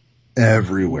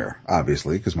everywhere,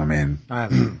 obviously, because my man,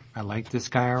 I like this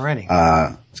guy already.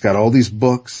 He's got all these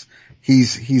books.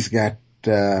 He's got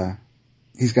the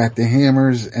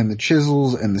hammers and the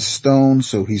chisels and the stones.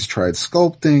 So he's tried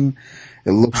sculpting.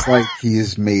 It looks like he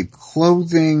has made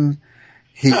clothing.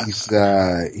 He's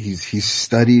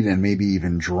studied and maybe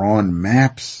even drawn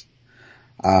maps.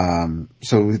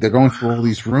 So they're going through all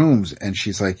these rooms and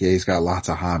she's like, yeah, he's got lots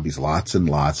of hobbies, lots and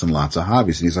lots and lots of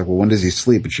hobbies. And he's like, well, when does he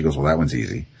sleep? And she goes, well, that one's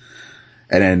easy.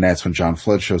 And then that's when John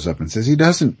Flood shows up and says he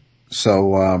doesn't.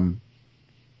 So,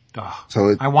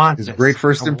 I want his this. great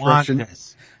first impression. Want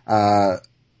this.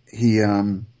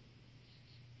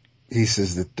 He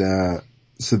says that,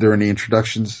 so during the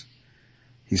introductions,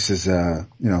 he says,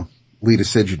 Lita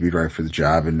said you'd be right for the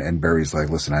job. And Barry's like,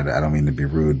 listen, I don't mean to be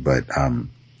rude, but,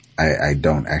 I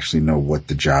don't actually know what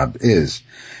the job is.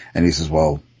 And he says,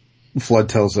 well, Flood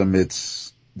tells him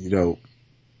it's,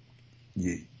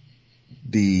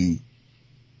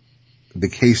 the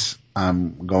case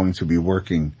I'm going to be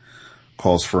working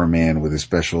calls for a man with a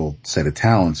special set of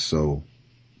talents. So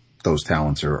those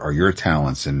talents are your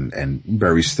talents. And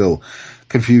Barry's still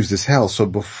confused as hell. So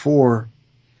before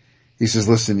he says,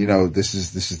 listen, this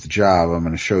is the job. I'm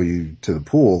going to show you to the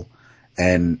pool.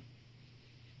 And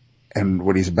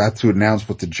when he's about to announce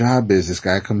what the job is, this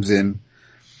guy comes in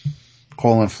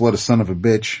calling Flood a son of a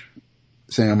bitch,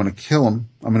 saying, I'm going to kill him.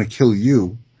 I'm going to kill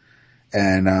you.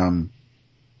 And,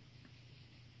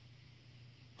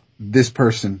 this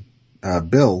person,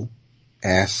 Bill,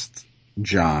 asked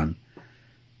John,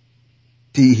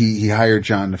 he hired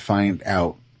John to find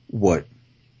out what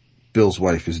Bill's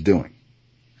wife is doing.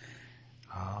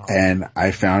 Oh. And I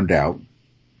found out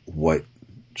what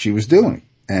she was doing.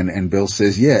 And Bill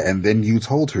says, yeah, and then you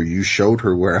told her, you showed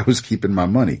her where I was keeping my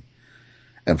money.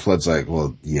 And Flood's like,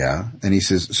 well, yeah. And he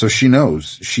says, so she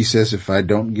knows. She says if I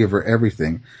don't give her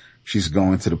everything, she's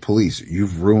going to the police.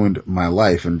 You've ruined my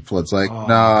life. And Flood's like,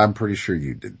 no, I'm pretty sure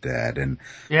you did that. And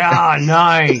yeah,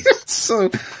 nice. so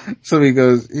he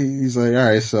goes, he's like,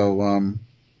 all right, so,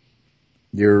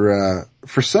 you're,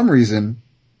 for some reason,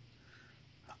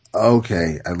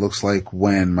 okay, it looks like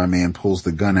when my man pulls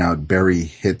the gun out, Barry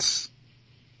hits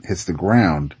the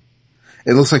ground.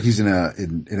 It looks like he's in a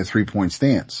 3-point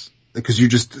stance. Because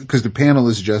the panel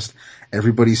is just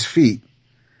everybody's feet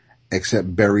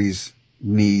except Barry's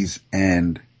knees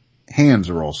and hands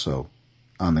are also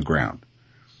on the ground.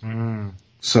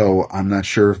 So I'm not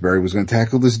sure if Barry was going to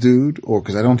tackle this dude or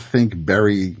because I don't think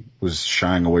Barry was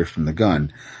shying away from the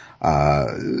gun.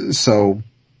 So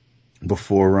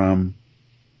before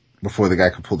the guy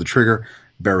could pull the trigger,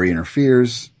 Barry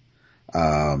interferes.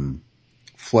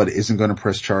 Flood isn't going to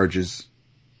press charges.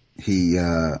 He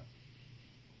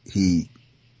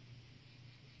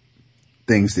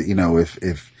thinks that,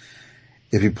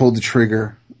 if he pulled the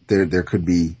trigger, there could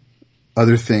be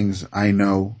other things I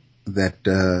know that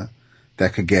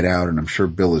could get out. And I'm sure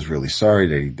Bill is really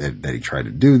sorry that he tried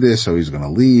to do this. So he's going to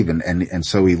leave and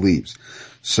so he leaves.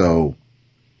 So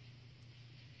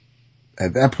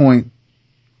at that point,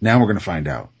 now we're going to find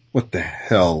out what the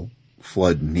hell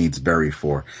Flood needs Barry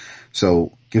for.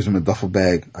 So gives him a duffel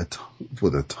bag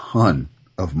with a ton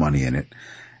of money in it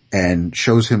and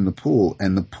shows him the pool.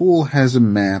 And the pool has a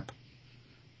map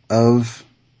of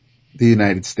the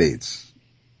United States.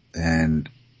 And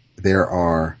there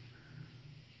are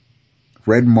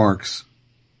red marks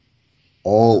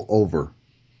all over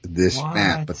this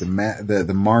map. But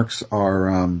the marks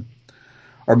are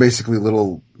basically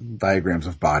little diagrams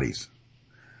of bodies.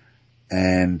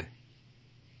 And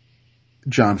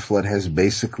John Flood has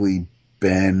basically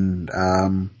been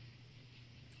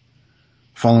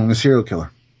following a serial killer.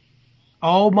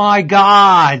 Oh my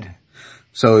God.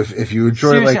 So if you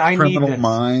enjoy Seriously, like Criminal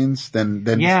Minds, then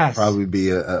yes. This would probably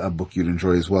be a book you'd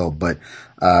enjoy as well. But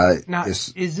now,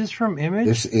 is this from Image?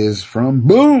 This is from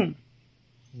Boom.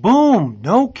 Boom.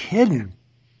 No kidding.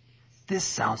 This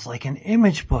sounds like an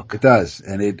Image book. It does,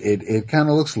 and it kind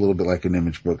of looks a little bit like an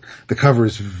Image book. The cover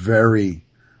is very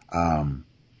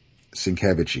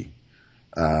Sienkiewicz-y,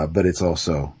 but it's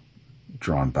also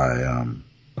drawn by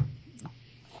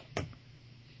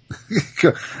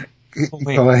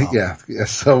Wait, Yeah.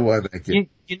 So, thank you.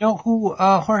 You know who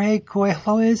Jorge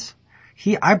Coelho is?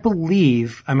 I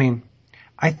believe. I mean,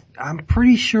 I'm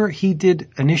pretty sure he did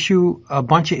a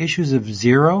bunch of issues of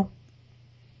Zero.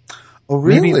 Oh,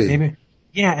 really? Maybe.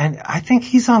 Yeah, and I think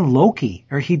he's on Loki,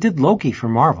 or he did Loki for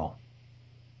Marvel.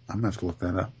 I'm gonna have to look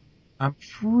that up. I'm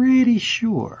pretty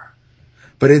sure.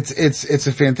 But it's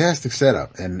a fantastic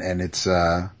setup, and it's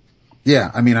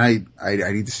yeah. I mean, I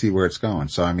need to see where it's going.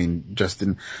 So I mean,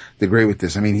 Justin did great with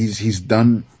this. I mean, he's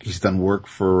done work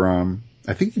for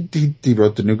I think he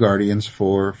wrote the New Guardians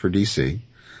for DC.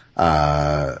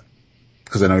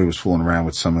 Cause I know he was fooling around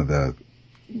with some of the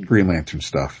Green Lantern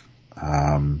stuff.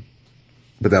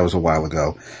 But that was a while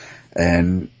ago.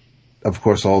 And of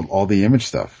course, all the Image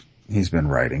stuff he's been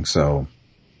writing. So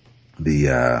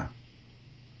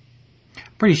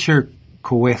pretty sure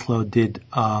Coelho did,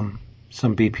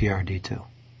 some BPRD too.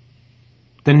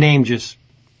 The name just.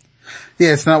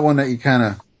 Yeah, it's not one that you kind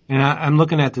of. And I'm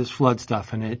looking at this Flood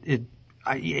stuff, and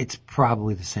it's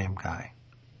probably the same guy.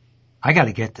 I got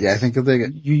to get this. Yeah, I think he'll dig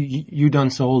it. You done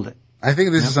sold it. I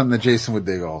think this is something that Jason would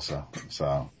dig also.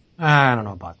 So I don't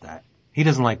know about that. He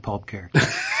doesn't like pulp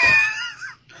characters,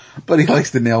 but he likes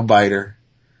the nail biter.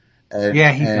 And,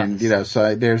 yeah, he and does. You know,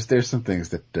 so there's some things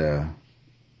that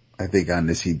I think on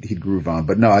this he'd groove on.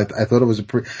 But no, I thought it was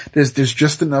there's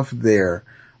just enough there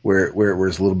where it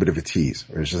was a little bit of a tease.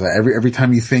 Where it's just like every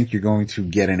time you think you're going to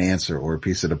get an answer or a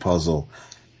piece of the puzzle,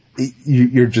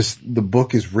 the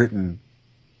book is written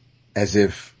as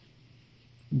if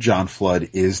John Flood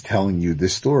is telling you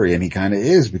this story, and he kind of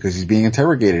is, because he's being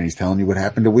interrogated and he's telling you what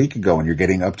happened a week ago, and you're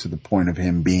getting up to the point of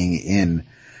him being in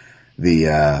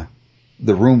the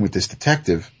room with this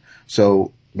detective.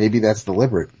 So maybe that's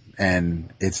deliberate,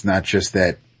 and it's not just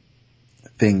that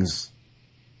things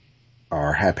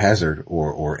are haphazard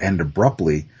or end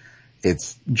abruptly.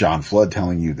 It's John Flood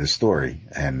telling you this story,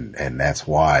 and that's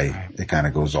why it kind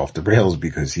of goes off the rails,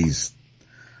 because he's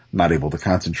not able to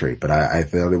concentrate. But I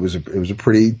thought it was a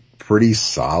pretty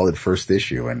solid first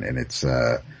issue, and it's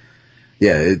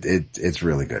it's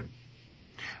really good.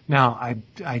 Now,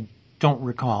 I don't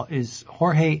recall, is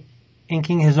Jorge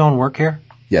inking his own work here?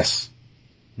 Yes.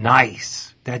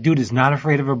 Nice. That dude is not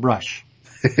afraid of a brush.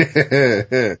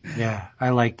 Yeah, I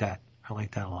like that. I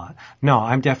like that a lot. No,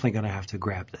 I'm definitely going to have to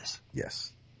grab this.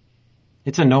 Yes.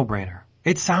 It's a no-brainer.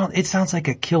 It sounds like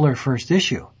a killer first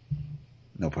issue.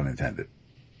 No pun intended.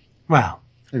 Well,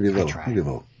 Maybe a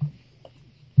little.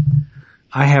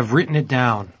 I have written it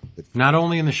down, not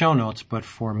only in the show notes, but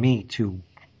for me to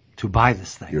buy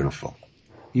this thing. Beautiful.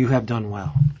 You have done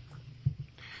well.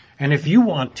 And if you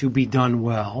want to be done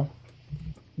well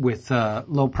with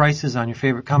low prices on your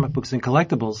favorite comic books and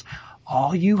collectibles,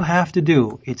 all you have to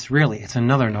do, it's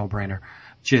another no-brainer.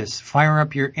 Just fire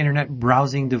up your internet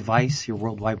browsing device, your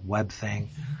World Wide Web thing.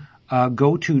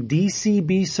 Go to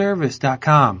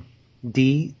dcbservice.com.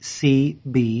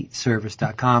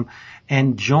 dcbservice.com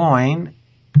and join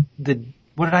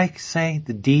what did I say?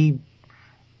 The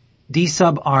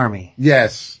D-Sub Army.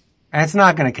 Yes. That's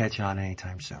not going to catch on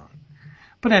anytime soon.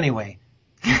 But anyway,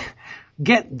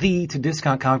 get to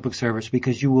Discount Comic Book Service,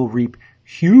 because you will reap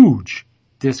huge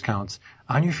discounts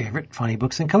on your favorite funny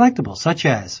books and collectibles, such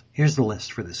as, here's the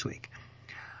list for this week.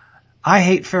 I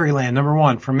Hate Fairyland,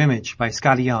 #1 from Image by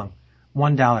Scotty Young,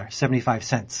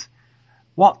 $1.75.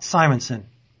 Walt Simonson,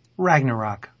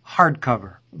 Ragnarok,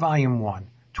 hardcover, volume 1,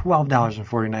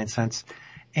 $12.49.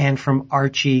 And from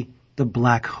Archie, The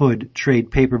Black Hood,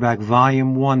 trade paperback,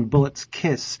 volume 1, Bullet's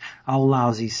Kiss, a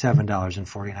lousy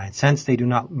 $7.49. They do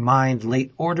not mind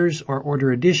late orders or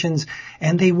order additions,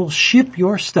 and they will ship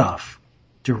your stuff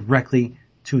directly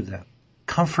to the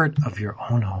comfort of your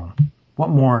own home. What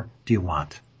more do you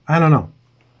want? I don't know.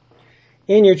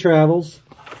 In your travels,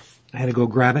 I had to go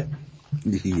grab it.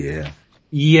 Yeah.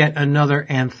 Yet another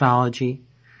anthology.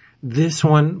 This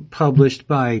one published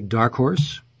by Dark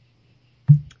Horse.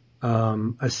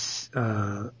 A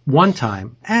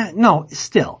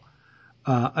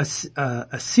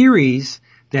series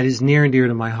that is near and dear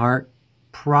to my heart.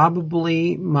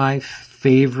 Probably my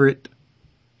favorite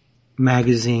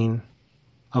magazine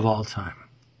of all time.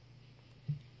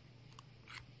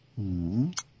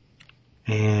 Mm-hmm.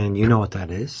 And you know what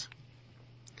that is.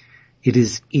 It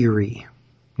is Eerie,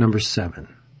 #7,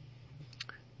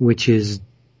 which is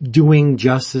doing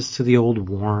justice to the old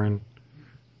Warren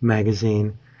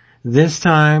magazine. This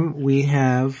time we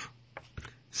have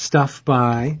stuff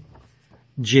by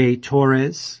Jay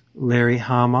Torres, Larry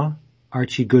Hama,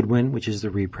 Archie Goodwin, which is the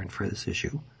reprint for this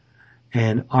issue,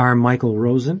 and R. Michael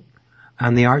Rosen.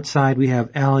 On the art side, we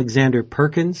have Alexander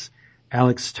Perkins,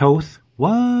 Alex Toth,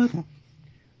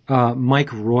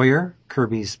 Mike Royer,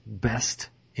 Kirby's best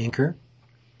inker.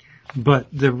 But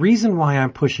the reason why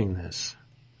I'm pushing this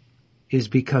is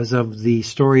because of the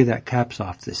story that caps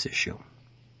off this issue,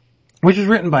 which was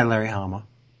written by Larry Hama,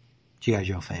 G.I.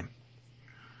 Joe fame.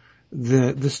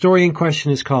 The story in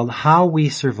question is called How We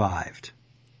Survived.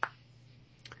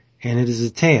 And it is a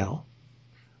tale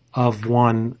of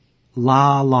one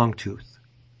La Longtooth.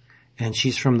 And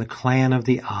she's from the clan of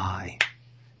the Eye.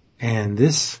 And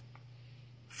this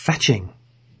fetching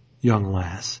young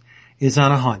lass is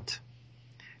on a hunt.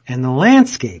 And the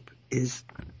landscape is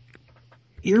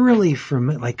eerily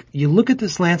familiar. Like, you look at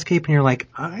this landscape and you're like,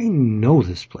 I know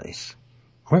this place.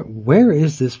 Where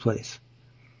is this place?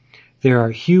 There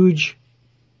are huge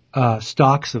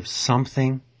stalks of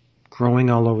something growing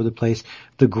all over the place.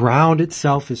 The ground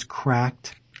itself is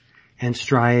cracked and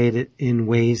striated in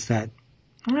ways that,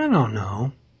 I don't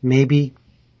know, maybe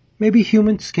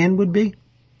human skin would be.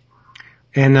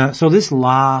 And so this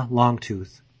La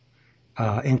Longtooth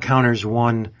encounters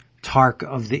one Tark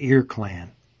of the Ear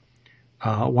Clan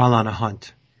while on a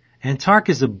hunt. And Tark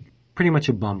is pretty much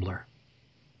a bumbler.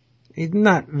 He's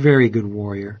not a very good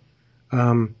warrior.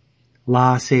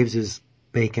 La saves his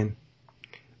bacon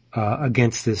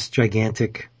against this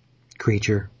gigantic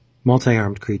creature,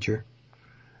 multi-armed creature.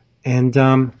 And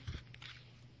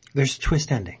there's a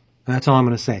twist ending. That's all I'm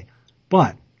going to say.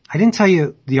 But I didn't tell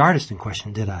you the artist in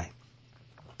question, did I?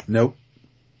 Nope.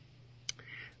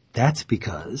 That's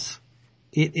because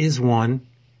it is one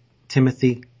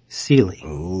Timothy Seeley.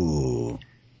 Ooh.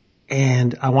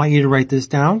 And I want you to write this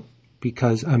down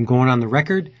because I'm going on the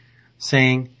record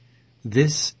saying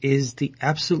this is the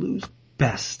absolute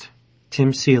best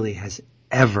Tim Seeley has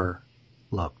ever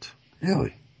looked.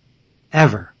 Really?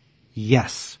 Ever.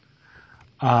 Yes.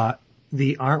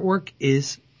 The artwork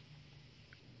is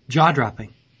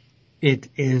jaw-dropping. It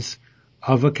is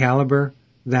of a caliber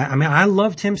that, I mean, I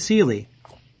love Tim Seeley,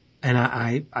 and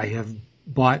I have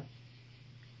bought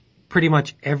pretty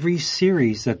much every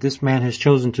series that this man has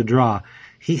chosen to draw.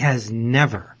 He has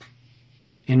never,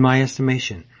 in my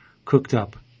estimation, cooked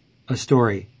up a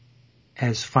story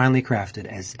as finely crafted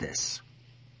as this.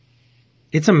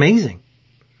 It's amazing.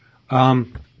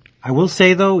 I will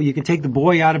say though, you can take the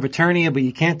boy out of Eternia, but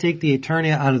you can't take the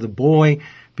Eternia out of the boy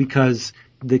because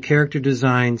the character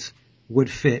designs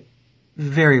would fit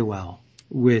very well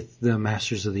with the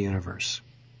Masters of the Universe.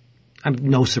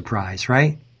 No surprise,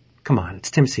 right? Come on, it's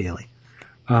Tim Seeley.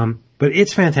 But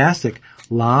it's fantastic.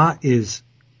 La is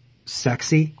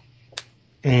sexy,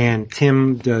 and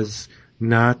Tim does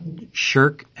not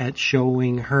shirk at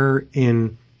showing her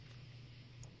in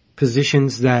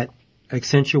positions that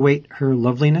accentuate her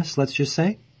loveliness, let's just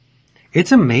say.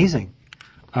 It's amazing.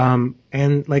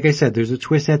 And like I said, there's a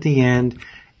twist at the end.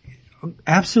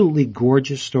 Absolutely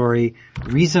gorgeous story.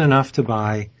 Reason enough to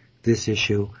buy this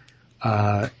issue.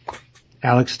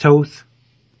 Alex Toth,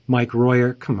 Mike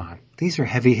Royer, come on. These are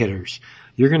heavy hitters.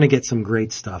 You're going to get some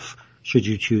great stuff should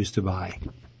you choose to buy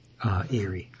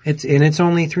Eerie. It's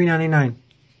only $3.99.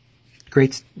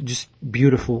 Great, just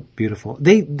beautiful, beautiful.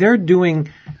 They're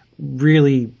doing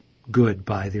really good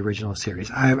by the original series.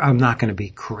 I'm not going to be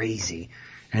crazy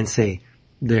and say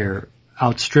they're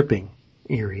outstripping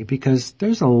Eerie because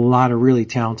there's a lot of really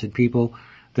talented people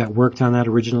that worked on that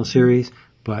original series,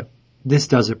 but this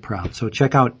does it proud. So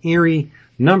check out Eerie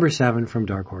 #7 from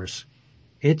Dark Horse.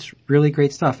 It's really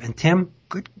great stuff. And Tim,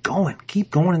 good going. Keep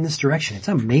going in this direction. It's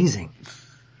amazing.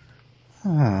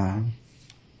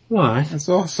 What? That's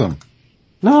awesome.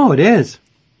 No, it is.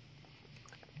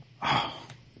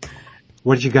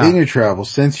 What did you got? In your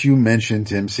travels, since you mentioned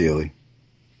Tim Seeley.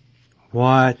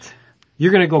 What?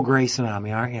 You're going to go Grayson on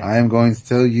me, aren't you? I am going to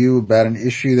tell you about an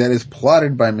issue that is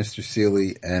plotted by Mr.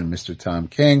 Seeley and Mr. Tom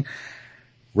King.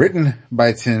 Written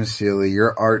by Tim Seeley.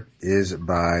 Your art is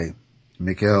by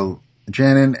Mikael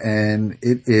Janin, and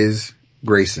it is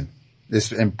Grayson.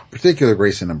 This, in particular,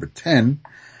 Grayson #10.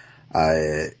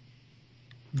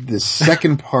 The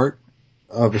second part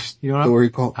of a story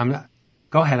called...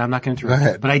 Go ahead. I'm not going to interrupt. Go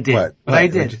ahead. But I did. What? But I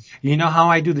did. You know how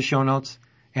I do the show notes?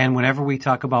 And whenever we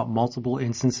talk about multiple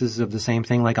instances of the same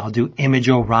thing, like I'll do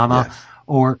Image-O-Rama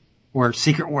Yes. or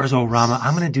Secret Wars O-Rama,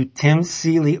 I'm going to do Tim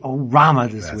Seeley O-Rama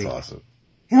this week. That's awesome.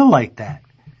 He'll like that.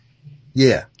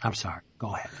 Yeah. I'm sorry.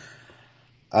 Go ahead.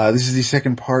 This is the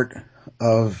second part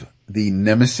of the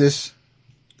Nemesis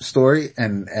story.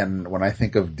 And when I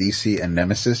think of DC and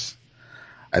Nemesis,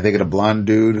 I think of the blonde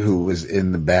dude who was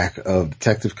in the back of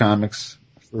Detective Comics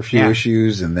for a few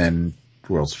issues, and then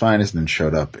World's Finest, and then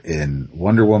showed up in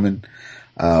Wonder Woman,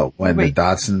 when the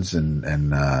Dodsons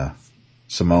and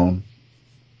Simone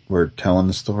were telling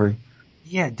the story.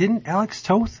 Yeah, didn't Alex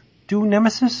Toth do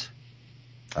Nemesis?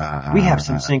 We have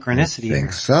some synchronicity I think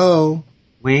here. so.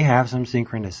 We have some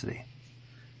synchronicity.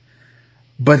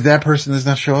 But that person does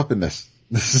not show up in this.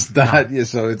 This is not,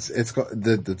 so it's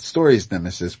the story is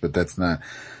Nemesis, but that's not,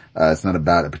 it's not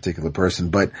about a particular person.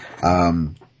 But,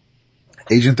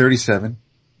 Agent 37,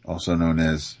 also known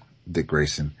as Dick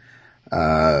Grayson,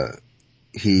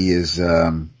 he is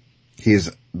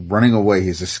running away.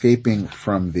 He's escaping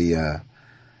from the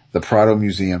Prado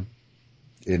Museum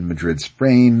in Madrid,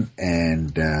 Spain,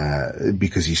 and,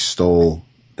 because he stole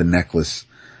the necklace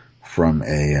from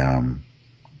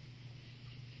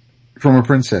a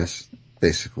princess,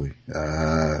 basically.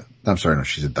 I'm sorry, no,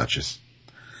 she's a duchess.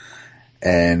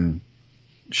 And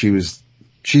she's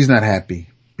not happy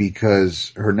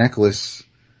because her necklace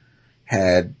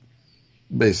had,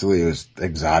 basically it was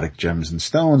exotic gems and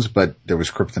stones, but there was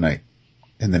kryptonite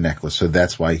in the necklace. So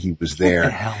that's why he was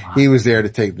there. He was there to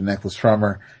take the necklace from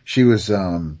her. She was,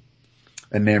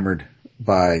 enamored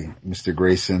by Mr.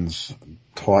 Grayson's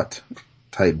taut,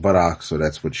 tight buttocks. So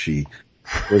that's what she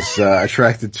was,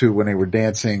 attracted to when they were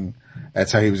dancing.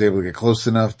 That's how he was able to get close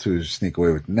enough to sneak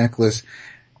away with the necklace.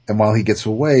 And while he gets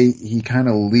away, he kind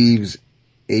of leaves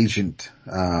Agent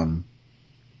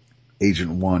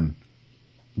 1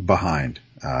 behind.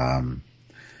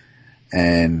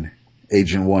 And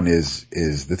Agent 1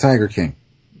 is the Tiger King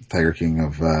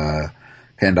of,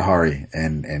 Kandahari.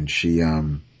 And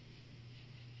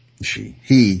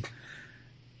he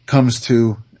comes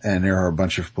to, and there are a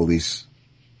bunch of police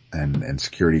and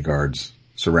security guards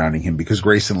surrounding him because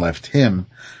Grayson left him,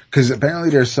 because apparently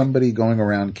there's somebody going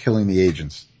around killing the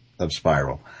agents of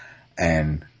Spiral.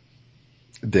 And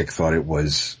Dick thought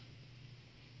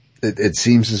it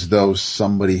seems as though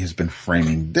somebody has been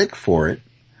framing Dick for it.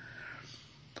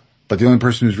 But the only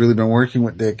person who's really been working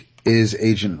with Dick is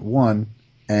Agent 1.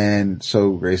 And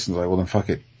so Grayson's like, well then fuck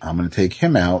it. I'm going to take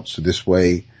him out. So this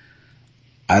way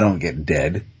I don't get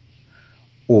dead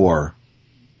or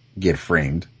get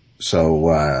framed.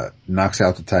 So, knocks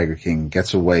out the Tiger King,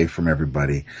 gets away from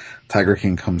everybody. Tiger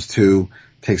King comes to,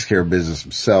 takes care of business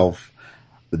himself.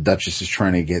 The Duchess is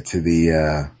trying to get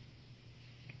to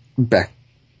back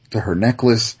to her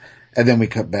necklace. And then we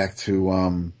cut back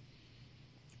to,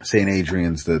 St.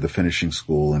 Adrian's, the finishing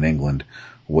school in England,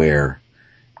 where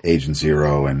Agent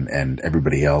Zero and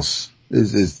everybody else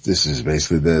this is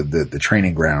basically the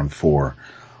training ground for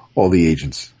all the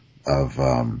agents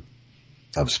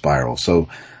of Spiral. So,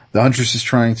 the Huntress is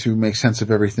trying to make sense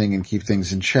of everything and keep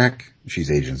things in check.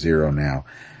 She's Agent Zero now.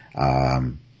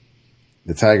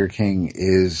 The Tiger King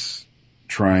is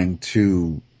trying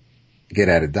to get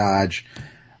out of Dodge,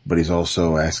 but he's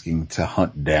also asking to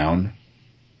hunt down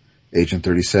Agent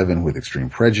 37 with extreme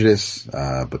prejudice,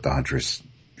 but the Huntress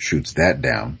shoots that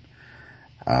down.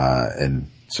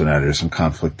 And so now there's some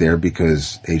conflict there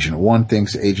because Agent 1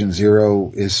 thinks Agent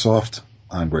 0 is soft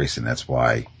on Grayson. That's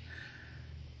why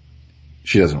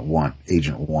she doesn't want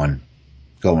Agent 1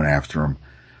 going after him.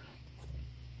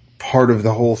 Part of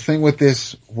the whole thing with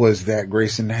this was that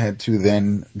Grayson had to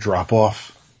then drop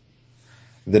off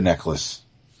the necklace,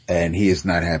 and he is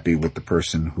not happy with the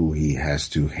person who he has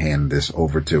to hand this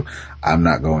over to. I'm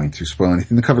not going to spoil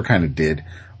anything. The cover kind of did,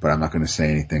 but I'm not going to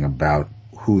say anything about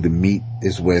who the meet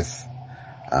is with.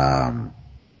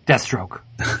 Deathstroke.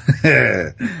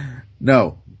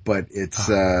 No, but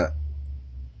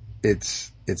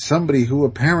it's somebody who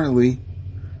apparently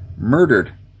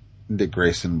murdered Dick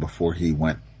Grayson before he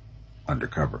went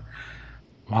undercover.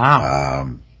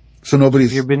 Wow. So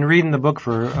nobody's... If you've been reading the book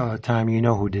for a time, you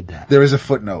know who did that. There is a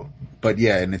footnote, but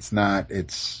yeah, and it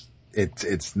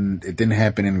didn't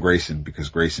happen in Grayson because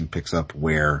Grayson picks up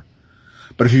where,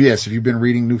 but if you've been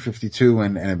reading New 52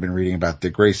 and have been reading about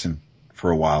Dick Grayson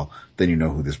for a while, then you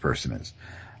know who this person is.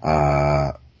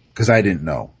 Cause I didn't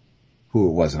know who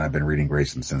it was, and I've been reading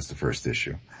Grayson since the first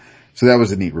issue. So that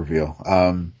was a neat reveal.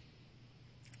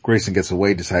 Grayson gets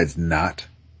away, decides not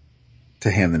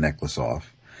to hand the necklace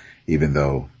off, even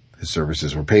though his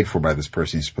services were paid for by this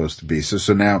person he's supposed to be.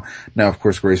 So now of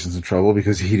course Grayson's in trouble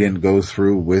because he didn't go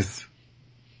through with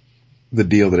the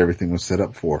deal that everything was set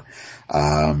up for.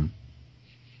 And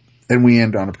we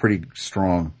end on a pretty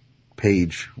strong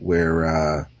page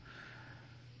where,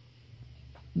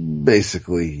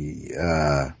 basically,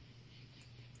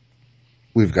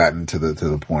 we've gotten to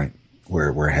the point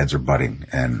where heads are butting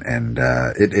and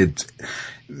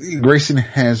Grayson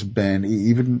has been,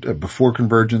 even before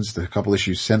Convergence, the couple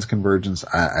issues since Convergence,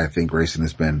 I think Grayson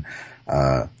has been,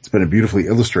 it's been a beautifully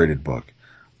illustrated book,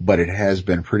 but it has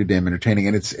been pretty damn entertaining.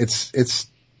 And it's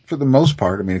for the most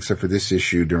part, I mean, except for this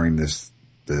issue during the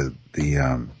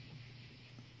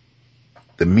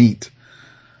meet,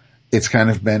 it's kind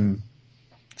of been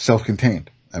self-contained.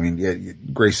 I mean, yeah,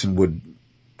 Grayson would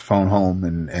phone home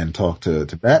and talk to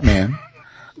Batman.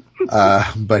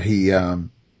 But he,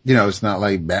 it's not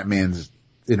like Batman's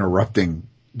interrupting.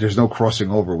 There's no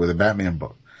crossing over with a Batman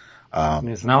book.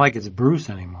 It's not like it's Bruce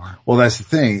anymore. Well, that's the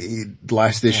thing.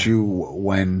 Last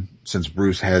issue, since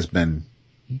Bruce has been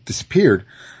disappeared,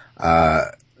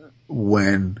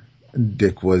 when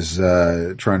Dick was,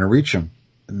 trying to reach him,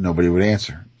 nobody would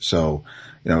answer. So,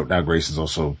 now Grayson's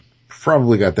also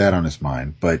probably got that on his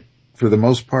mind, but for the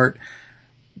most part,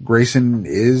 Grayson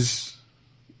is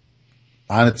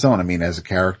on its own. I mean, as a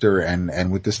character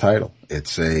and with this title,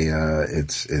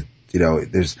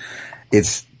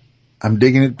 I'm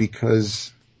digging it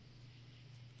because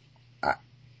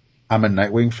I'm a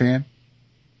Nightwing fan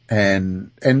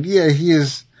and yeah, he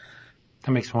is.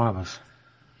 That makes one of us.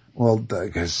 Well,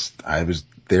 because I was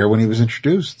there when he was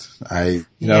introduced. So I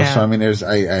mean,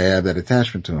 I have that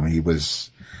attachment to him.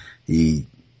 He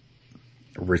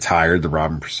retired the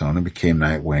Robin persona, became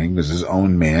Nightwing, was his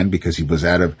own man because he was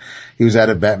out of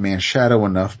Batman's shadow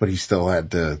enough, but he still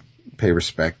had to pay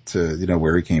respect to,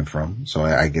 where he came from. So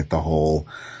I get the whole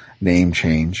name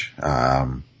change.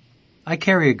 I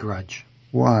carry a grudge.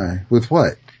 Why? With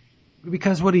what?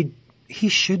 Because he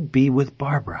should be with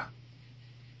Barbara.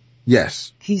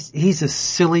 Yes. He's a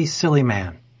silly, silly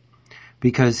man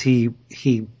because he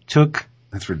took.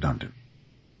 That's redundant.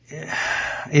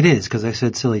 It is because I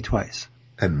said silly twice.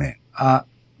 And man.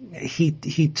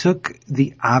 He took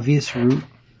the obvious route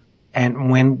and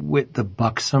went with the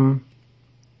buxom,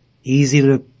 easy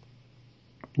to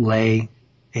lay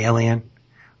alien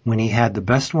when he had the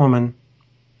best woman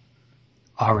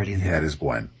already there. He had his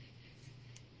Gwen.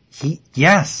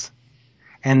 Yes.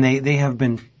 And they have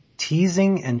been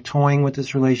teasing and toying with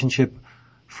this relationship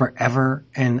forever.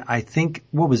 And I think,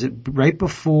 what was it, right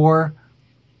before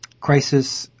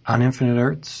Crisis on Infinite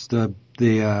Earths, the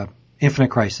Infinite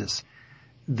Crisis,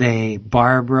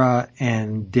 Barbara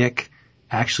and Dick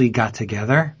actually got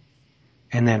together.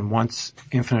 And then once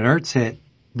Infinite Earths hit,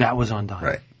 that was undone.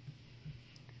 Right.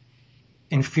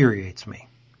 Infuriates me.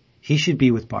 He should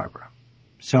be with Barbara.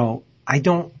 So I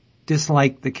don't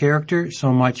dislike the character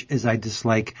so much as I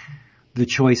dislike the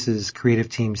choices creative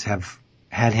teams have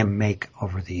had him make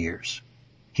over the years.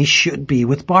 He should be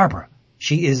with Barbara.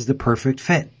 She is the perfect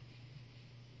fit.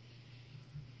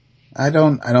 I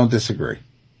don't disagree.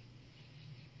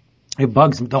 It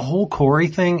bugs me. The whole Corey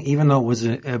thing, even though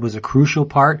it was a crucial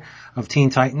part of Teen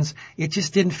Titans, it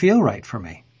just didn't feel right for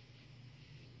me.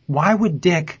 Why would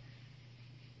Dick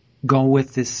go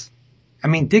with this? I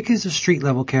mean, Dick is a street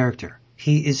level character.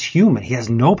 He is human. He has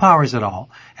no powers at all,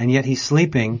 and yet he's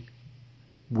sleeping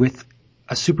with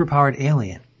a superpowered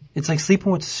alien. It's like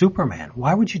sleeping with Superman.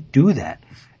 Why would you do that?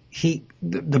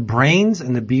 The brains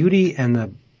and the beauty and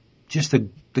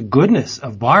the goodness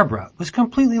of Barbara was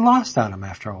completely lost on him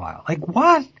after a while. Like,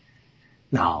 what?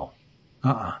 No.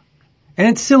 And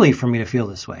it's silly for me to feel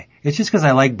this way. It's just because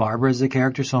I like Barbara as a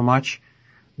character so much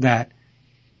that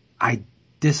I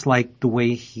dislike the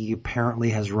way he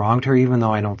apparently has wronged her, even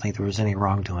though I don't think there was any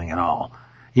wrongdoing at all.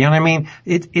 You know what I mean?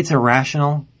 It's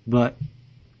irrational, but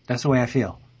that's the way I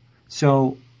feel.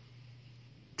 So,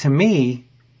 to me,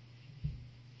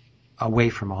 away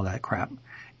from all that crap,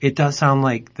 it does sound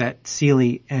like that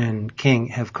Seeley and King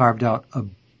have carved out a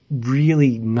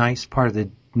really nice part of the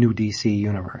new DC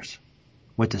universe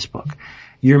with this book.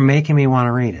 You're making me want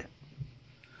to read it.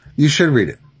 You should read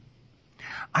it.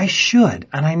 I should,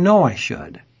 and I know I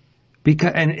should.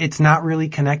 And it's not really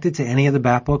connected to any of the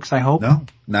Bat books, I hope. No,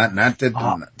 not that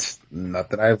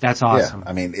I've. That's awesome. Yeah,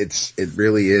 I mean, it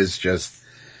really is just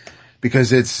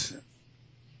because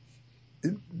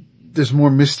there's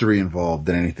more mystery involved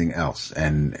than anything else.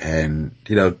 And,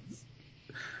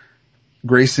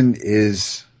 Grayson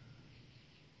is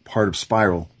part of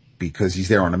Spiral because he's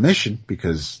there on a mission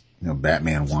because,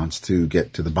 Batman wants to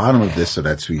get to the bottom of this. So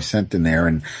that's who he sent in there.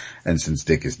 And since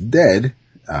Dick is dead,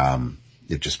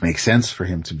 it just makes sense for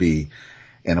him to be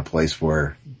in a place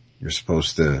where you're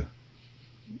supposed to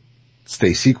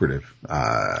stay secretive.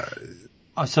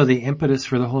 So the impetus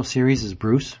for the whole series is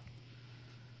Bruce?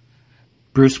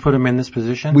 Bruce put him in this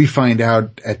position? We find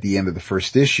out at the end of the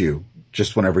first issue,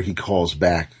 just whenever he calls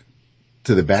back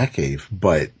to the Batcave,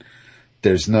 but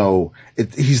there's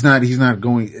he's not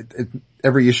going,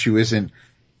 every issue isn't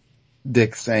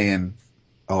Dick saying,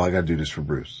 oh, I gotta do this for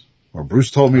Bruce. Or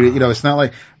Bruce told me to, it's not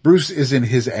like Bruce isn't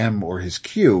his M or his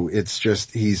Q. It's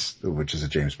just which is a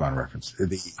James Bond reference.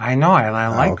 I know. I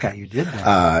like that you did that.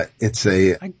 I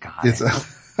got it.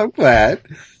 I'm glad.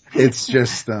 It's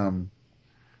just,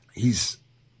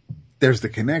 there's the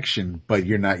connection, but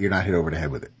you're not hit over the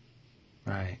head with it.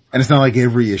 Right. And it's not like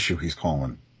every issue he's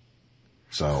calling.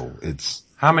 So it's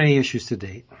How many issues to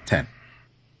date? 10.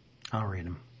 I'll read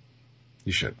them.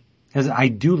 You should. Because I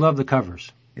do love the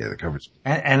covers. Yeah, the covers.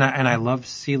 And I love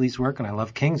Seeley's work and I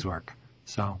love King's work.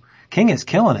 So King is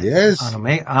killing it. Yes. On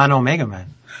Omega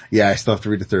Man. Yeah, I still have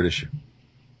to read the 3rd issue.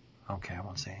 Okay, I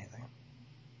won't say anything.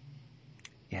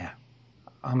 Yeah.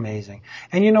 Amazing.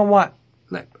 And you know what?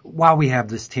 While we have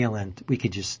this tail end, we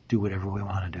could just do whatever we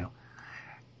want to do.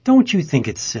 Don't you think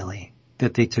it's silly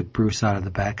that they took Bruce out of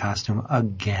the bat costume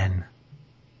again?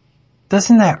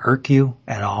 Doesn't that irk you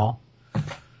at all?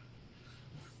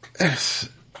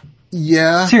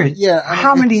 Yeah. Seriously. Yeah.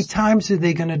 How many times are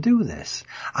they going to do this?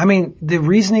 I mean, the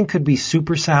reasoning could be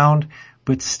super sound,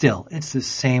 but still, it's the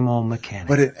same old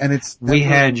mechanic. We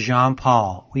had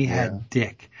Jean-Paul. We had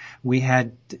Dick. We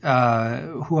had,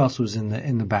 who else was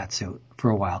in the bat suit for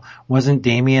a while? Wasn't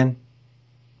Damian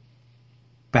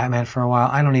Batman for a while?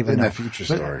 I don't even know. In that Future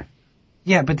story.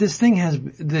 Yeah, but this thing has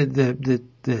the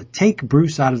take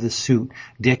Bruce out of the suit.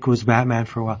 Dick was Batman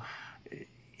for a while.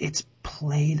 It's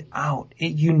played out.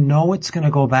 You know it's going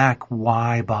to go back.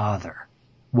 Why bother?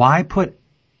 Why put,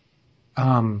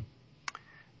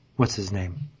 what's his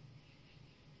name?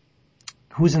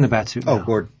 Who's in the Batsuit now? Oh,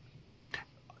 Gordon.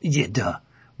 Yeah, duh.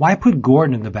 Why put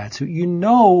Gordon in the Batsuit? You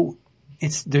know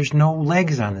there's no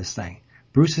legs on this thing.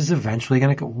 Bruce is eventually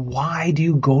going to go. Why do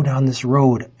you go down this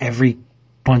road every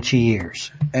bunch of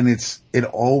years? And it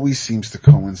always seems to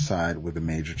coincide with a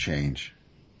major change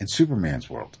in Superman's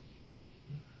world.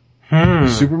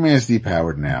 Superman's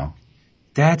depowered now.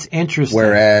 That's interesting.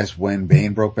 Whereas when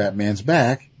Bane broke Batman's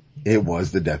back, it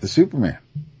was the death of Superman.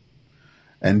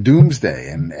 And Doomsday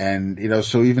and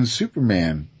so even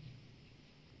Superman.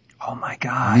 Oh my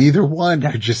God. Neither one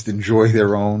could just enjoy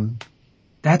their own.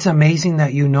 That's amazing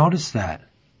that you noticed that.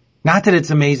 Not that it's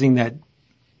amazing that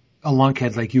a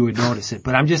lunkhead like you would notice it,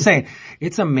 but I'm just saying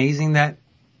it's amazing that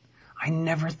I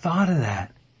never thought of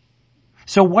that.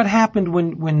 So what happened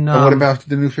when what about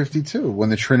the New 52 when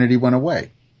the Trinity went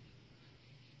away?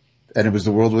 And it was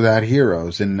the world without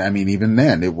heroes. And I mean, even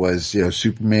then it was,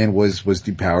 Superman was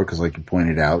depowered because like you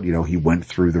pointed out, he went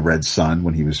through the Red Sun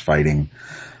when he was fighting,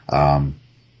 whoever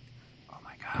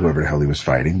the hell he was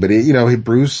fighting. But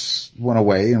Bruce went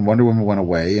away and Wonder Woman went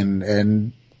away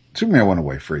and Superman went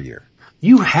away for a year.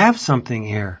 You have something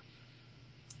here.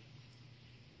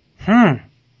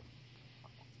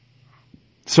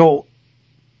 So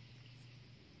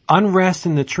unrest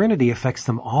in the Trinity affects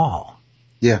them all.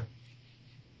 Yeah.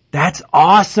 That's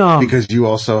awesome. Because you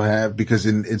also have,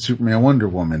 in Superman Wonder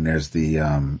Woman, there's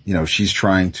the, she's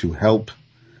trying to help.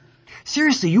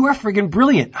 Seriously, you are friggin'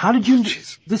 brilliant. How did you,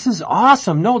 this is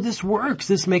awesome. No, this works.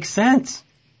 This makes sense.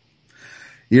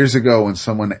 Years ago when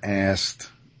someone asked,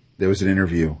 there was an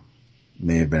interview,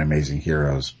 may have been Amazing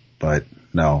Heroes, but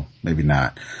no, maybe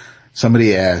not.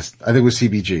 Somebody asked, I think it was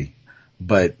CBG,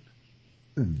 but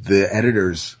the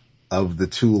editors of the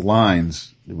two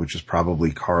lines, which is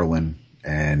probably Carlin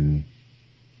and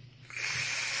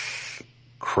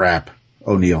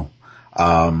O'Neill.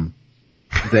 I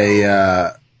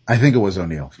think it was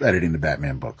O'Neill editing the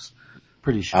Batman books.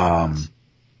 Pretty sure.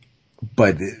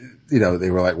 But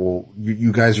they were like, well,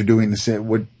 you guys are doing the same,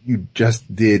 what you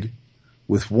just did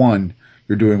with one,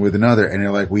 you're doing with another. And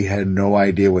they're like, we had no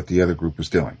idea what the other group was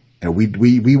doing. And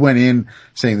we went in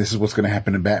saying this is what's going to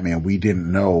happen to Batman. We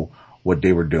didn't know what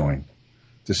they were doing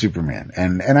to Superman.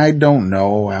 And I don't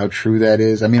know how true that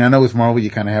is. I mean, I know with Marvel, you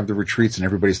kind of have the retreats and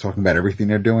everybody's talking about everything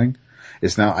they're doing.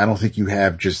 It's now, I don't think you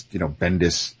have just,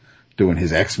 Bendis doing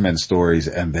his X-Men stories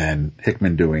and then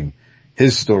Hickman doing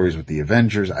his stories with the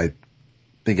Avengers. I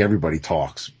think everybody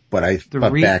talks, but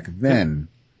back then.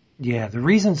 The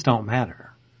reasons don't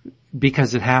matter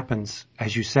because it happens,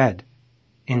 as you said,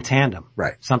 in tandem.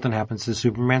 Right. Something happens to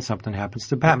Superman, something happens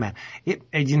to Batman.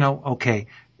 Okay,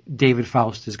 David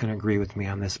Faust is going to agree with me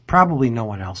on this. Probably no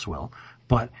one else will,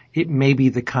 but it may be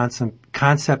the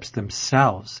concepts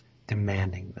themselves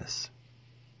demanding this.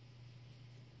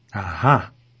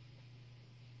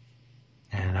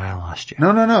 And I lost you.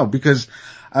 No, because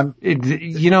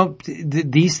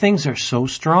these things are so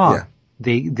strong. Yeah.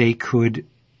 They could.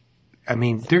 I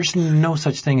mean, there's no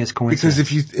such thing as coincidence.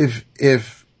 Because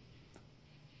if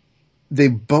they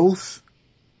both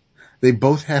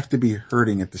have to be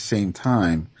hurting at the same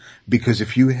time, because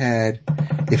if you had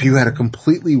a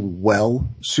completely well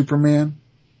Superman,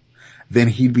 then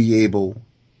he'd be able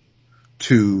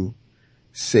to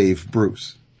save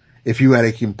Bruce. If you had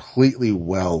a completely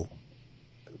well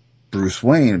Bruce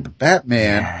Wayne,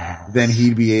 Batman, then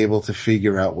he'd be able to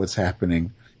figure out what's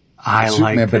happening.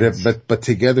 Superman, like this. But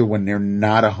together when they're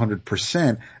not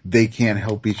 100%, they can't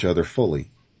help each other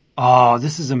fully. Oh,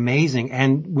 this is amazing.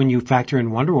 And when you factor in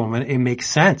Wonder Woman, it makes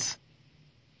sense.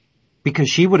 Because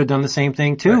she would have done the same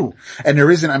thing too. Right. And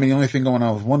there isn't, the only thing going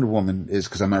on with Wonder Woman is,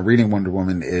 cause I'm not reading Wonder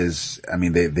Woman is,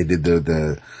 they did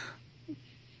the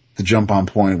jump on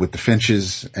point with the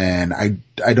Finches, and I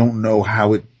don't know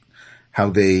if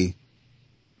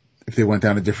they went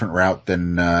down a different route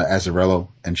than, Azzarello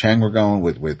and Chang were going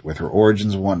with her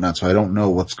origins and whatnot. So I don't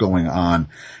know what's going on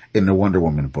in the Wonder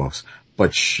Woman books,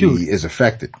 but she is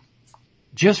affected.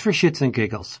 Just for shits and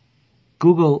giggles,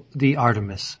 Google the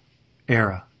Artemis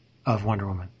era of Wonder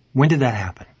Woman. When did that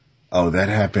happen? Oh, that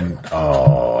happened.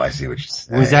 Oh, I see what you're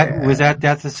saying. Was that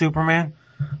Death of Superman?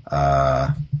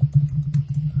 The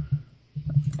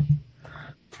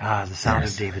sound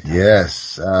of David.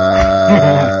 Yes.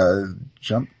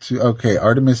 Jump to, okay,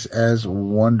 Artemis as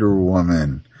Wonder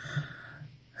Woman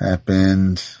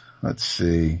happened. Let's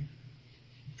see.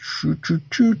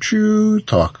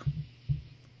 Talk.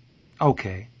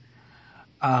 Okay.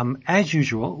 As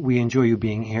usual, we enjoy you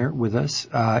being here with us.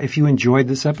 If you enjoyed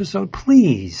this episode,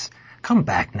 please come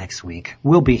back next week.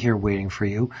 We'll be here waiting for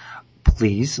you.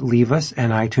 Please leave us an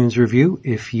iTunes review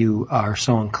if you are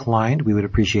so inclined. We would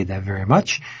appreciate that very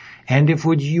much. And if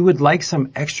you would like some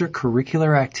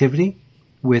extracurricular activity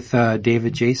with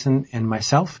David, Jason, and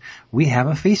myself, we have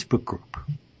a Facebook group,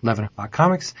 11 O'Clock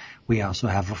Comics. We also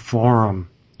have a forum.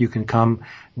 You can come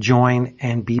join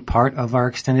and be part of our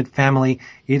extended family.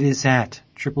 It is at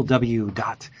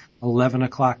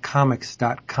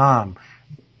www.11o'clockcomics.com.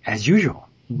 As usual,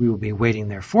 we will be waiting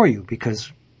there for you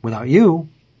because without you,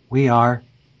 we are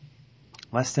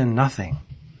less than nothing.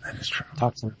 That is true.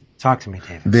 Talk to me,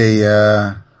 David.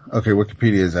 Okay,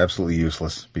 Wikipedia is absolutely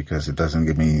useless because it doesn't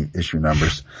give me issue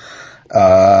numbers.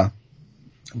 But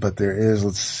there is,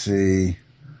 let's see,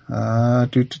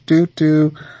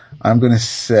 I'm gonna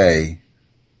say,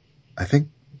 I think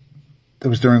that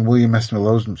was during William S.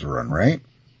 Loeb's run, right?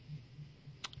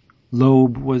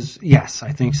 Loeb was, yes,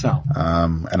 I think so.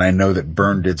 And I know that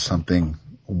Byrne did something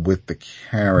with the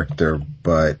character,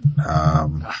 but,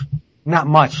 not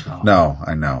much though. No,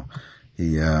 I know.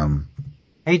 He,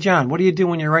 Hey John, what do you do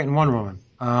when you're writing Wonder Woman?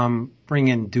 Bring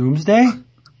in Doomsday?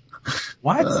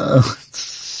 What? Let's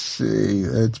see.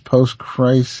 It's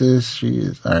post-crisis. She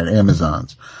is, alright,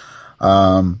 Amazons.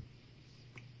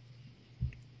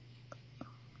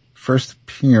 First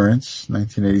appearance,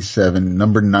 1987,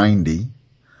 number 90.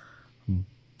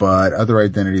 But other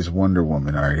identity is Wonder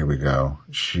Woman. Alright, here we go.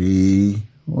 She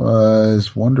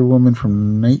was Wonder Woman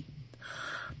from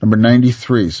number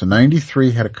 93. So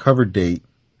 93 had a cover date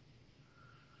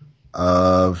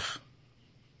of,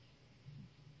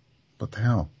 what the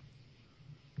hell?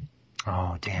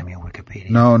 Oh, damn you, Wikipedia.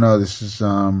 No, this is,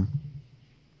 alright,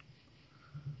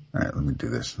 let me do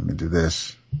this.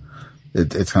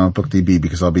 It's Comic Book DB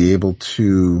because I'll be able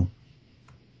to,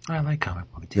 I like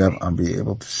Comic Book DB. Yep, I'll be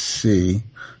able to see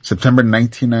September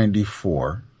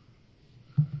 1994.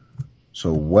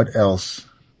 So what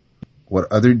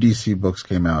other DC books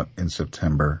came out in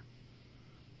September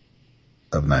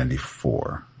of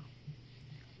 94?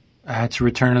 It's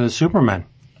Return of the Superman.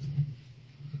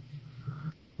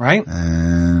 Right?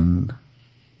 And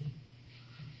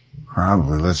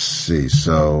probably, let's see,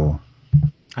 so.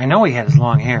 I know he had his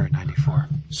long hair in 94.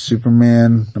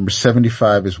 Superman number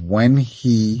 75 is when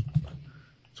he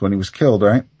was killed,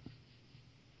 right?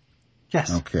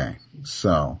 Yes. Okay,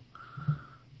 so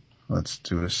let's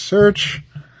do a search.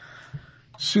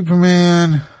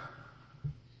 Superman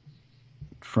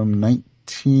from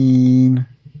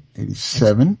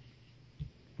 1987.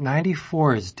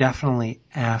 94 is definitely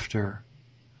after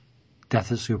Death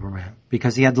of Superman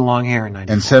because he had the long hair in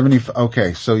 94. And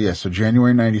okay, so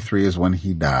January 93 is when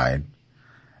he died.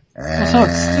 And so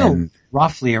it's still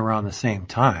roughly around the same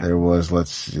time. There was,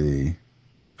 let's see,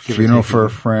 Funeral for a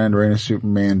Friend, Reign of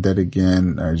Superman, Dead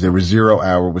Again. There was 0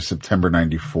 Hour was September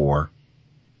 94.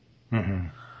 Mm-hmm.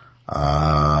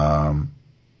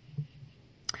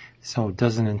 So it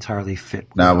doesn't entirely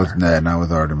fit. Not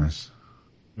with Artemis.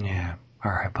 Yeah,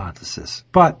 our hypothesis.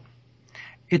 But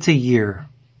it's a year.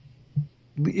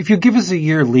 If you give us a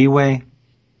year leeway,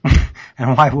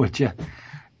 and why would you?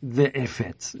 It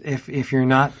fits. If you're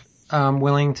not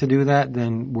willing to do that,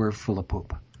 then we're full of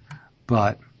poop.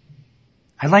 But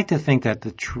I like to think that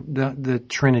the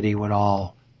Trinity would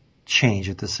all change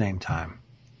at the same time.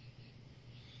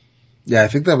 Yeah, I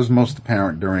think that was most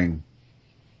apparent during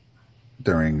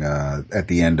at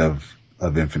the end of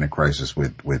Infinite Crisis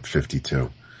with 52.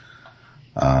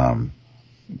 When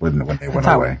they went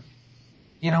away.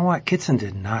 You know what? Kitson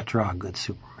did not draw a good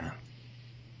Superman.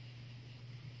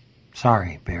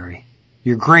 Sorry, Barry.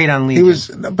 You're great on He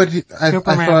Legion. was, but I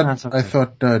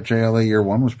thought JLA Year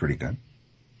One was pretty good.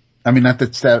 I mean, not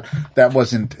that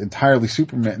wasn't entirely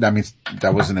Superman. I mean,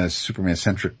 that wasn't a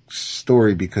Superman-centric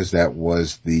story because that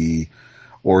was the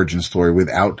origin story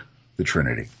without the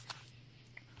Trinity.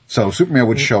 So Superman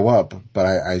would show up, but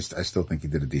I still think he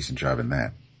did a decent job in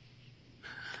that.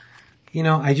 You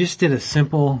know, I just did a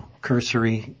simple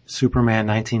cursory Superman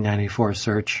 1994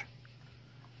 search,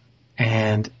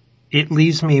 and it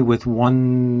leaves me with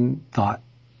one thought,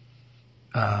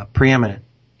 preeminent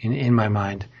in my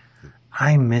mind.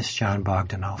 I miss John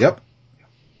Bogdanove. Yep.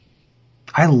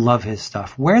 I love his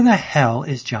stuff. Where the hell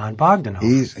is John Bogdanove?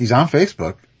 He's on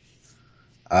Facebook.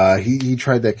 He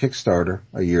tried that Kickstarter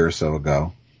a year or so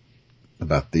ago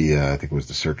about the, I think it was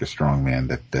the Circus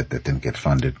Strongman that didn't get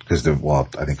funded because I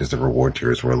think because the reward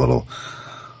tiers were a little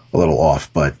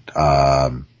off, but,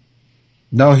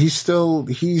 no,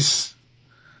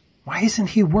 why isn't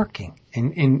he working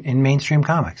in mainstream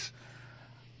comics?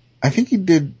 I think he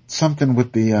did something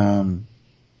with the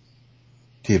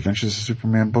Adventures of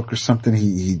Superman book or something.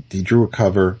 He drew a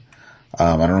cover.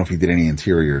 I don't know if he did any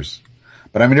interiors,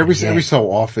 but I mean, every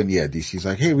so often, DC's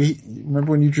like, hey, remember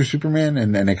when you drew Superman?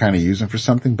 And then they kind of use him for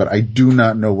something, but I do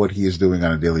not know what he is doing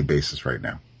on a daily basis right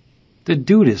now. The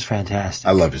dude is fantastic.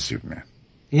 I love his Superman.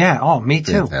 Yeah. Oh, me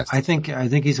too. Fantastic. I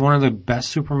think he's one of the best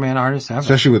Superman artists ever.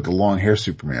 Especially with the long hair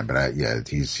Superman, but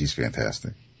he's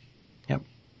fantastic. Yep.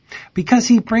 Because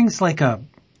he brings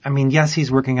yes,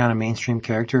 he's working on a mainstream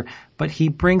character, but he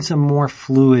brings a more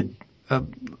fluid,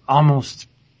 almost,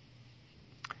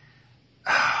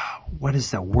 what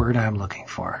is the word I'm looking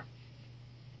for?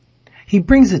 He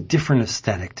brings a different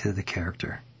aesthetic to the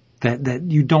character that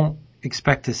you don't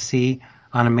expect to see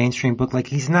on a mainstream book. Like,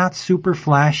 he's not super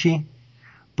flashy,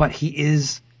 but he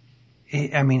is,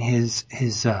 I mean, his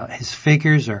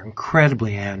figures are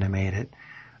incredibly animated.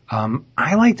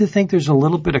 I like to think there's a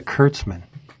little bit of Kurtzman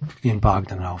in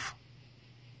Bogdanove.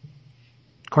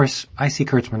 Of course, I see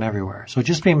Kurtzman everywhere, so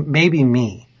just maybe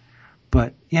me.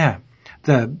 But yeah,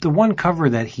 the one cover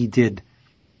that he did,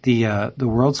 the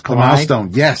Worlds Collide. The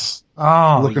Milestone, yes.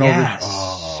 Oh, looking yes.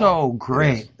 over. So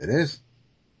great. It is.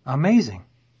 Amazing.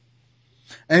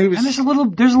 And there's a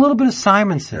little bit of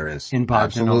Simonson in Bogdanove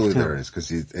Absolutely too. there is,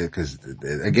 because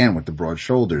again, with the broad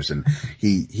shoulders, and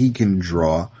he can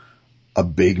draw a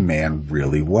big man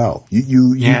really well.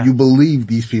 You believe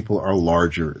these people are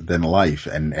larger than life,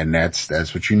 and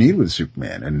that's what you need with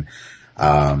Superman,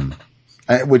 and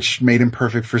which made him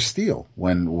perfect for Steel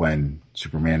when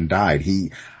Superman died.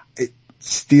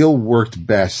 Steel worked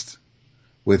best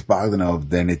with Bogdanove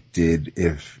than it did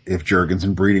if Jurgens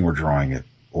and Breeding were drawing it,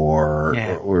 or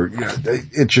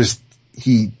it just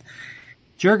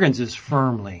Jurgens is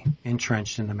firmly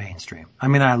entrenched in the mainstream. I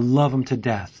mean, I love him to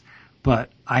death,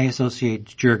 but I associate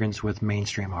Jurgens with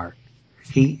mainstream art.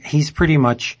 He's pretty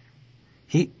much,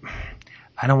 I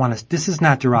don't want to, this is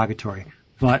not derogatory,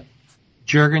 but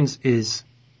Jurgens is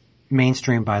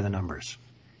mainstream by the numbers.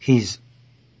 He's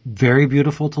very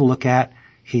beautiful to look at.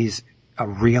 He's a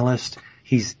realist.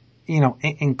 He's,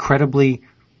 incredibly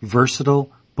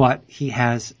versatile, but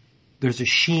there's a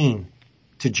sheen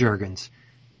to Jurgens.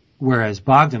 Whereas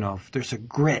Bogdanove, there's a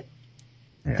grit.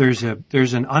 Yeah. There's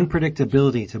an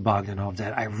unpredictability to Bogdanove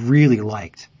that I really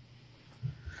liked.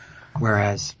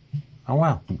 Whereas, oh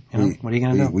well, what are you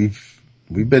going to do?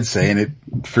 We've been saying it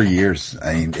for years.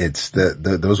 I mean, it's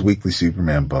those weekly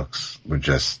Superman books were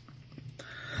just,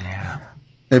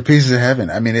 they're pieces of heaven.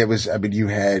 I mean, you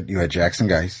had Jackson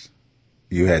Geist,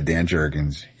 you had Dan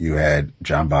Jurgens, you had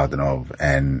John Bogdanove,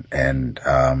 and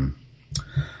Tom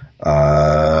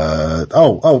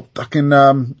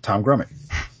Grummett.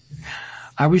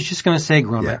 I was just going to say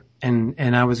Grummett,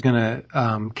 and I was going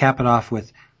to cap it off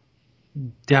with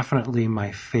definitely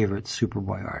my favorite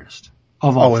Superboy artist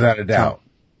of all. Oh, without a doubt.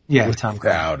 Tom Grummett.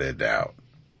 Without a doubt.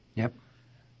 Yep.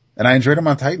 And I enjoyed him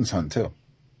on Titans Hunt too.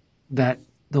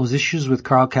 Those issues with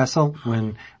Carl Kessel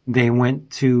when they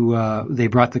went to they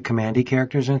brought the Commandy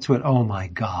characters into it. Oh my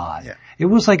God. Yeah. It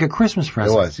was like a Christmas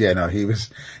present. It was. Yeah, no, he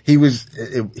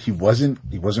wasn't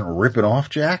ripping off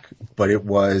Jack, but it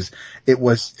was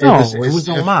homage.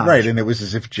 Right. And it was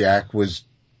as if Jack was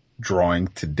drawing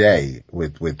today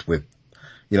with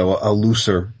a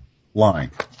looser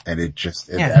line, and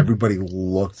everybody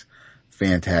looked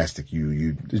fantastic.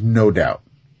 There's no doubt.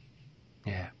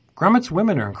 Yeah. Grummett's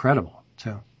women are incredible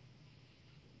too.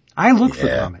 I look for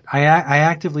Grummett. I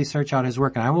actively search out his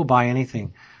work, and I will buy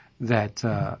anything that,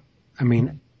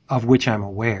 of which I'm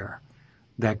aware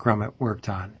that Grummett worked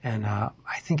on. And,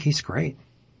 I think he's great.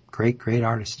 Great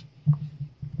artist.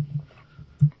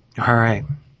 All right.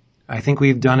 I think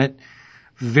we've done it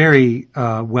very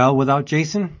well without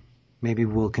Jason. Maybe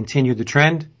we'll continue the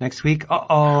trend next week. See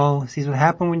what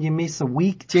happened when you miss a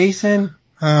week, Jason?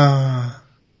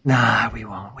 Nah, we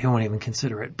won't. We won't even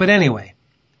consider it. But anyway,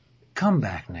 come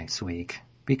back next week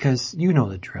because you know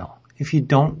the drill. If you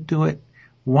don't do it,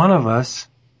 one of us,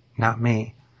 not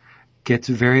me, gets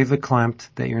very verklempt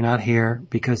that you're not here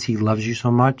because he loves you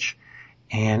so much.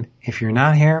 And if you're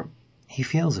not here, he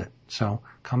feels it. So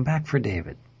come back for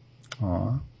David.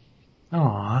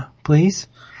 Aw, please.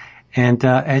 And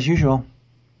as usual,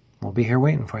 we'll be here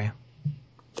waiting for you.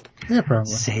 Yeah,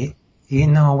 probably. We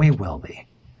will be.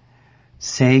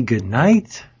 Say good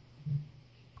night,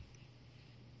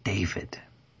 David.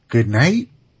 Good night,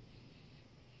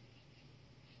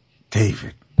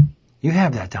 David. You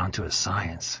have that down to a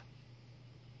science.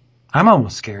 I'm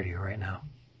almost scared of you right now.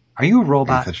 Are you a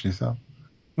robot? Are you touching yourself?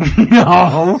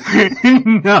 No.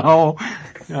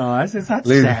 It's not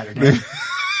Saturday.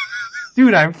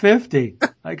 Dude, I'm 50.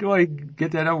 I can only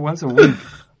get that out once a week.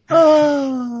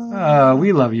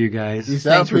 We love you guys. Peace Thanks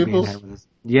out, for being peoples. here with us.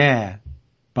 Yeah.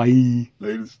 Bye.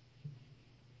 Ladies.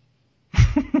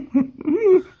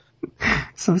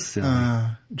 So silly.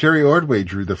 Jerry Ordway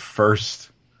drew the first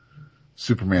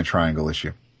Superman Triangle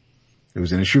issue. It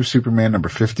was an issue of Superman number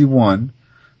 51,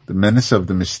 The Menace of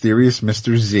the Mysterious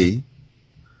Mr. Z,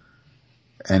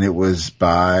 and it was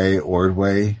by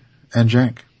Ordway and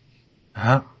Jank.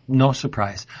 No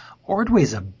surprise.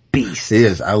 Ordway's a beast. He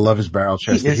is. I love his barrel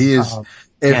chest. He is.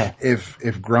 If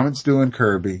Grummet's doing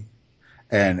Kirby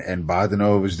and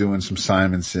Bogdanova's doing some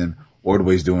Simonson,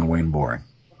 Ordway's doing Wayne Boring.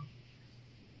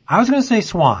 I was going to say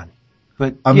Swan,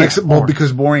 but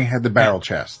because Boring had the barrel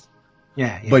chest.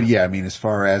 Yeah. But yeah, I mean, as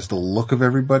far as the look of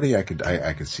everybody, I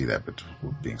could see that, but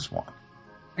being Swan.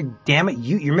 Damn it,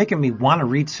 you're making me want to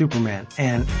read Superman,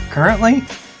 and currently,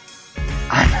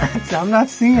 I'm not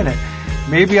seeing it.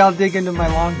 Maybe I'll dig into my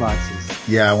long boxes.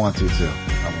 Yeah, I want to too.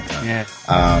 Yeah.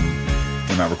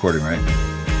 We're not recording, right?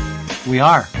 We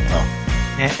are. Oh.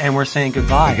 And we're saying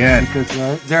goodbye. Again. Because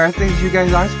there are things you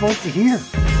guys aren't supposed to hear.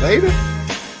 Later.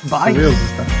 Bye. The reals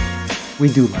this time. We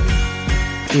do love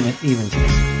you. Even Jason.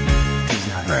 He's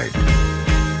not here. Right.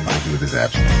 I'll do with his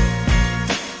absence.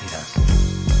 He does.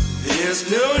 There's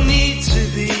no need to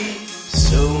be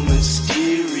so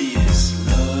mysterious,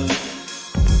 love.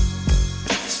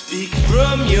 Speak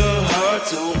from your heart,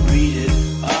 don't read it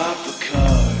off a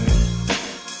card.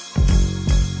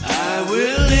 I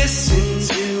will listen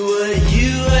to what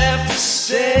you have to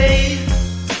say.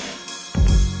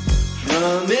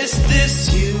 Promise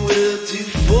this you will do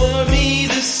for me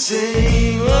the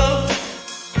same. Oh,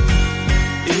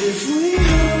 if we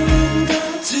hold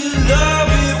on to love,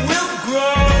 it will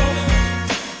grow.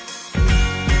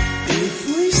 If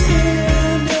we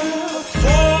stand up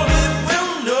for it,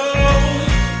 we'll know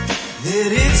that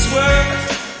it's worth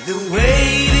the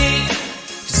waiting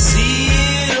to see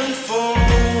it unfold.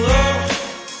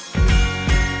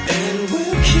 And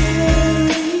we'll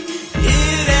carry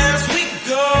it as we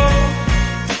go.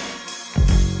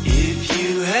 If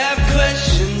you have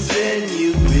questions, then you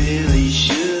really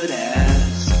should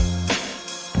ask.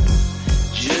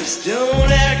 Just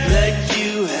don't act like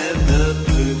you have the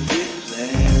perfect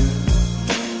plan.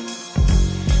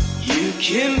 You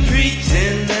can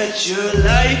pretend that your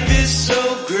life is so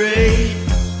great,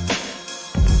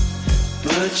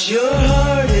 but your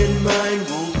heart and mind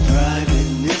won't